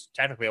Tonyan, who's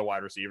technically a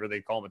wide receiver. They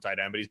call him a tight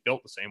end, but he's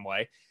built the same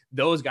way.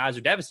 Those guys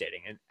are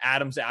devastating. And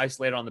Adams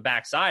isolated on the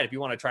backside. If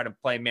you want to try to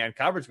play man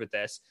coverage with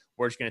this,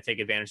 we're just going to take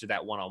advantage of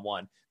that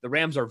one-on-one. The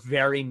Rams are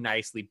very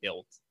nicely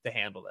built to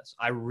handle this.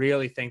 I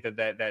really think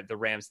that the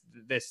Rams,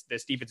 this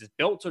defense is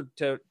built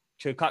to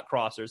to cut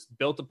crossers,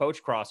 built to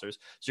poach crossers.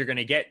 So you're going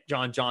to get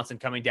John Johnson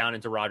coming down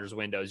into Rodgers'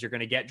 windows. You're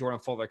going to get Jordan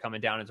Fuller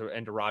coming down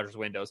into Rodgers'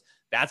 windows.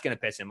 That's going to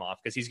piss him off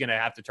because he's going to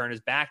have to turn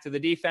his back to the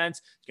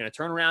defense. He's going to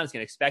turn around. He's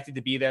going to expect it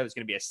to be there. There's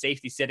going to be a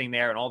safety sitting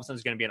there, and all of a sudden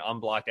there's going to be an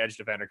unblocked edge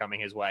defender coming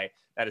his way.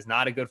 That is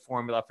not a good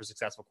formula for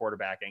successful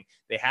quarterbacking.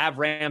 They have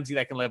Ramsey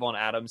that can live on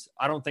Adams.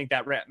 I don't think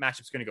that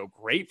matchup's going to go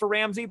great for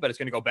Ramsey, but it's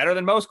going to go better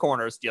than most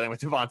corners dealing with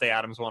Davante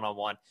Adams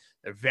one-on-one.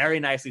 They're very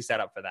nicely set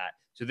up for that.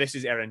 So this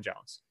is Aaron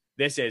Jones.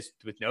 This is,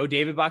 with no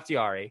David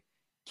Bakhtiari,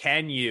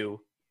 can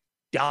you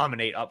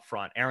dominate up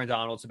front? Aaron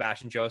Donald,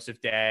 Sebastian Joseph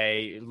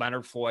Day,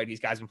 Leonard Floyd, these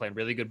guys have been playing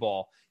really good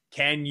ball.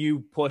 Can you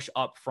push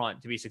up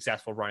front to be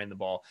successful running the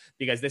ball?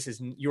 Because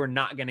you're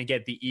not going to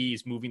get the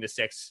ease moving the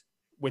six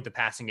with the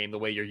passing game the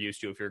way you're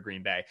used to if you're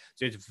Green Bay.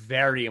 So it's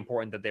very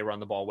important that they run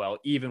the ball well,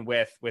 even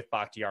with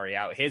Bakhtiari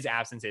out. His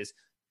absence is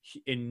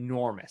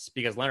enormous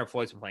because Leonard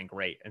Floyd's been playing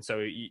great. And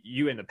so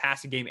you in the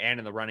passing game and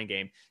in the running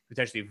game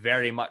potentially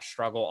very much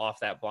struggle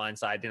off that blind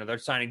side. They're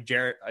signing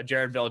Jared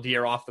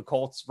Valdir off the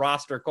Colts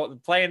roster,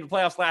 playing the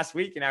playoffs last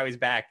week, and now he's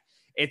back.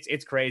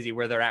 It's crazy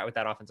where they're at with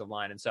that offensive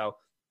line. And so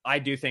I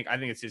think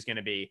it's just going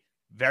to be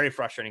very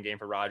frustrating game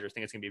for Rodgers. I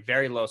think it's going to be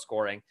very low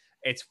scoring.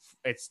 It's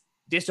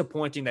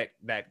disappointing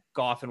that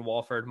Goff and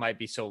Wolford might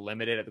be so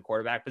limited at the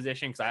quarterback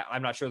position because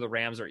I'm not sure the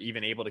Rams are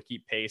even able to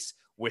keep pace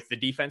with the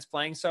defense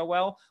playing so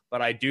well.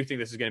 But I do think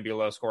this is going to be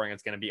low scoring.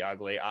 It's going to be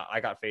ugly. I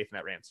got faith in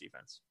that Rams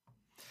defense.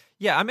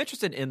 Yeah, I'm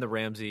interested in the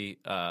Ramsey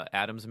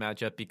Adams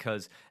matchup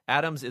because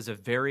Adams is a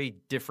very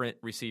different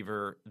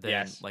receiver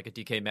than like a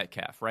DK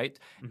Metcalf, right?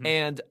 Mm-hmm.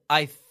 And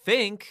I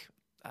think,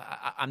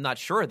 I'm not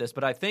sure of this,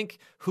 but I think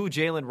who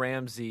Jalen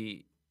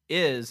Ramsey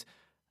is,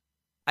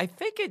 I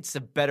think it's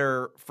a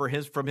better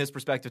from his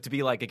perspective to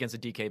be like against a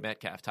DK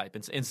Metcalf type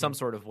in some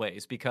sort of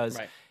ways because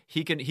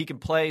he can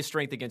play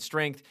strength against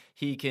strength.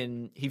 He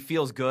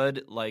feels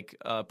good like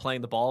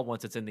playing the ball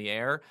once it's in the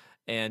air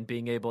and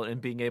being able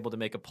to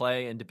make a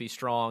play and to be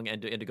strong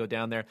and to go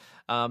down there.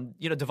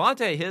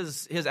 Davante,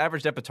 his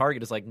average depth of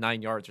target is like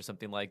 9 yards or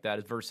something like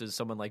that versus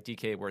someone like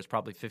DK where it's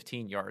probably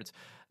 15 yards.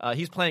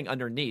 He's playing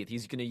underneath.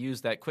 He's going to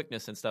use that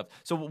quickness and stuff.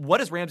 So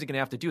what is Ramsey going to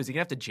have to do? Is he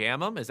going to have to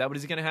jam him? Is that what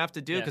he's going to have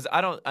to do? Because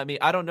I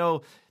don't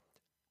know.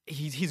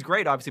 He's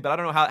great, obviously, but I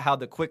don't know how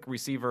the quick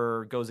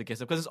receiver goes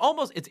against him because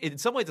it's in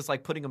some ways it's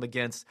like putting him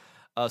against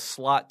a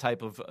slot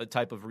type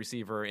of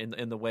receiver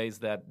in the ways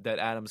that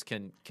Adams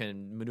can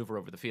maneuver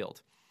over the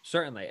field.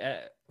 Certainly,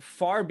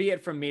 far be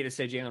it from me to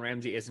say Jalen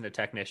Ramsey isn't a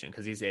technician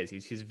because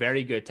he's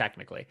very good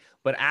technically,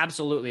 but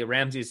absolutely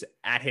Ramsey's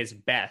at his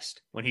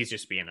best when he's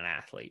just being an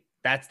athlete.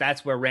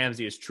 That's where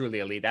Ramsey is truly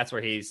elite. That's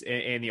where he's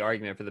in the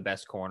argument for the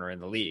best corner in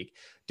the league.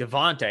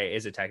 Davante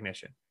is a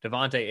technician.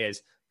 Davante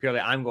is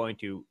purely I'm going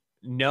to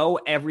know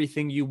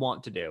everything you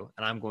want to do,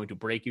 and I'm going to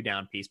break you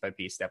down piece by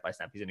piece, step by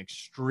step. He's an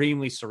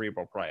extremely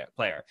cerebral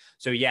player.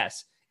 So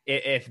yes,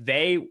 if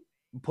they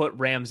put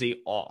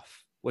Ramsey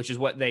off, which is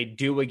what they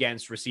do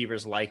against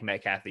receivers like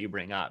Metcalf that you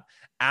bring up,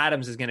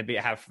 Adams is going to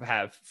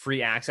have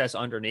free access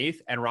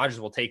underneath, and Rodgers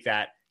will take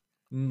that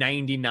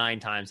 99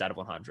 times out of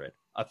 100.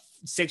 A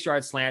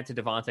 6-yard slant to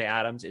Davante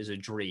Adams is a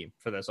dream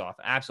for this offense.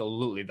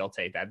 Absolutely, they'll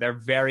take that. They're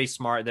very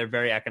smart. They're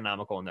very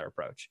economical in their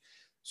approach.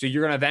 So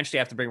you're going to eventually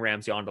have to bring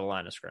Ramsey onto the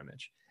line of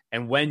scrimmage.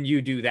 And when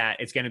you do that,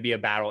 it's going to be a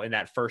battle in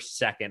that first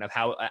second of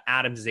how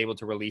Adams is able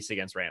to release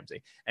against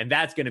Ramsey. And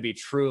that's going to be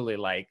truly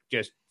like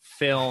just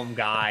film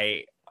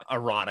guy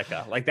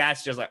erotica. Like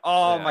that's just like,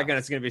 my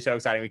goodness, it's going to be so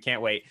exciting. We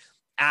can't wait.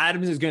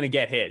 Adams is going to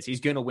get his. He's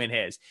going to win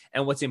his.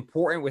 And what's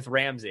important with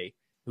Ramsey,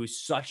 who's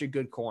such a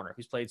good corner,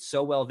 who's played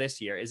so well this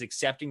year, is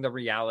accepting the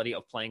reality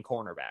of playing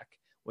cornerback,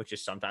 which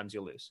is sometimes you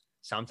lose.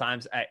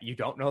 Sometimes you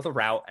don't know the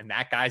route, and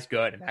that guy's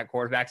good, and that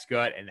quarterback's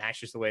good, and that's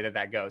just the way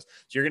that goes. So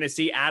you're going to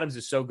see Adams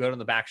is so good on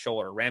the back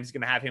shoulder. Ramsey's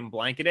going to have him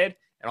blanketed,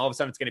 and all of a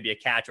sudden it's going to be a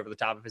catch over the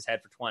top of his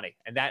head for 20.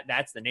 And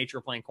that's the nature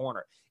of playing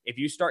corner. If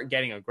you start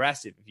getting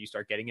aggressive, if you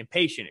start getting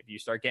impatient, if you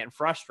start getting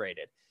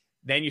frustrated,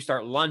 then you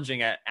start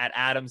lunging at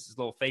Adams'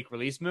 little fake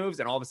release moves,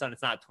 and all of a sudden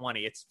it's not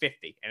 20, it's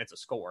 50, and it's a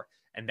score.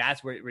 And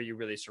that's where you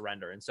really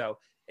surrender. And so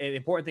the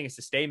important thing is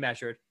to stay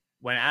measured.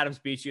 When Adams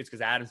beats you, it's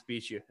because Adams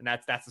beats you. And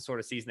that's the sort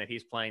of season that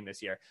he's playing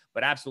this year.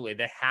 But absolutely,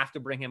 they have to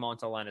bring him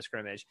onto the line of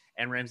scrimmage,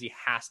 and Ramsey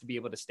has to be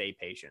able to stay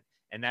patient.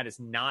 And that is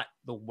not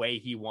the way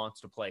he wants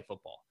to play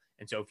football.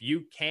 And so if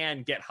you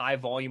can get high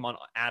volume on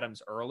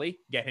Adams early,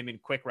 get him in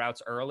quick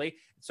routes early,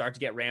 start to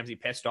get Ramsey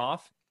pissed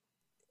off,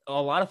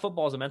 a lot of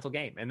football is a mental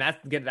game. And that's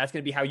going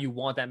to be how you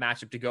want that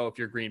matchup to go if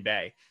you're Green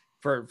Bay.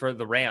 For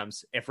the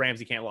Rams, if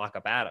Ramsey can't lock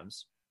up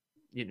Adams,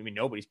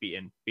 nobody's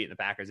beating the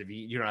Packers if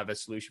you don't have a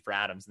solution for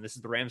Adams, and this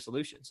is the Rams'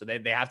 solution. So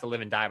they have to live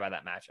and die by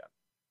that matchup.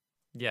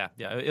 Yeah,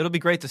 it'll be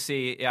great to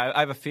see. Yeah, I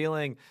have a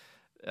feeling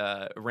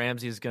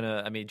Ramsey's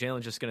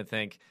Jalen's just gonna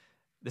think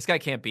this guy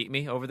can't beat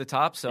me over the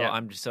top.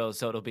 So so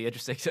it'll be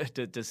interesting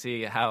to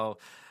see how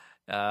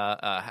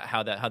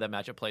that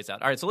matchup plays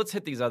out. All right, so let's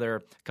hit these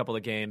other couple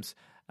of games.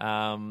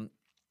 Now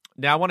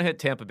I want to hit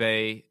Tampa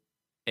Bay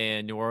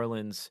and New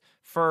Orleans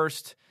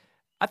first.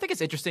 I think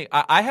it's interesting.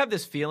 I have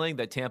this feeling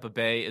that Tampa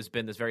Bay has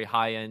been this very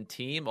high end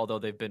team, although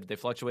they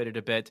fluctuated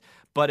a bit.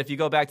 But if you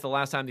go back to the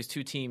last time these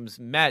two teams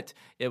met,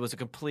 it was a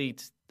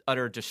complete,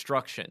 utter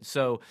destruction.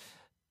 So,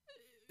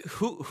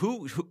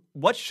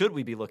 what should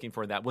we be looking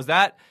for in that? Was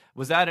that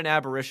an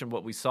aberration?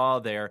 What we saw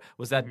there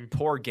was that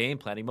poor game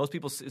planning. Most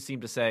people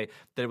seem to say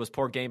that it was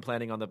poor game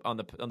planning on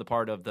the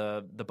part of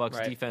the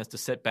Bucs defense to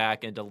sit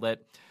back and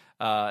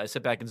to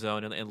sit back in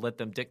zone and let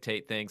them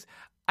dictate things.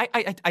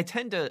 I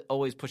tend to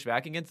always push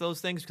back against those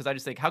things because I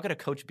just think, how could a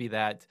coach be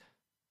that?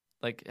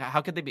 Like,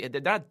 how could they be?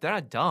 They're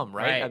not dumb,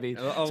 right? I mean,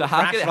 so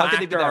how could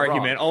they be that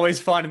argument? wrong? Always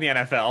fun in the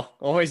NFL.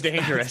 Always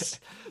dangerous.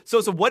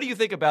 So what do you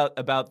think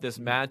about this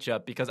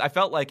matchup? Because I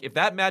felt like if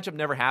that matchup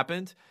never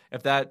happened,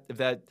 if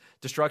that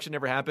destruction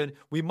never happened,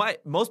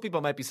 most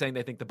people might be saying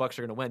they think the Bucs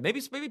are going to win.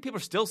 Maybe people are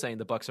still saying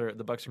the Bucs are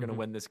going to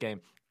win this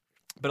game.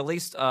 But at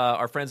least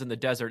our friends in the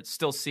desert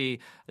still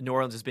see New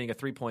Orleans as being a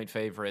 3-point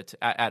favorite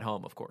at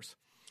home, of course.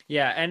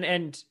 Yeah,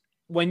 and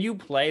when you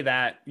play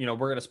that, we're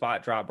going to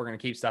spot drop, we're going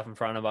to keep stuff in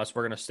front of us,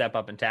 we're going to step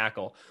up and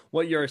tackle.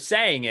 What you're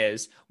saying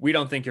is, we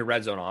don't think your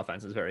red zone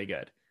offense is very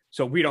good.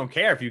 So we don't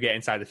care if you get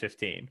inside the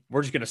 15.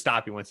 We're just going to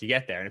stop you once you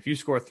get there. And if you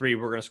score 3,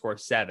 we're going to score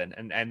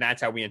 7. And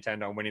that's how we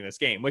intend on winning this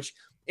game, which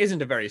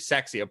isn't a very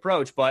sexy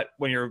approach. But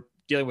when you're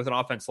dealing with an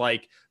offense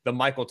like the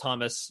Michael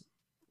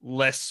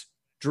Thomas-less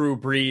Drew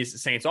Brees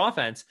Saints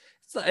offense,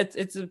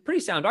 it's a pretty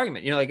sound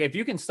argument. Like if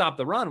you can stop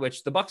the run,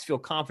 which the Bucs feel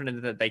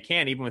confident that they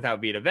can, even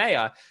without Vita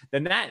Vea,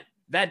 then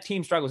that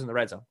team struggles in the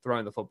red zone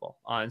throwing the football.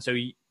 And so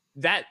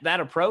that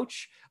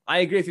approach, I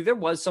agree with you. There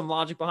was some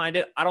logic behind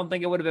it. I don't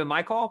think it would have been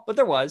my call, but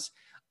there was.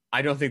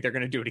 I don't think they're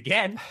going to do it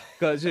again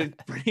because it's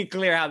pretty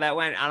clear how that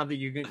went. I don't think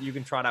you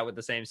can trot out with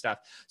the same stuff.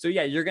 So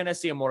yeah, you're going to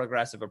see a more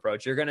aggressive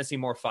approach. You're going to see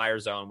more fire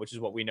zone, which is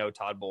what we know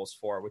Todd Bowles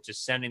for, which is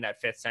sending that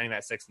 5th, sending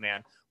that 6th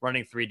man,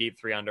 running 3 deep,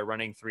 3 under,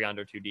 running 3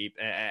 under, 2 deep,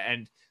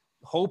 and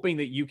hoping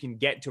that you can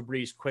get to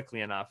Brees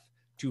quickly enough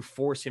to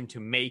force him to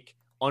make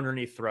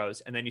underneath throws.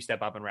 And then you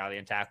step up and rally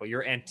and tackle.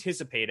 You're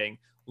anticipating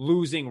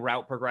losing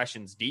route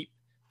progressions deep,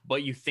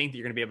 but you think that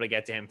you're going to be able to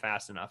get to him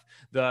fast enough.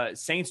 The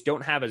Saints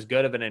don't have as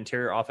good of an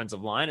interior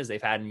offensive line as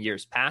they've had in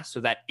years past,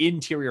 so that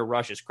interior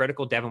rush is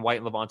critical. Devin White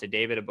and Levante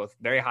David have both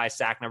very high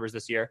sack numbers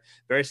this year,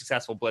 very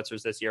successful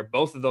blitzers this year.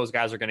 Both of those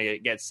guys are going to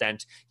get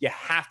sent. You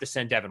have to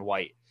send Devin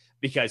White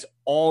because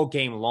all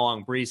game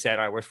long, Brees said,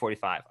 all right, where's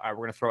 45? All right,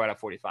 we're going to throw it at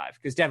 45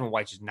 because Devin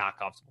White's just not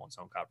comfortable in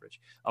zone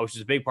coverage, which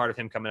is a big part of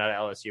him coming out of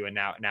LSU and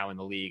now in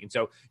the league. And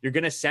so you're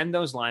going to send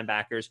those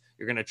linebackers.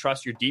 You're going to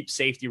trust your deep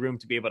safety room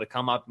to be able to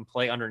come up and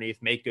play underneath,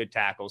 make good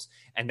tackles.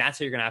 And that's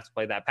how you're going to have to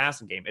play that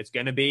passing game. It's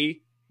going to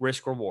be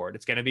risk reward.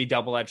 It's going to be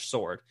double-edged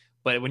sword.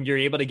 But when you're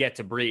able to get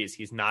to Brees,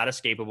 he's not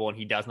escapable and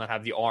he does not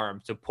have the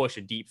arm to push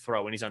a deep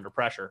throw when he's under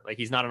pressure. Like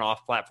he's not an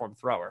off-platform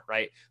thrower,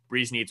 right?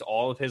 Brees needs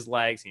all of his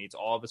legs. He needs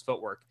all of his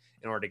footwork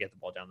in order to get the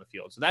ball down the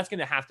field. So that's going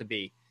to have to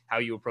be how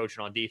you approach it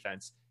on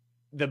defense.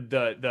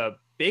 The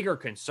bigger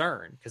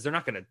concern, because they're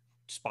not going to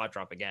spot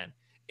drop again,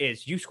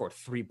 is you scored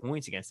 3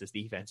 points against this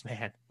defense,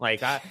 man.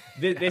 Like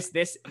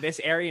this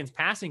Arians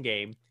passing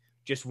game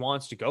just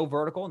wants to go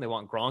vertical, and they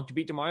want Gronk to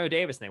beat Demario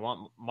Davis, and they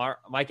want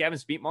Mike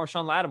Evans to beat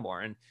Marshawn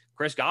Lattimore, and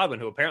Chris Godwin,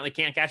 who apparently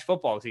can't catch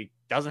football because he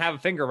doesn't have a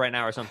finger right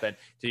now or something,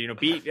 to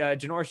beat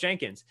Janoris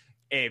Jenkins.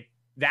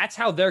 That's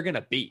how they're going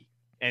to be.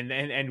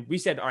 And we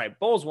said, all right,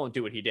 Bowles won't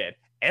do what he did.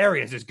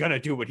 Arians is going to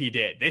do what he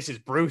did. This is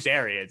Bruce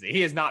Arians.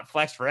 He has not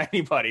flexed for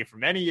anybody for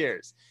many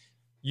years.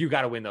 You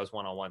got to win those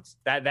one-on-ones.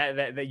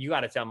 That you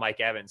got to tell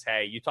Mike Evans,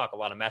 hey, you talk a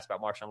lot of mess about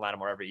Marshawn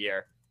Lattimore every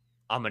year.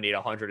 I'm going to need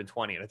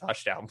 120 and a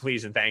touchdown,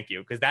 please and thank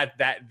you, because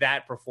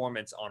that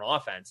performance on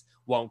offense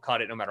won't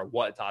cut it no matter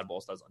what Todd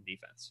Bowles does on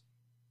defense.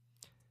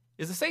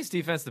 Is the Saints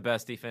defense the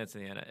best defense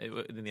in the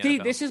NFL? See,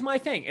 this is my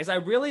thing. Is I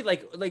really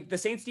like the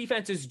Saints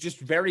defense is just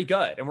very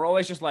good, and we're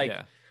always just like,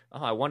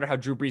 oh, I wonder how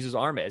Drew Brees'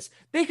 arm is.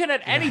 They could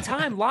at any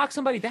time lock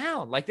somebody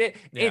down. Like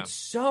it's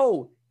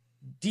so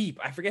deep.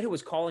 I forget who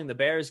was calling the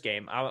Bears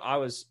game. I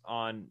was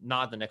on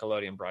not the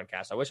Nickelodeon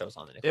broadcast. I wish I was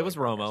on the Nickelodeon. It was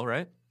Romo,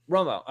 right?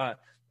 Romo.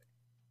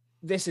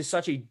 This is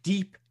such a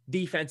deep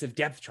defensive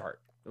depth chart,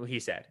 he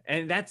said.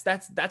 And that's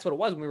what it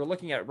was when we were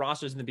looking at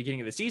rosters in the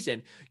beginning of the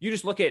season. You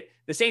just look at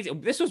the Saints.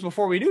 This was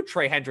before we knew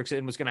Trey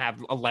Hendrickson was going to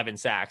have 11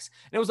 sacks.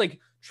 And it was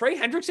like, Trey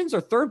Hendrickson's our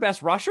third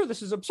best rusher?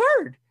 This is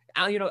absurd.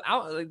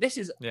 This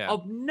is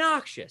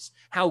obnoxious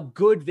how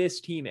good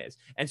this team is.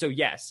 And so,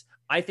 yes,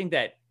 I think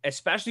that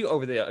especially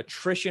over the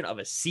attrition of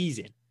a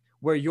season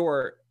where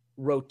your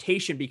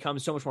rotation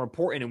becomes so much more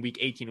important in week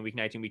 18 and week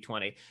 19, week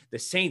 20, the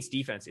Saints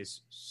defense is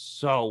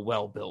so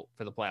well built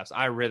for the playoffs.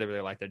 I really,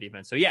 really like their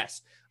defense. So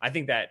yes, I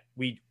think that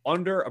we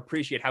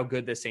underappreciate how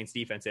good this Saints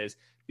defense is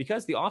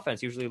because the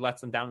offense usually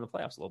lets them down in the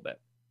playoffs a little bit.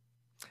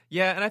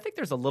 Yeah, and I think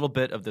there's a little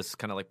bit of this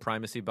kind of like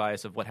primacy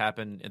bias of what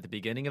happened at the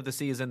beginning of the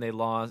season. They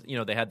lost,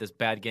 they had this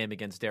bad game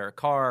against Derek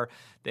Carr.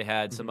 They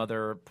had some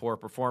other poor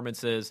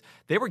performances.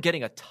 They were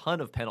getting a ton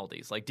of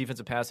penalties, like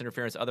defensive pass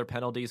interference, other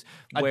penalties.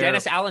 A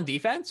Dennis Allen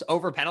defense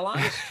over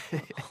penalized.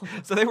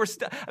 So they were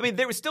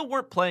still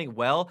weren't playing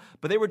well,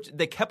 but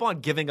they kept on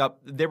giving up.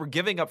 They were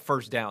giving up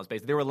first downs.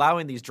 Basically, they were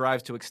allowing these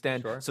drives to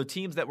extend. Sure. So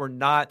teams that were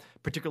not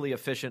particularly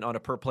efficient on a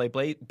per play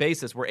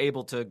basis were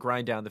able to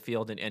grind down the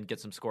field and get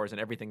some scores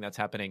and everything that's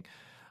happening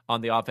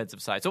on the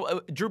offensive side.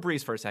 So Drew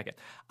Brees for a second.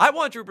 I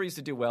want Drew Brees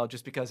to do well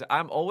just because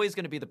I'm always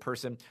going to be the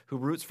person who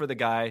roots for the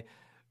guy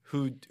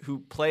who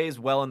plays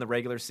well in the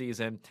regular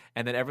season,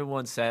 and then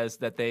everyone says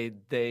that they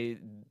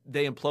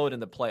implode in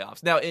the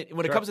playoffs. Now,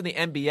 when it comes to the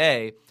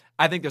NBA,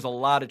 I think there's a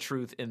lot of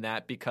truth in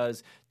that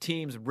because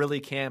teams really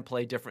can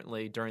play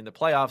differently during the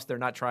playoffs. They're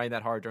not trying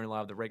that hard during a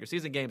lot of the regular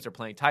season games. They're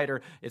playing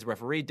tighter. It's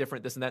refereed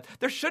different, this and that.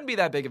 There shouldn't be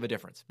that big of a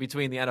difference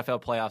between the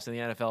NFL playoffs and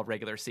the NFL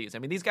regular season. I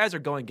mean, these guys are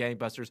going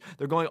gangbusters.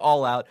 They're going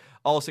all out,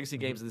 all 60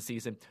 games of the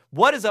season.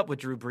 What is up with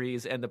Drew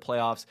Brees and the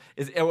playoffs?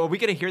 Are we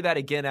going to hear that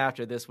again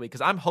after this week?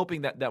 Because I'm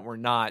hoping that we're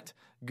not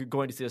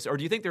going to see this. Or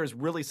do you think there's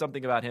really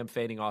something about him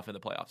fading off in the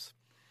playoffs?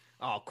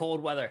 Oh,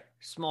 cold weather,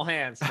 small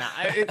hands. Nah,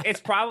 it's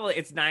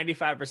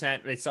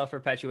 95% a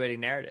self-perpetuating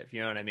narrative.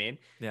 You know what I mean?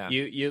 Yeah.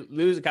 You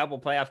lose a couple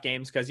playoff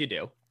games because you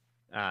do.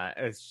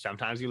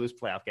 Sometimes you lose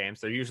playoff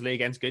games. They're usually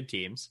against good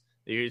teams.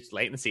 It's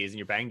late in the season.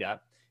 You're banged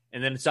up.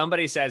 And then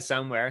somebody says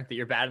somewhere that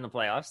you're bad in the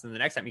playoffs. And the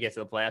next time you get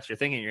to the playoffs, you're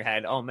thinking in your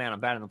head, oh, man, I'm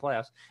bad in the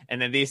playoffs.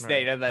 And then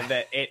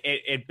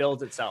it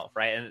builds itself,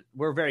 right? And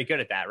we're very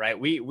good at that, right?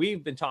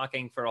 We've been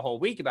talking for a whole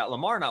week about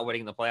Lamar not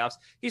winning the playoffs.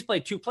 He's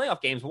played 2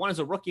 playoff games. One as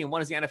a rookie and one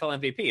as the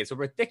NFL MVP. It's a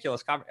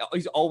ridiculous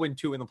He's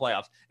 0-2 in the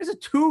playoffs. It's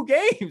 2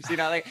 games,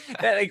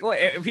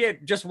 if he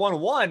had just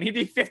won 1, he'd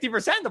be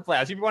 50% in the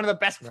playoffs. He'd be one of the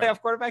best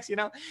playoff quarterbacks,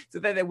 So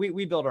that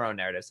we build our own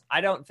narratives. I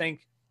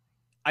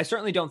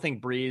certainly don't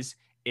think Brees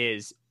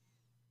is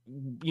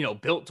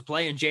built to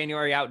play in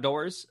January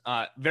outdoors.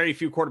 Very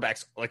few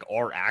quarterbacks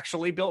are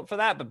actually built for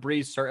that, but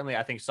Brees certainly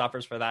I think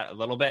suffers for that a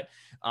little bit.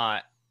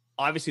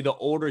 Obviously the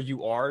older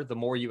you are, the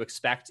more you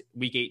expect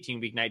week 18,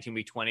 week 19,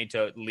 week 20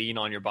 to lean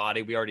on your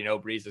body. We already know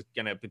Brees is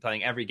going to be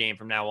playing every game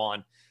from now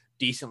on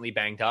decently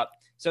banged up.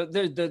 So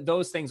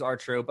those things are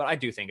true, but I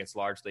do think it's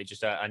largely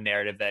just a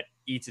narrative that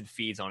eats and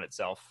feeds on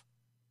itself.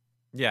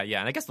 Yeah,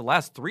 and I guess the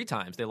last 3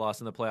 times they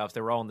lost in the playoffs,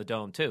 they were all in the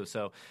dome too.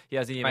 So he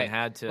hasn't even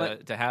had to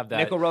have that.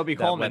 Nickel Roby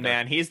Coleman,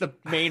 man, he's the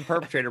main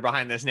perpetrator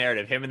behind this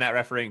narrative. Him and that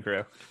refereeing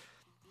crew.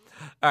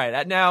 All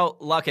right, now,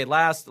 okay,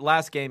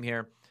 last game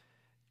here.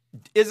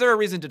 Is there a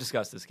reason to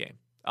discuss this game?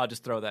 I'll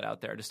just throw that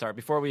out there to start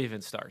before we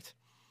even start.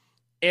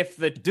 Do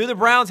the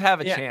Browns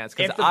have a chance?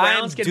 Because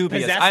I'm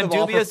dubious. I'm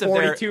dubious for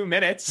 42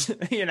 minutes.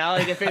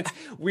 If it's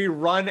we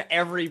run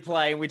every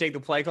play and we take the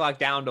play clock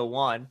down to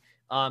 1.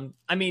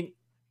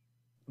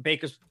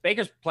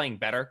 Baker's playing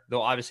better,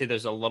 though obviously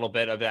there's a little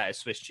bit of that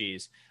Swiss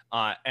cheese.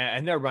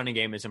 And their running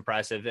game is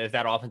impressive. If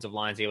that offensive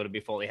line is able to be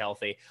fully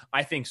healthy,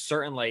 I think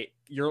certainly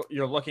you're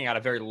looking at a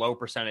very low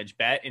percentage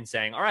bet in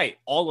saying, all right,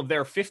 all of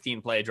their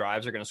 15 play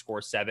drives are going to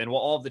score 7.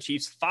 Well, all of the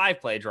Chiefs' 5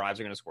 play drives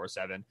are going to score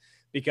 7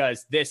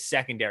 because this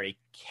secondary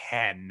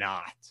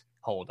cannot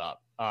hold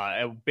up.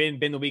 Been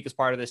the weakest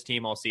part of this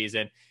team all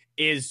season,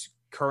 is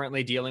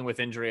currently dealing with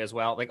injury as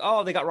well. They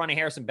got Ronnie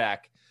Harrison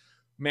back.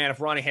 Man,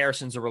 if Ronnie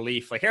Harrison's a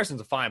relief, Harrison's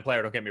a fine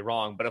player, don't get me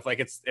wrong, but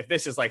if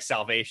this is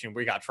salvation,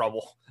 we got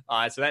trouble.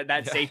 So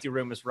that safety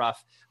room is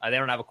rough. They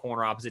don't have a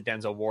corner opposite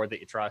Denzel Ward that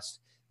you trust.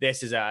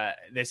 This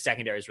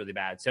secondary is really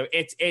bad. So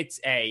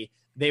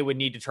they would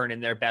need to turn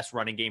in their best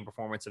running game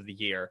performance of the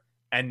year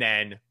and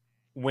then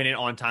win it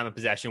on time of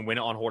possession, win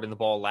it on holding the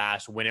ball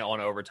last, win it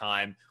on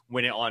overtime,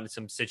 win it on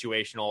some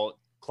situational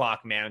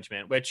clock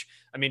management, which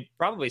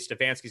probably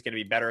Stefanski's going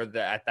to be better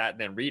at that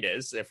than Reed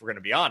is, if we're going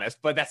to be honest,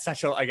 but that's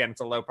it's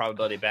a low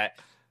probability bet.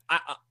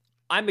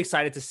 I'm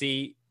excited to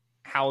see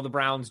how the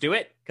Browns do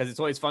it because it's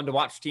always fun to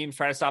watch teams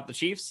try to stop the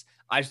Chiefs.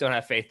 I just don't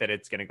have faith that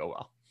it's going to go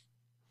well.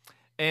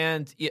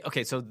 And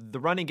so the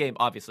running game,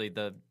 obviously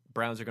the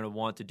Browns are going to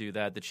want to do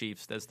that. The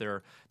Chiefs, that's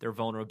their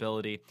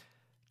vulnerability.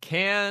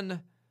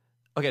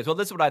 Okay, so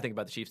this is what I think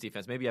about the Chiefs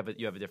defense. Maybe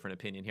you have a different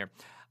opinion here.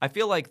 I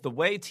feel like the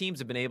way teams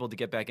have been able to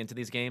get back into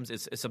these games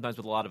is sometimes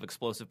with a lot of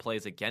explosive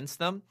plays against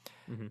them.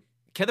 Mm-hmm.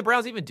 Can the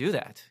Browns even do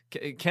that?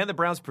 Can the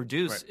Browns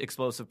produce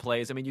explosive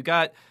plays? You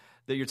got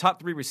your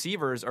top 3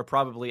 receivers are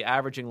probably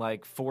averaging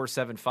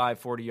 4.75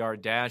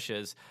 40-yard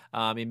dashes.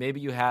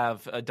 Maybe you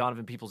have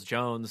Donovan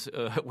Peoples-Jones,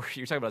 where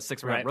you're talking about a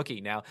 6th-round rookie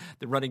now,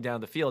 they're running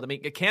down the field.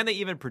 Can they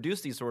even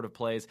produce these sort of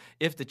plays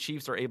if the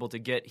Chiefs are able to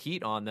get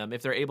heat on them,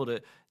 if they're able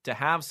to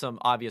have some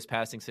obvious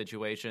passing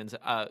situations?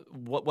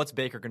 What's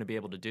Baker going to be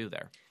able to do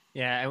there?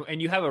 Yeah, and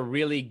you have a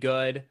really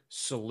good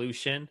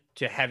solution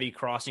to heavy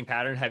crossing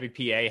pattern, heavy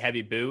PA,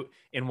 heavy boot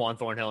in Juan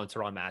Thornhill and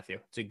Tyrann Mathieu.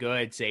 It's a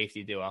good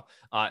safety duo.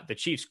 The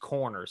Chiefs'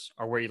 corners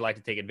are where you'd like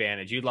to take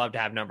advantage. You'd love to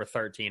have number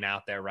 13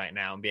 out there right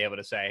now and be able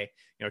to say,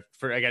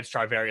 against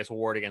Charvarius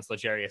Ward, against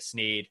L'Jarius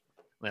Sneed,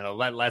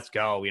 let's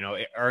go.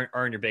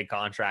 Earn your big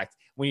contract.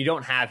 When you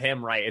don't have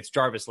him, right, it's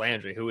Jarvis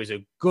Landry, who is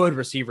a good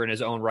receiver in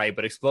his own right,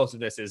 but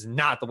explosiveness is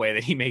not the way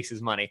that he makes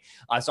his money.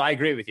 So I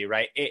agree with you,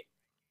 right?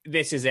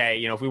 This is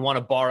if we want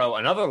to borrow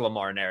another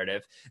Lamar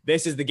narrative,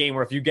 this is the game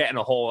where if you get in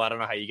a hole, I don't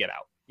know how you get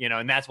out.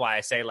 And that's why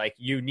I say, like,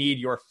 you need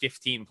your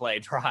 15 play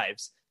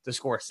drives to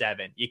score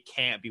 7. You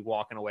can't be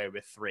walking away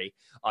with 3.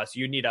 So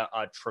you need a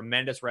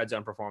tremendous red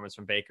zone performance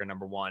from Baker,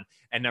 number 1.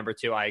 And number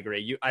 2, I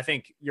agree. I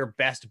think your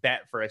best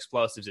bet for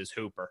explosives is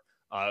Hooper.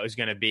 Is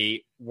going to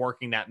be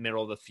working that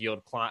middle of the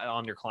field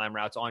on your climb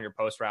routes, on your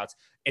post routes.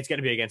 It's going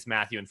to be against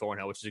Matthew and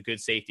Thornhill, which is a good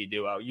safety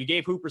duo. You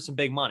gave Hooper some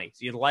big money,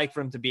 so you'd like for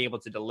him to be able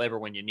to deliver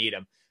when you need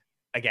him.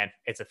 Again,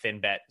 it's a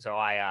thin bet. So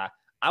I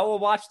will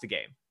watch the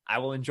game. I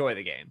will enjoy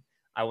the game.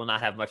 I will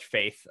not have much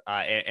faith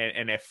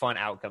in a fun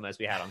outcome as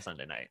we had on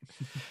Sunday night.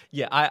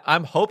 Yeah,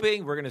 I'm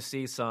hoping we're going to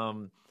see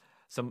some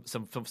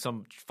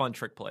fun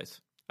trick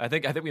plays. I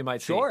think we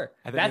might see. Sure.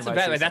 That's a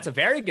bet. That's a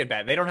very good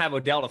bet. They don't have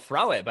Odell to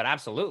throw it, but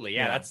absolutely.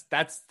 Yeah.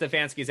 That's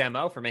Stefanski's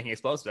MO for making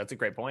explosive. That's a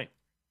great point.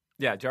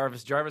 Yeah,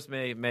 Jarvis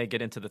may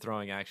get into the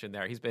throwing action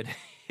there. He's been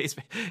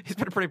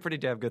a pretty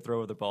damn good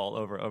thrower of the ball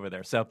over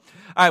there. So, all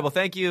right, well,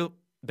 thank you,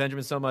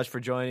 Benjamin, so much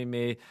for joining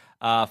me.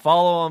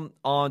 Follow him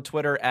on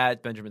Twitter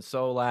at Benjamin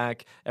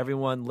Solak.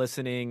 Everyone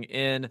listening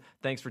in,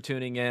 thanks for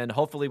tuning in.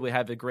 Hopefully we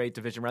have a great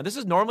division round. This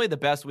is normally the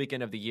best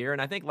weekend of the year,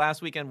 and I think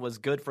last weekend was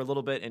good for a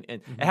little bit, and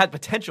it had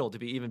potential to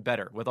be even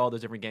better with all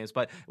those different games,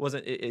 but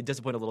it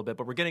disappointed a little bit.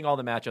 But we're getting all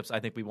the matchups I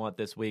think we want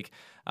this week.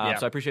 So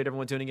I appreciate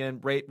everyone tuning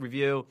in. Rate,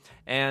 review,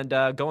 and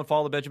go and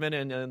follow Benjamin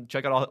and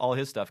check out all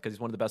his stuff because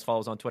he's one of the best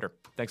followers on Twitter.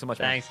 Thanks so much,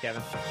 man. Thanks,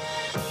 Kevin.